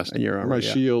in the chest. And your armor. my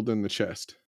yeah. shield in the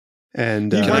chest.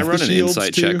 And You Can want I the run an shields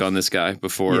insight too? check on this guy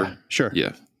before? yeah, sure.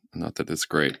 Yeah. Not that it's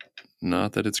great.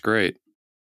 Not that it's great.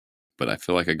 But I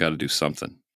feel like I got to do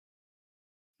something.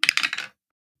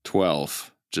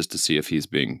 12, just to see if he's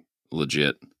being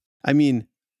legit. I mean,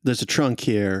 there's a trunk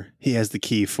here. He has the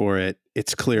key for it.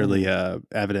 It's clearly a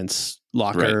evidence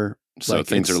locker. So Like,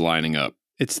 things are it's- lining up.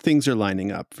 Things are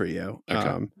lining up for you.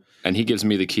 Okay. And he gives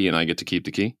me the key and I get to keep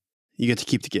the key? You get to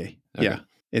keep the key. Okay. Yeah,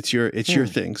 it's your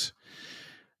things.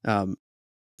 Oh,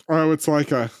 it's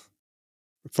like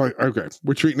okay.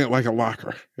 We're treating it like a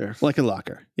locker. Yeah. Like a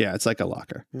locker. Yeah, it's like a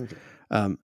locker. Okay.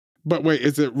 Um, But wait,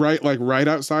 is it right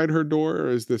outside her door, or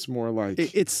is this more like? In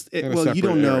a well, you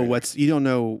don't separate know area. you don't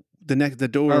know the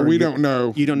door. we don't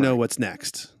know. You don't know Right. what's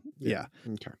next. Yeah.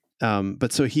 Okay.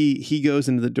 But so he goes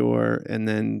into the door, and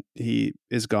then he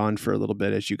is gone for a little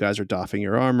bit as you guys are doffing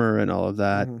your armor and all of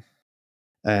that. Mhm.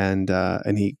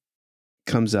 And he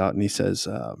comes out and he says,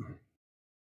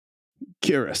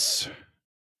 Kyrus.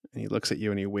 And he looks at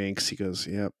you and he winks. He goes,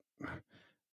 yep.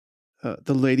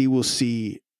 The lady will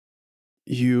see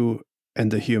you and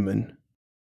the human,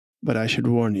 but I should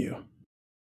warn you,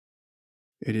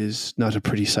 it is not a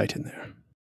pretty sight in there.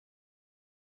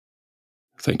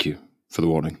 Thank you for the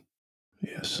warning.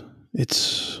 Yes,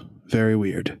 it's very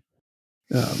weird.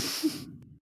 That's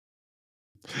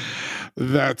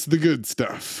the good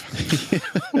stuff.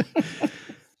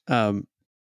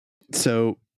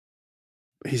 So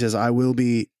he says, I will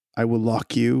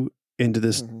lock you into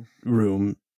this Mhm.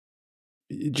 room.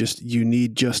 You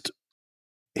need just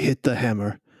hit the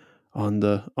hammer on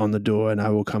the door, and I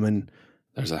will come and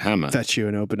There's a hammer. fetch you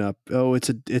and open up. Oh, it's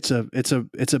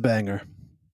a banger.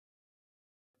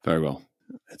 Very well.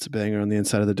 It's a banger on the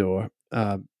inside of the door.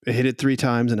 Hit it 3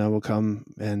 times, and I will come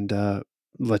and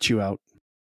let you out.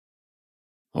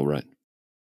 All right.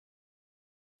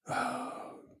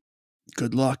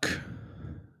 Good luck.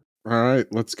 All right,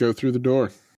 let's go through the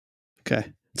door.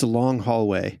 Okay. It's a long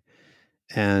hallway,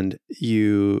 and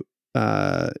it's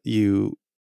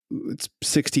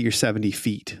 60 or 70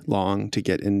 feet long to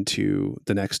get into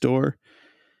the next door.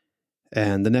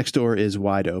 And the next door is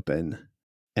wide open,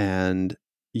 and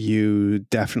you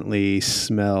definitely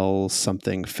smell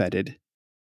something fetid.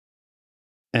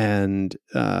 And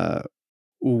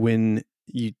when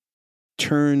you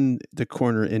turn the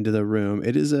corner into the room,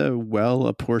 it is a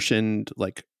well-apportioned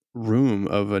room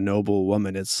of a noble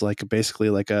woman. It's basically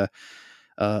like a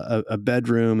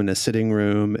bedroom and a sitting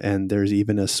room, and there's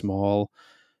even a small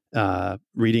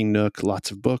reading nook,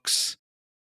 lots of books.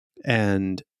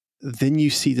 And then you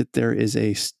see that there is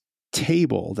a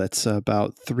table that's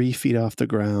about 3 feet off the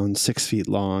ground, 6 feet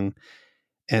long,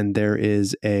 and there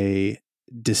is a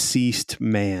deceased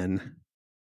man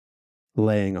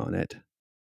laying on it.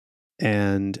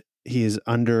 And he is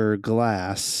under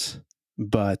glass,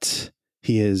 but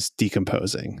he is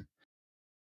decomposing.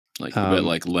 Like a bit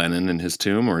like Lenin in his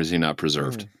tomb, or is he not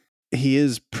preserved? He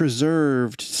is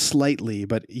preserved slightly,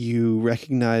 but you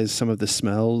recognize some of the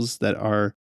smells that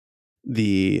are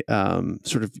the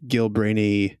sort of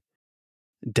Gilbrainy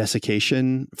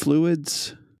desiccation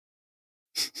fluids.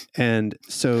 And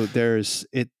so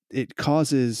it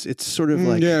causes, it's sort of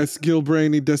like, yes,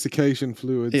 Gilbrainy desiccation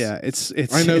fluids. yeah, it's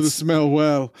I know the smell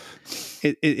well.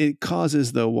 It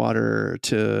causes the water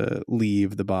to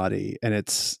leave the body,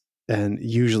 and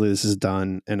usually this is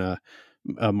done in a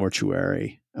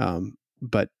mortuary.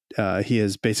 But he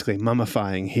is basically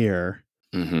mummifying here.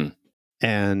 Mm-hmm.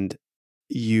 And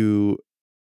you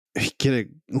get a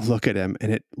look at him,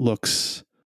 and it looks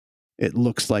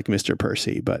like Mr.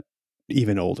 Percy, but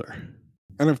even older.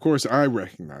 And of course, I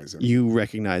recognize him. You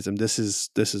recognize him. This is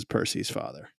Percy's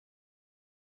father.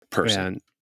 Percy. And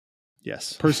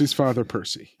yes, Percy's father,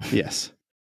 Percy. yes.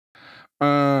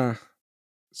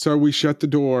 So we shut the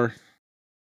door.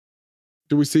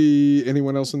 Do we see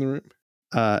anyone else in the room?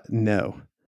 No.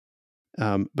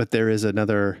 But there's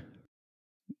another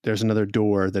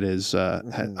door that is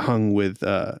hung with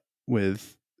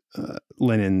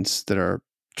linens that are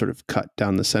sort of cut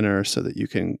down the center so that you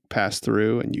can pass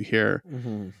through, and you hear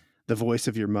the voice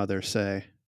of your mother say,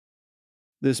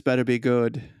 "This better be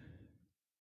good.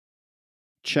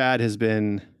 Chad has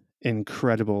been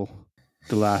incredible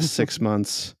the last 6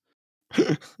 months.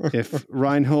 If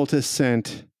Reinhold has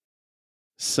sent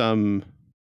some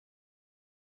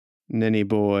ninny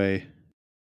boy,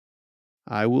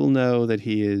 I will know that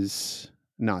he is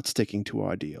not sticking to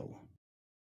our deal.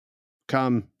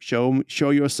 Come, show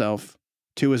yourself.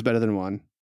 2 is better than 1.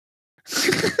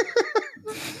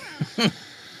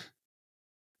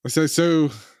 I say,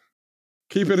 so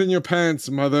keep it in your pants,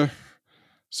 mother.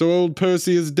 So old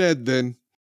Percy is dead then.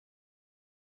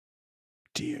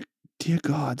 Dear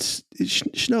gods,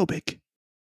 Schnobik.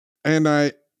 And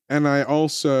I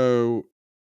also,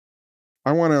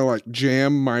 I want to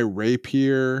jam my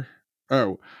rapier.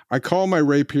 Oh, I call my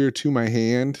rapier to my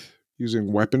hand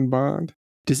using weapon bond.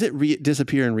 Does it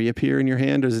disappear and reappear in your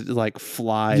hand, or does it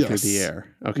fly through the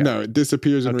air? Okay. No, it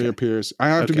disappears and reappears. I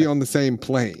have to be on the same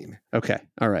plane. Okay.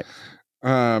 All right.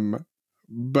 And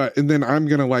then I'm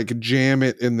gonna jam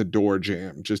it in the door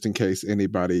jamb just in case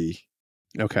anybody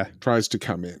Okay. tries to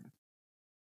come in.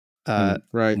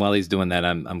 Right. While he's doing that,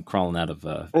 I'm crawling out of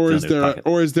Or is Villeneuve's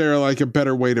pocket. is there like a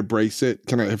better way to brace it?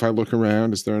 Can I, if I look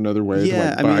around, is there another way to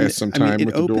like buy us some time it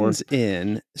with the door? opens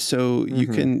in, so you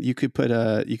could put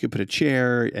a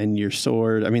chair and your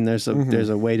sword. I mean, there's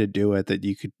a way to do it that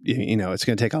you could, it's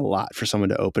going to take a lot for someone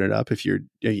to open it up if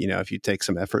if you take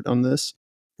some effort on this.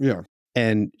 Yeah.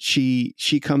 And she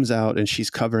comes out and she's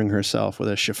covering herself with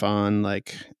a chiffon,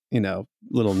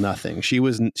 little nothing. She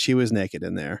was naked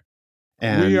in there.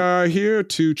 And We are here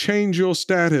to change your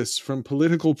status from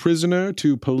political prisoner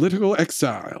to political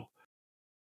exile.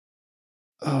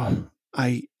 oh,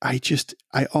 I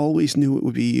always knew it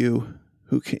would be you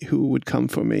who would come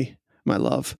for me, my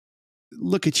love.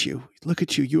 Look at you.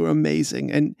 You're amazing.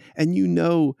 And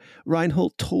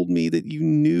Reinhold told me that you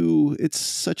knew. It's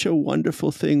such a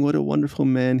wonderful thing. What a wonderful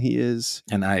man he is.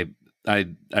 And I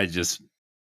just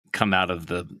come out of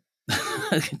the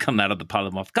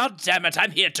polymorph. God damn it,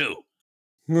 I'm here too.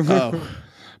 Oh.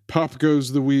 Pop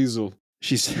goes the weasel.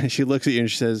 She looks at you and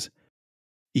she says,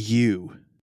 "You."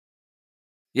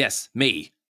 Yes,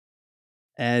 me.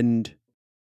 And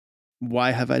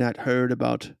why have I not heard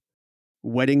about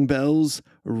wedding bells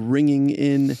ringing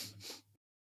in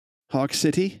Hawk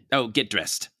City? Oh, get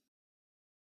dressed.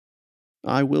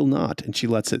 I will not. And she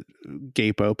lets it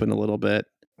gape open a little bit.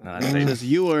 I She say, says,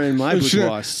 "You are in my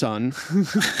boudoir, son."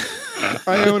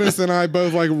 Ionis and I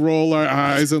both like roll our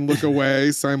eyes and look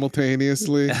away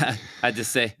simultaneously. I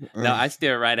just say, no, I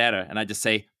stare right at her and I just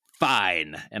say,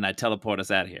 fine. And I teleport us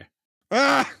out of here.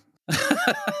 Ah!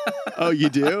 Oh, you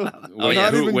do? We're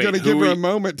not even going to give her a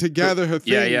moment to gather her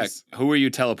things. Yeah. Who are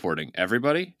you teleporting?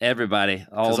 Everybody? Everybody.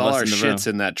 All Because of all us our in the shit's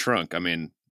room. in that trunk. I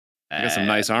mean, I got some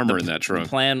nice armor in that trunk.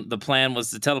 The plan was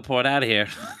to teleport out of here.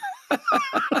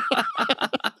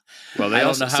 Well, they I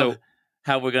don't also know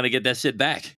how we're going to get that shit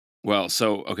back.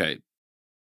 okay.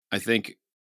 I think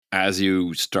as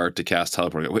you start to cast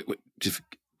teleport, wait,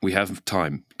 we have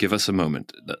time. Give us a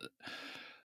moment.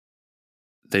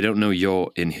 They don't know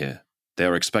you're in here. They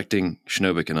are expecting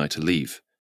Schnobik and I to leave.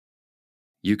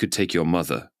 You could take your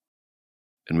mother,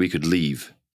 and we could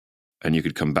leave, and you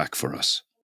could come back for us.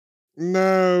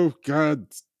 No, God,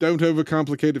 don't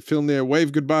overcomplicate it, Filnir.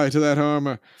 Wave goodbye to that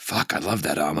armor. Fuck, I love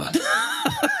that armor.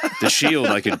 The shield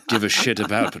I could give a shit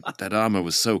about, but that armor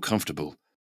was so comfortable.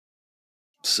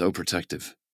 So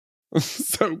protective.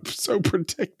 so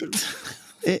protective.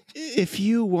 If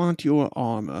you want your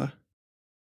armor,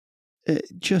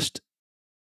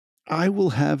 I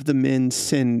will have the men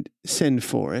send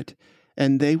for it,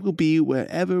 and they will be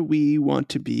wherever we want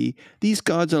to be. These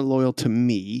guards are loyal to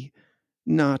me,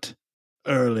 not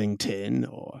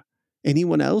Erlington or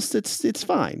anyone else. It's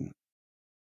fine.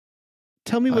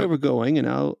 Tell me where we're going, and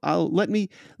I'll let me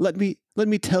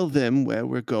tell them where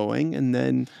we're going, and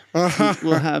then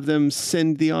we'll have them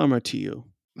send the armor to you.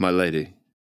 My lady,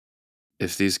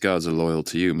 if these guards are loyal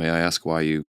to you, may I ask why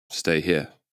you stay here?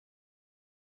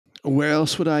 Where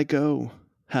else would I go,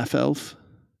 half-elf?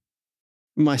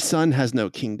 My son has no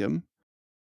kingdom.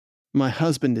 My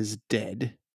husband is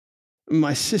dead.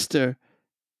 My sister,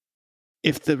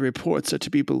 if the reports are to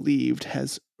be believed,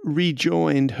 has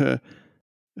rejoined her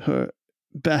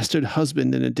bastard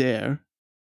husband in Adair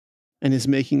and is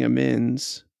making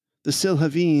amends. The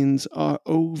Silhavines are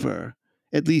over.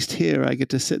 At least here I get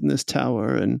to sit in this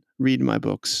tower and read my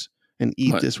books and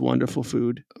eat this wonderful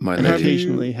food. My And lady,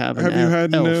 occasionally have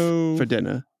an elf for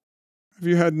dinner. Have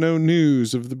you had no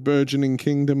news of the burgeoning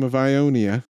kingdom of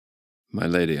Ionia? my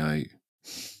lady, I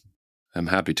am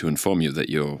happy to inform you that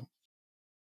your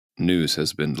news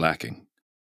has been lacking.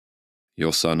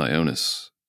 Your son Ionis,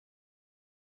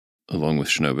 along with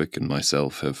Schnobik and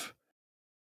myself, have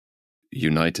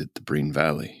united the Breen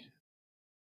Valley.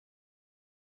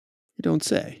 You don't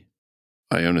say.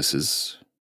 Ionis is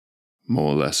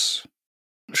more or less,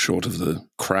 short of the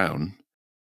crown,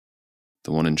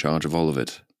 the one in charge of all of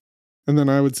it. And then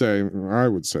I would say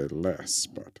less,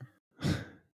 but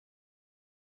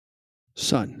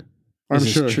Son, I'm is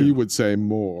this sure true? he would say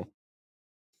more.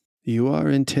 You are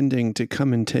intending to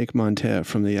come and take Monterre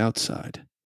from the outside.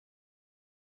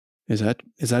 Is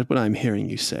that what I'm hearing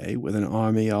you say, with an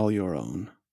army all your own?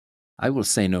 I will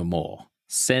say no more.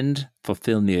 Send for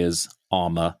Filnir's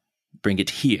armor, bring it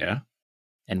here,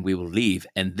 and we will leave,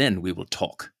 and then we will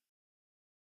talk.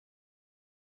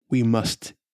 We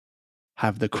must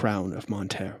have the crown of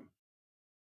Monterre.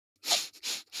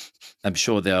 I'm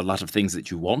sure there are a lot of things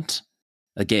that you want.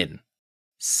 Again,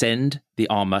 send the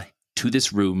armor to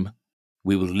this room.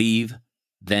 We will leave,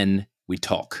 then we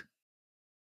talk.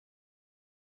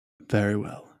 Very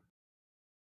well.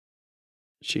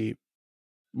 She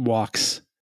walks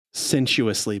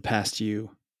sensuously past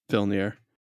you, Vilnir,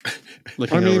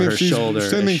 looking I mean, over her if she's shoulder. as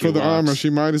sending she for the armor, walks. she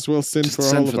might as well send Just for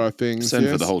send all for- of our things. Send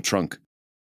for yes? the whole trunk.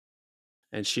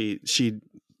 And she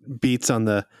beats on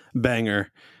the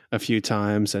banger a few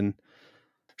times, and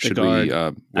Should guard- we I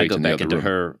wait go in the back other into room?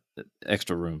 her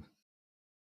extra room.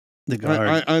 the guard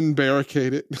I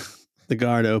unbarricade it. the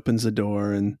guard opens the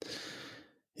door, and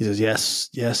he says, "Yes,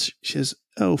 yes." She says,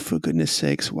 "Oh, for goodness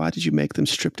sakes, why did you make them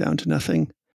strip down to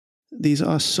nothing? These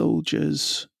are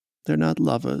soldiers. They're not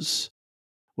lovers."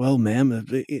 "Well, ma'am,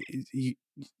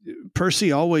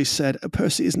 Percy always said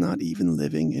Percy is not even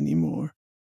living anymore.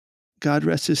 God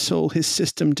rest his soul, his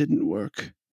system didn't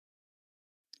work.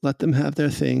 Let them have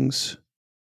their things.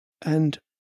 And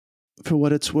for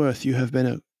what it's worth, you have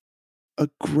been a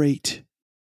great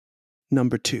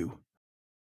number 2.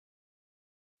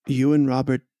 You and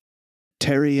Robert,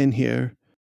 Terry in here,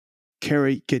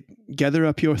 gather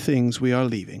up your things. We are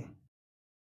leaving."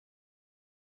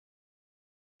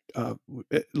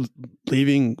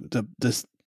 Leaving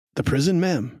the prison,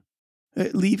 ma'am.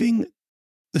 Leaving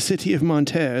the city of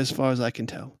Monterre, as far as I can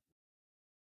tell.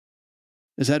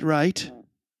 Is that right?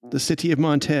 The city of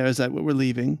Monterre, is that what we're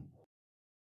leaving?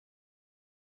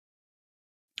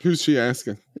 Who's she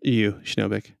asking? You,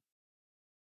 Schnobik.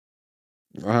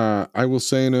 I will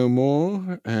say no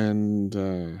more,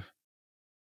 and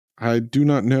I do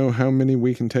not know how many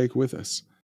we can take with us.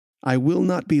 I will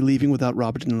not be leaving without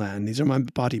Robert and Lan. These are my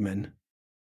body men.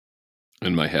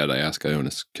 In my head, I ask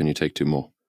Ionis, "Can you take 2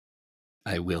 more?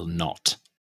 I will not.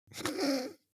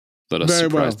 Let us Very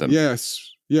well. surprise them."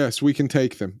 Yes, we can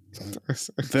take them.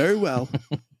 Very well.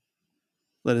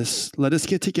 Let us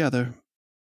get together.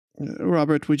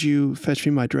 Robert, would you fetch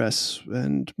me my dress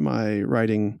and my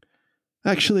riding?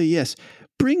 Actually, yes.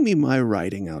 Bring me my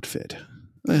riding outfit.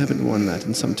 I haven't worn that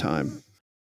in some time.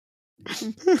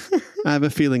 I have a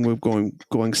feeling we're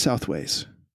going southways.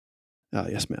 Oh,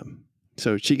 yes, ma'am.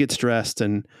 So she gets dressed,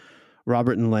 and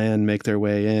Robert and Lan make their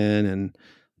way in, and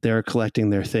they're collecting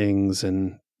their things,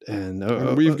 and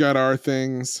We've got our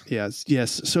things.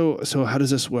 yes. So how does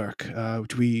this work?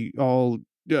 Do we all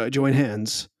join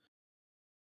hands?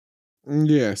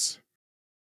 Yes.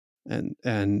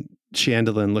 And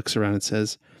Chandelier looks around and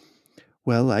says,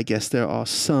 "Well, I guess there are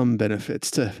some benefits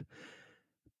to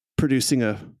producing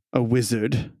a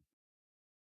wizard."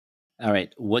 All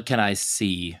right, what can I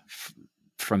see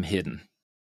from hidden?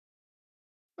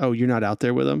 Oh, you're not out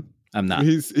there with them? I'm not.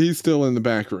 He's still in the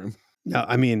back room. No,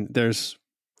 I mean, there's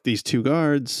these 2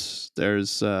 guards.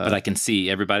 There's But I can see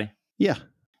everybody. yeah,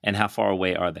 And how far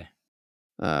away are they?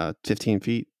 15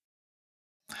 feet.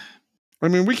 I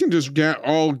mean, we can just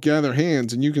all gather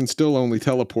hands, and you can still only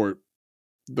teleport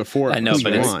the 4 of I know, us,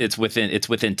 but right? want. it's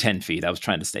within 10 feet. I was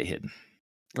trying to stay hidden.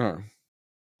 Oh.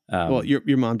 Well,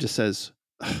 your mom just says,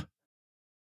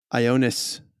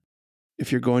 "Ionis,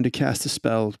 if you're going to cast a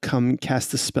spell, come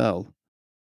cast the spell.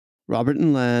 Robert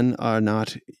and Lan are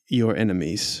not your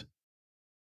enemies."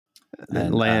 And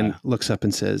And, Lan looks up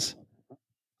and says,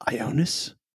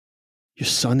 "Ionis, your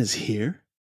son is here?"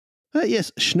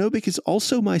 "Yes, Schnobik is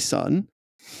also my son."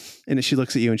 And she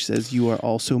looks at you and she says, "You are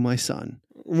also my son."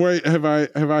 Wait, have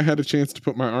I had a chance to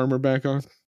put my armor back on?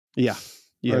 Yeah.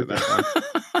 You have it back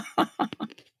on.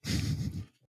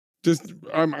 Just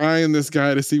I'm eyeing this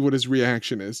guy to see what his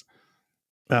reaction is.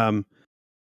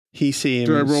 He seems.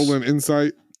 Do I roll an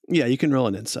insight? Yeah, you can roll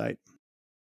an insight.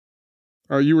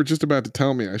 Oh, you were just about to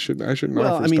tell me I shouldn't.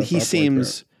 Well, offer I mean, stuff he up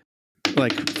seems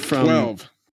like from 12.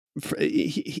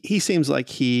 He seems like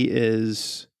he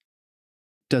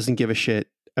doesn't give a shit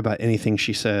about anything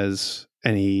she says,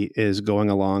 and he is going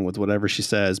along with whatever she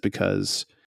says because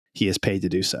he is paid to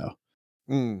do so.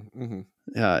 Mm-hmm.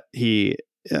 He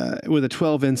with a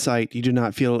 12 insight, you do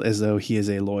not feel as though he is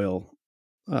a loyal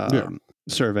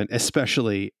servant,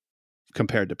 especially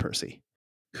compared to Percy,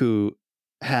 who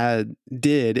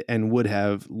did and would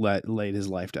have laid his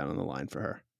life down on the line for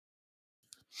her.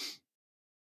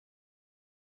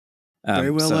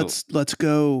 Very well. So, let's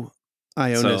go,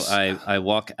 Ionis. So I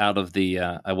walk out of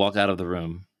the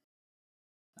room.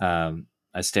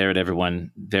 I stare at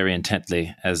everyone very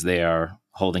intently as they are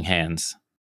holding hands,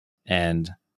 and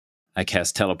I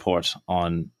cast teleport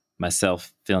on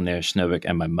myself, Filnir, Schnobik,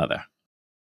 and my mother.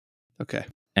 Okay.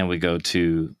 And we go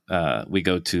to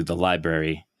the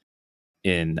library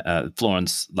in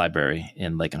Florence Library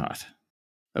in Lakenhearth.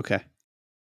 Okay.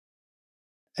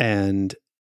 And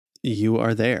you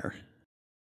are there.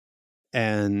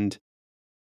 And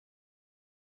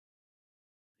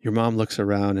your mom looks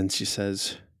around and she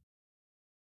says,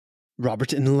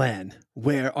 "Robert and Lan.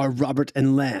 Where are Robert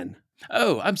and Lan?"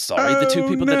 Oh, I'm sorry. The 2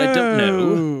 people that I don't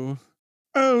know.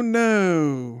 Oh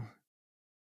no.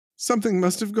 Something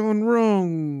must have gone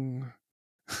wrong.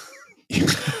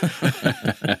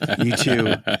 You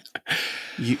too.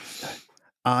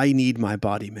 I need my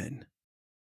body men.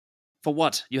 For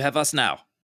what? You have us now.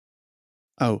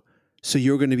 Oh, so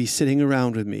you're going to be sitting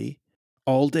around with me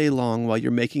all day long while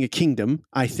you're making a kingdom?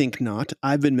 I think not.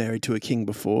 I've been married to a king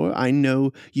before. I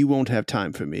know you won't have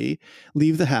time for me.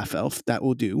 Leave the half-elf. That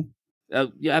will do.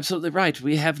 You're absolutely right.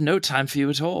 We have no time for you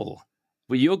at all.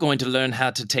 Well, you're going to learn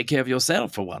how to take care of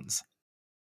yourself for once.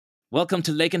 Welcome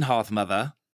to Lakenhearth,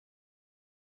 Mother.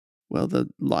 Well, the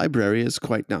library is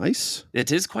quite nice.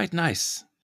 It is quite nice.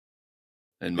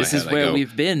 In my This head, is I where go,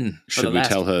 we've been. Should we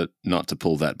tell her not to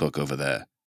pull that book over there?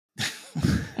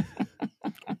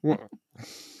 Well,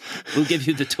 We'll give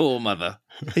you the tour, Mother.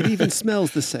 It even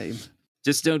smells the same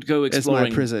Just don't go as exploring.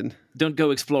 my prison. Don't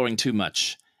go exploring too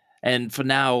much. And for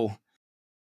now,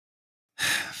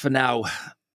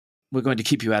 we're going to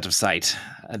keep you out of sight.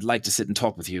 I'd like to sit and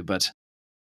talk with you, but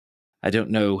I don't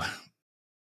know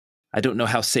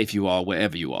how safe you are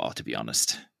wherever you are, to be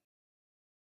honest.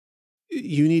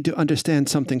 You need to understand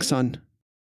something, son.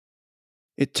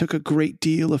 It took a great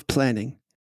deal of planning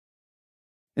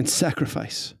and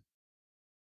sacrifice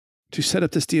to set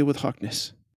up this deal with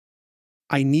Harkness.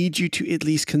 I need you to at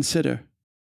least consider,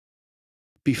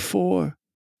 before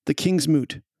the King's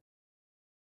Moot,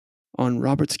 on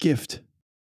Robert's gift.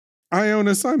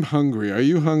 Ionis, I'm hungry. Are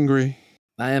you hungry?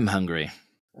 I am hungry.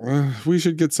 We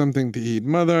should get something to eat.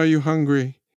 Mother, are you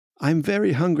hungry? I'm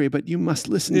very hungry, but you must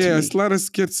listen to me. Yes, let us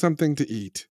get something to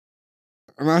eat.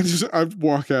 And I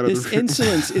walk out of This the room.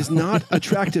 insolence is not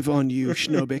attractive on you,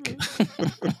 Schnobik.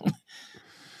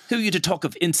 Who are you to talk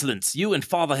of insolence? You and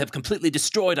Father have completely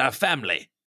destroyed our family.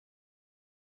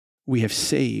 We have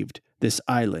saved this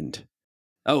island.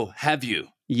 Oh, have you?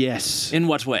 Yes. In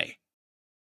what way?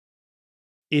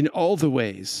 In all the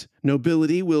ways.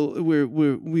 Nobility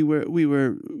we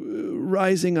were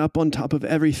rising up on top of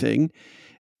everything.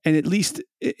 And at least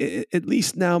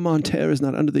now Monterre is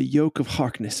not under the yoke of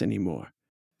Harkness anymore.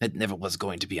 It never was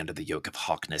going to be under the yoke of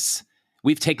Harkness.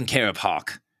 We've taken care of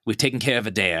Hawk. We've taken care of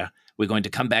Adair. We're going to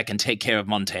come back and take care of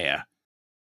Monterre.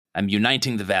 I'm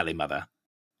uniting the valley, Mother,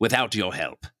 without your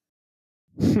help.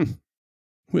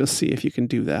 We'll see if you can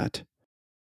do that.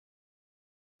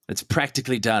 It's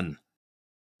practically done.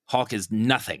 Hawk is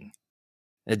nothing.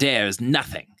 Adair is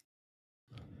nothing.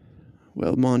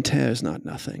 Well, Montaire's not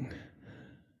nothing.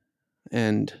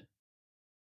 And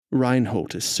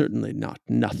Reinhold is certainly not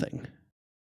nothing.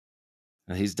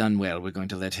 He's done well. We're going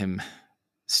to let him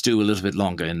stew a little bit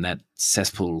longer in that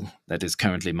cesspool that is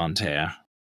currently Monterre.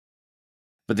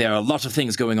 But there are a lot of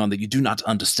things going on that you do not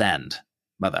understand,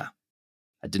 Mother.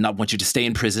 I did not want you to stay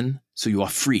in prison, so you are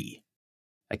free.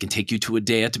 I can take you to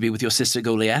Adair to be with your sister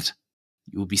Goliath.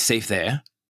 You will be safe there.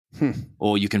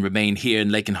 Or you can remain here in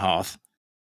Lakenhearth,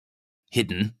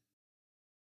 hidden,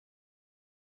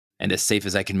 and as safe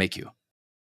as I can make you.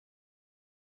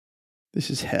 This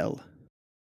is hell.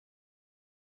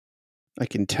 I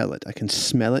can tell it. I can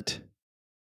smell it.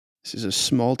 This is a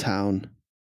small town.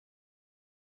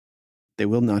 They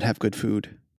will not have good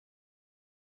food.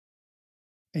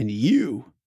 And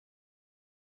you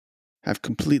have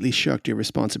completely shirked your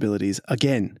responsibilities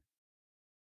again.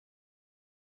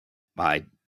 I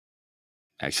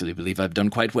actually believe I've done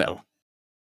quite well.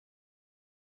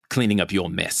 Cleaning up your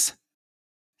mess.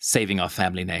 Saving our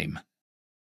family name.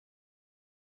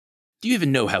 Do you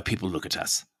even know how people look at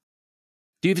us?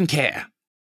 Do you even care?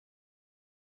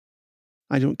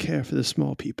 I don't care for the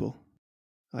small people,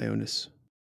 Ionis.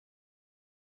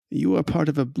 You are part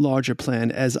of a larger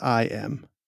plan, as I am.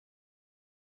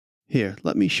 Here,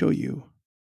 let me show you.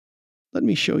 Let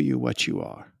me show you what you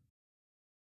are.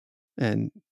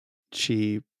 And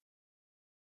she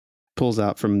pulls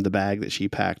out from the bag that she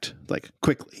packed, like,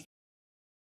 quickly.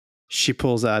 She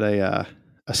pulls out a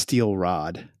steel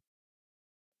rod,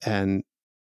 and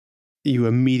you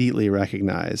immediately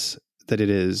recognize that it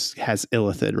has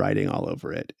Illithid writing all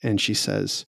over it. And she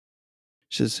says,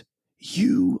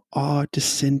 you are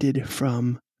descended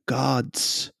from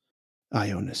gods,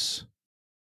 Ionis.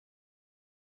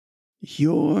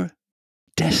 Your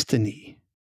destiny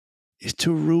is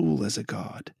to rule as a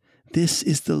god. This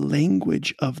is the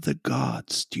language of the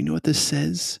gods. Do you know what this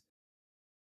says?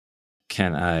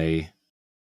 Can I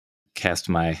cast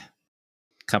my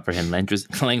comprehend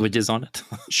languages on it?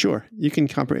 Sure. You can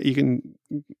cast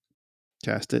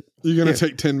it. You're going Here. to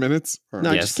take 10 minutes? Or-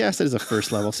 No, Yes. just cast it as a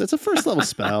first level. So it's a first level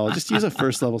spell. Just use a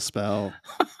first level spell.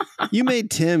 You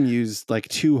made Tim use like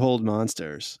 2 hold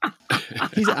monsters.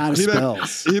 He's out of He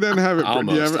spells. He doesn't have it.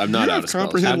 Almost. I'm not you out have of spells.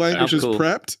 comprehend I'm languages cool.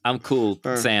 prepped. I'm cool,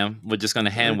 Uh, Sam. We're just going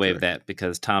to hand wave okay. that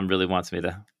because Tom really wants me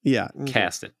to Yeah.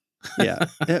 cast it. Yeah.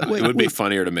 It would be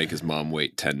funnier to make his mom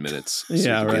wait 10 minutes. So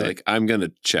Yeah, he could be right. like, I'm going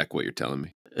to check what you're telling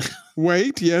me.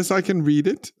 Wait, yes, I can read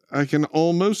it. I can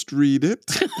almost read it.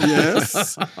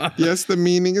 Yes. Yes, the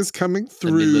meaning is coming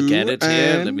through. Let me look at it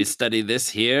here. Let and- me study this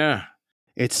here.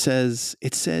 It says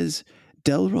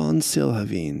Delron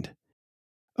Silhavind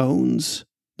owns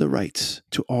the rights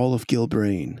to all of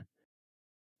Gilbrain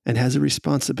and has a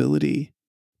responsibility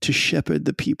to shepherd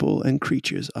the people and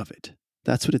creatures of it.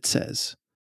 That's what it says.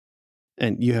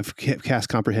 And you have cast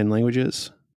comprehend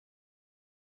languages.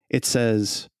 It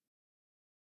says,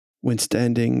 when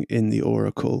standing in the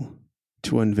oracle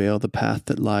to unveil the path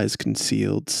that lies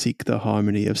concealed, seek the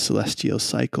harmony of celestial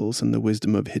cycles and the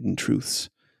wisdom of hidden truths.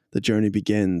 The journey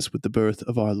begins with the birth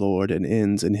of our Lord and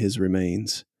ends in his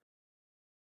remains.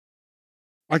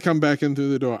 I come back in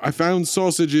through the door. I found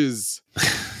sausages.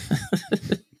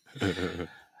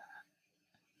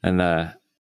 And I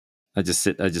just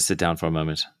sit down for a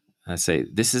moment. I say,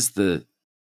 this is the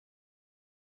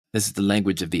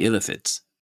language of the Illithids.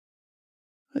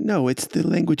 No, it's the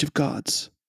language of gods.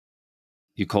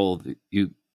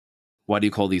 Why do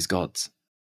you call these gods?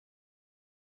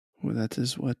 Well,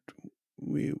 that's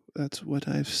what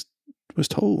I was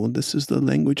told. This is the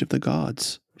language of the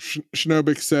gods.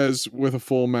 Schnobik says with a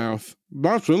full mouth,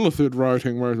 that's Illithid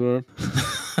writing right there.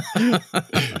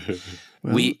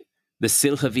 Well, The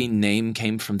Silhavine name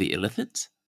came from the Illithids?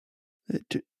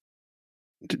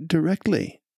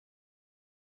 directly.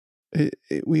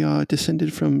 We are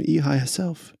descended from Ehi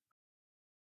herself.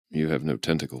 You have no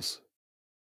tentacles.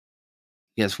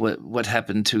 Yes, what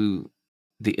happened to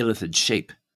the Illithid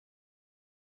shape?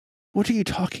 What are you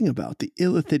talking about? The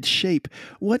Illithid shape?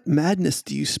 What madness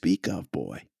do you speak of,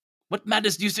 boy? What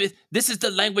madness do you say? This is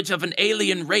the language of an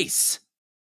alien race.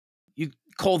 You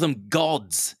call them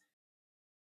gods.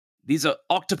 These are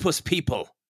octopus people.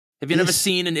 Have you never This-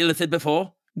 seen an Illithid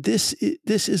before? This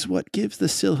is what gives the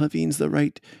Silhavines the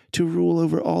right to rule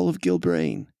over all of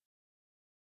Gilbrain.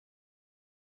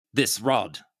 This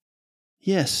rod.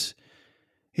 Yes,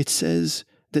 it says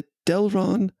that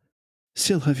Delron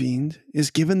Silhavind is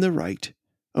given the right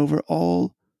over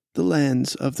all the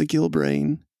lands of the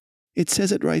Gilbrain. It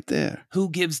says it right there. Who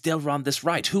gives Delron this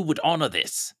right? Who would honor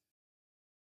this?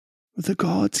 The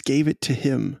gods gave it to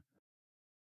him.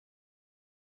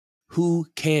 Who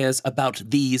cares about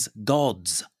these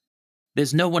gods?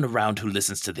 There's no one around who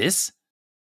listens to this.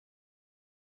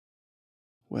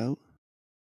 Well,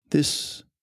 this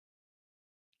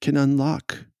can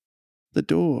unlock the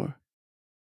door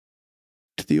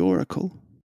to the oracle.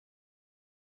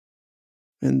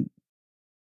 And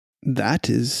that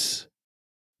is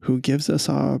who gives us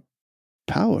our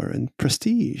power and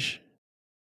prestige.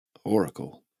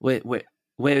 Oracle. Where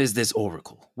is this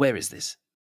oracle? Where is this?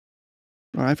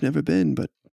 Or I've never been, but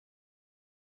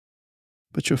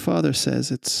your father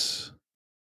says it's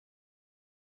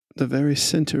the very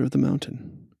center of the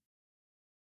mountain.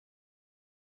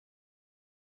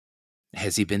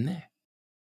 Has he been there?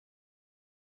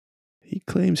 He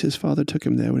claims his father took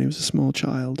him there when he was a small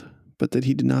child, but that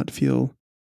he did not feel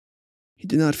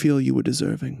you were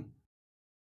deserving.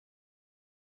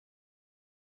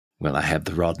 Well, I have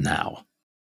the rod now.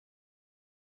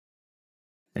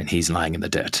 And he's lying in the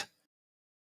dirt.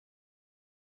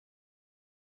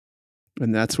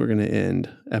 And that's where we're going to end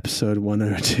episode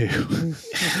 102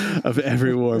 of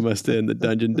Every War Must End, the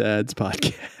Dungeon Dads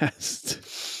podcast.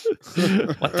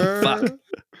 What the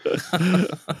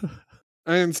fuck?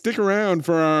 And stick around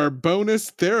for our bonus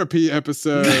therapy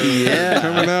episode Yeah.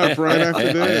 coming up right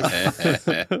after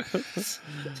this.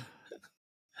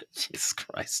 Jesus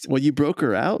Christ. Well, you broke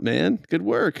her out, man. Good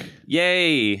work.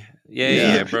 Yay. Yay,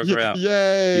 Yeah. I broke her out.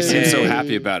 Yay. He seemed so Yay.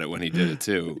 happy about it when he did it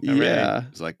too. Yeah.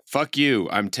 He's like, fuck you.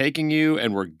 I'm taking you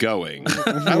and we're going.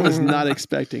 I was not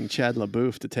expecting Chad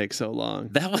LaBouffe to take so long.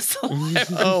 That was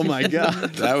hilarious. Oh my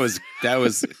God. That was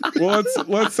Well,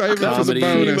 let's save it for the Comedy.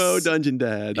 bonus. Primo Dungeon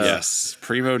Dad. yes.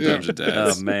 Primo Dungeon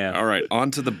Dads. Oh, man. All right,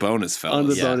 on to the bonus, fellas. On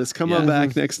the Yeah. bonus. Come Yeah. on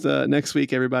back next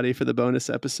week, everybody, for the bonus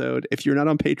episode. If you're not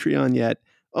on Patreon yet,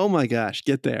 oh my gosh,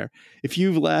 get there. If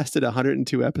you've lasted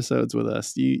 102 episodes with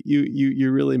us,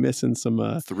 you're really missing some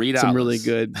 $3. some really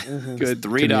good $3.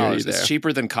 community there. It's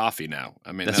cheaper than coffee now.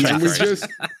 I mean, That's that's, right. And we crazy. just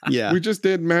Yeah. we just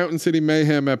did Mountain City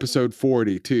Mayhem episode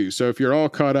 40 too. So if you're all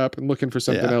caught up and looking for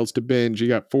something Yeah. else to binge, you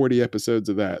got 40 episodes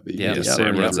of that. you Yeah. can Yeah, just Sam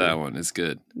burn runs through. that one. It's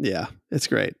good. Yeah, it's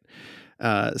great.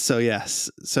 So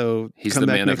yes, so He's come the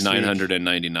back man of next week.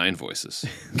 999 voices.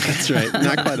 That's right.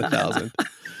 Not quite 1,000.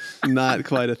 Not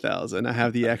quite 1,000. I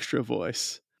have the extra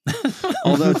voice.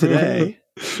 Although today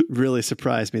really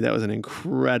surprised me. That was an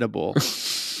incredible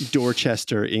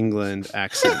Dorchester, England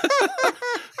accent.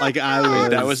 Like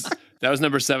I was. That was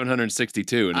number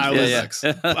 762 in his I was-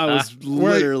 Rolodex. I was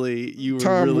literally, you were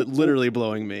Tom, literally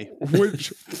blowing me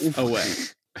Which away.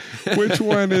 which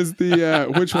one is the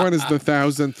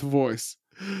 1,000th voice?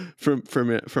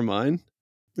 For mine.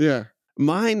 Yeah.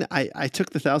 Mine, I took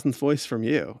the 1,000th voice from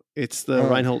you. It's the Oh.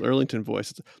 Reinhold Erlington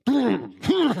voice.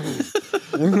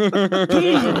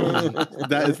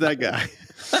 That is that guy.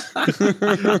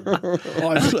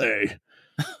 I say,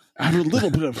 I have a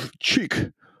little bit of cheek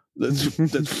that's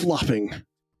flopping.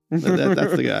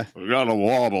 That's the guy. You gotta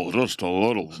wobble just a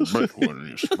little bit when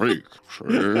you speak,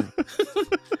 sir.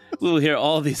 We'll hear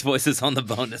all these voices on the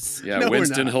bonus. Yeah, No, we're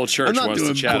Winston not. Hill I'm Church not wants to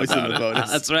doing chat voice in about the it.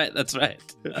 bonus. That's right. That's right.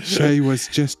 She was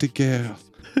just a girl.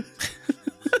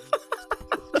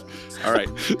 All right,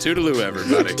 toodaloo,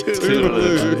 everybody.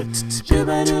 Toodaloo.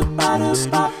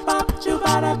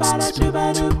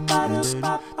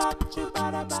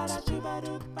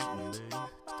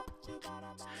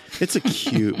 It's a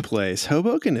cute place.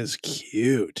 Hoboken is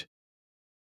cute.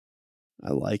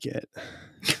 I like it.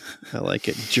 I like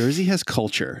it. Jersey has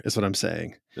culture, is what I'm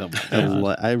saying. Oh my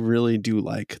God. I really do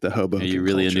like the Hoboken. Are you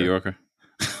really culture. a New Yorker?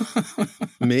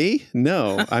 Me?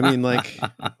 No. I mean, like,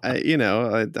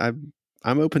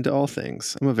 I'm open to all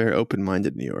things. I'm a very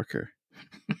open-minded New Yorker.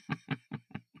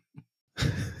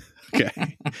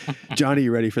 Okay, Johnny,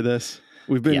 you ready for this?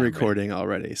 We've been Yeah, I'm ready. recording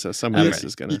already, so some of I'm this ready.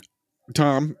 is gonna.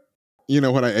 Tom, you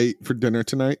know what I ate for dinner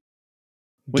tonight?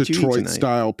 What'd you eat Detroit tonight?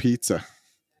 style pizza.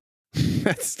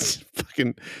 That's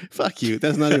fucking fuck you.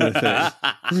 That's not even a thing.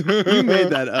 You made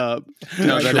that up.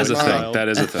 No, that is a Wow. thing. That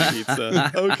is a thing.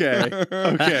 Pizza. Okay.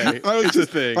 Okay. I was It's a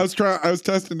thing. I was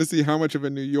testing to see how much of a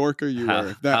New Yorker you How- were.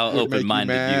 If that how would make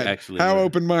open-minded you mad. actually How were.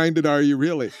 open-minded are you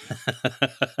really?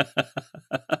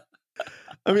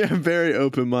 I mean, I'm very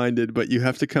open-minded, but you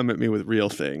have to come at me with real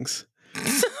things.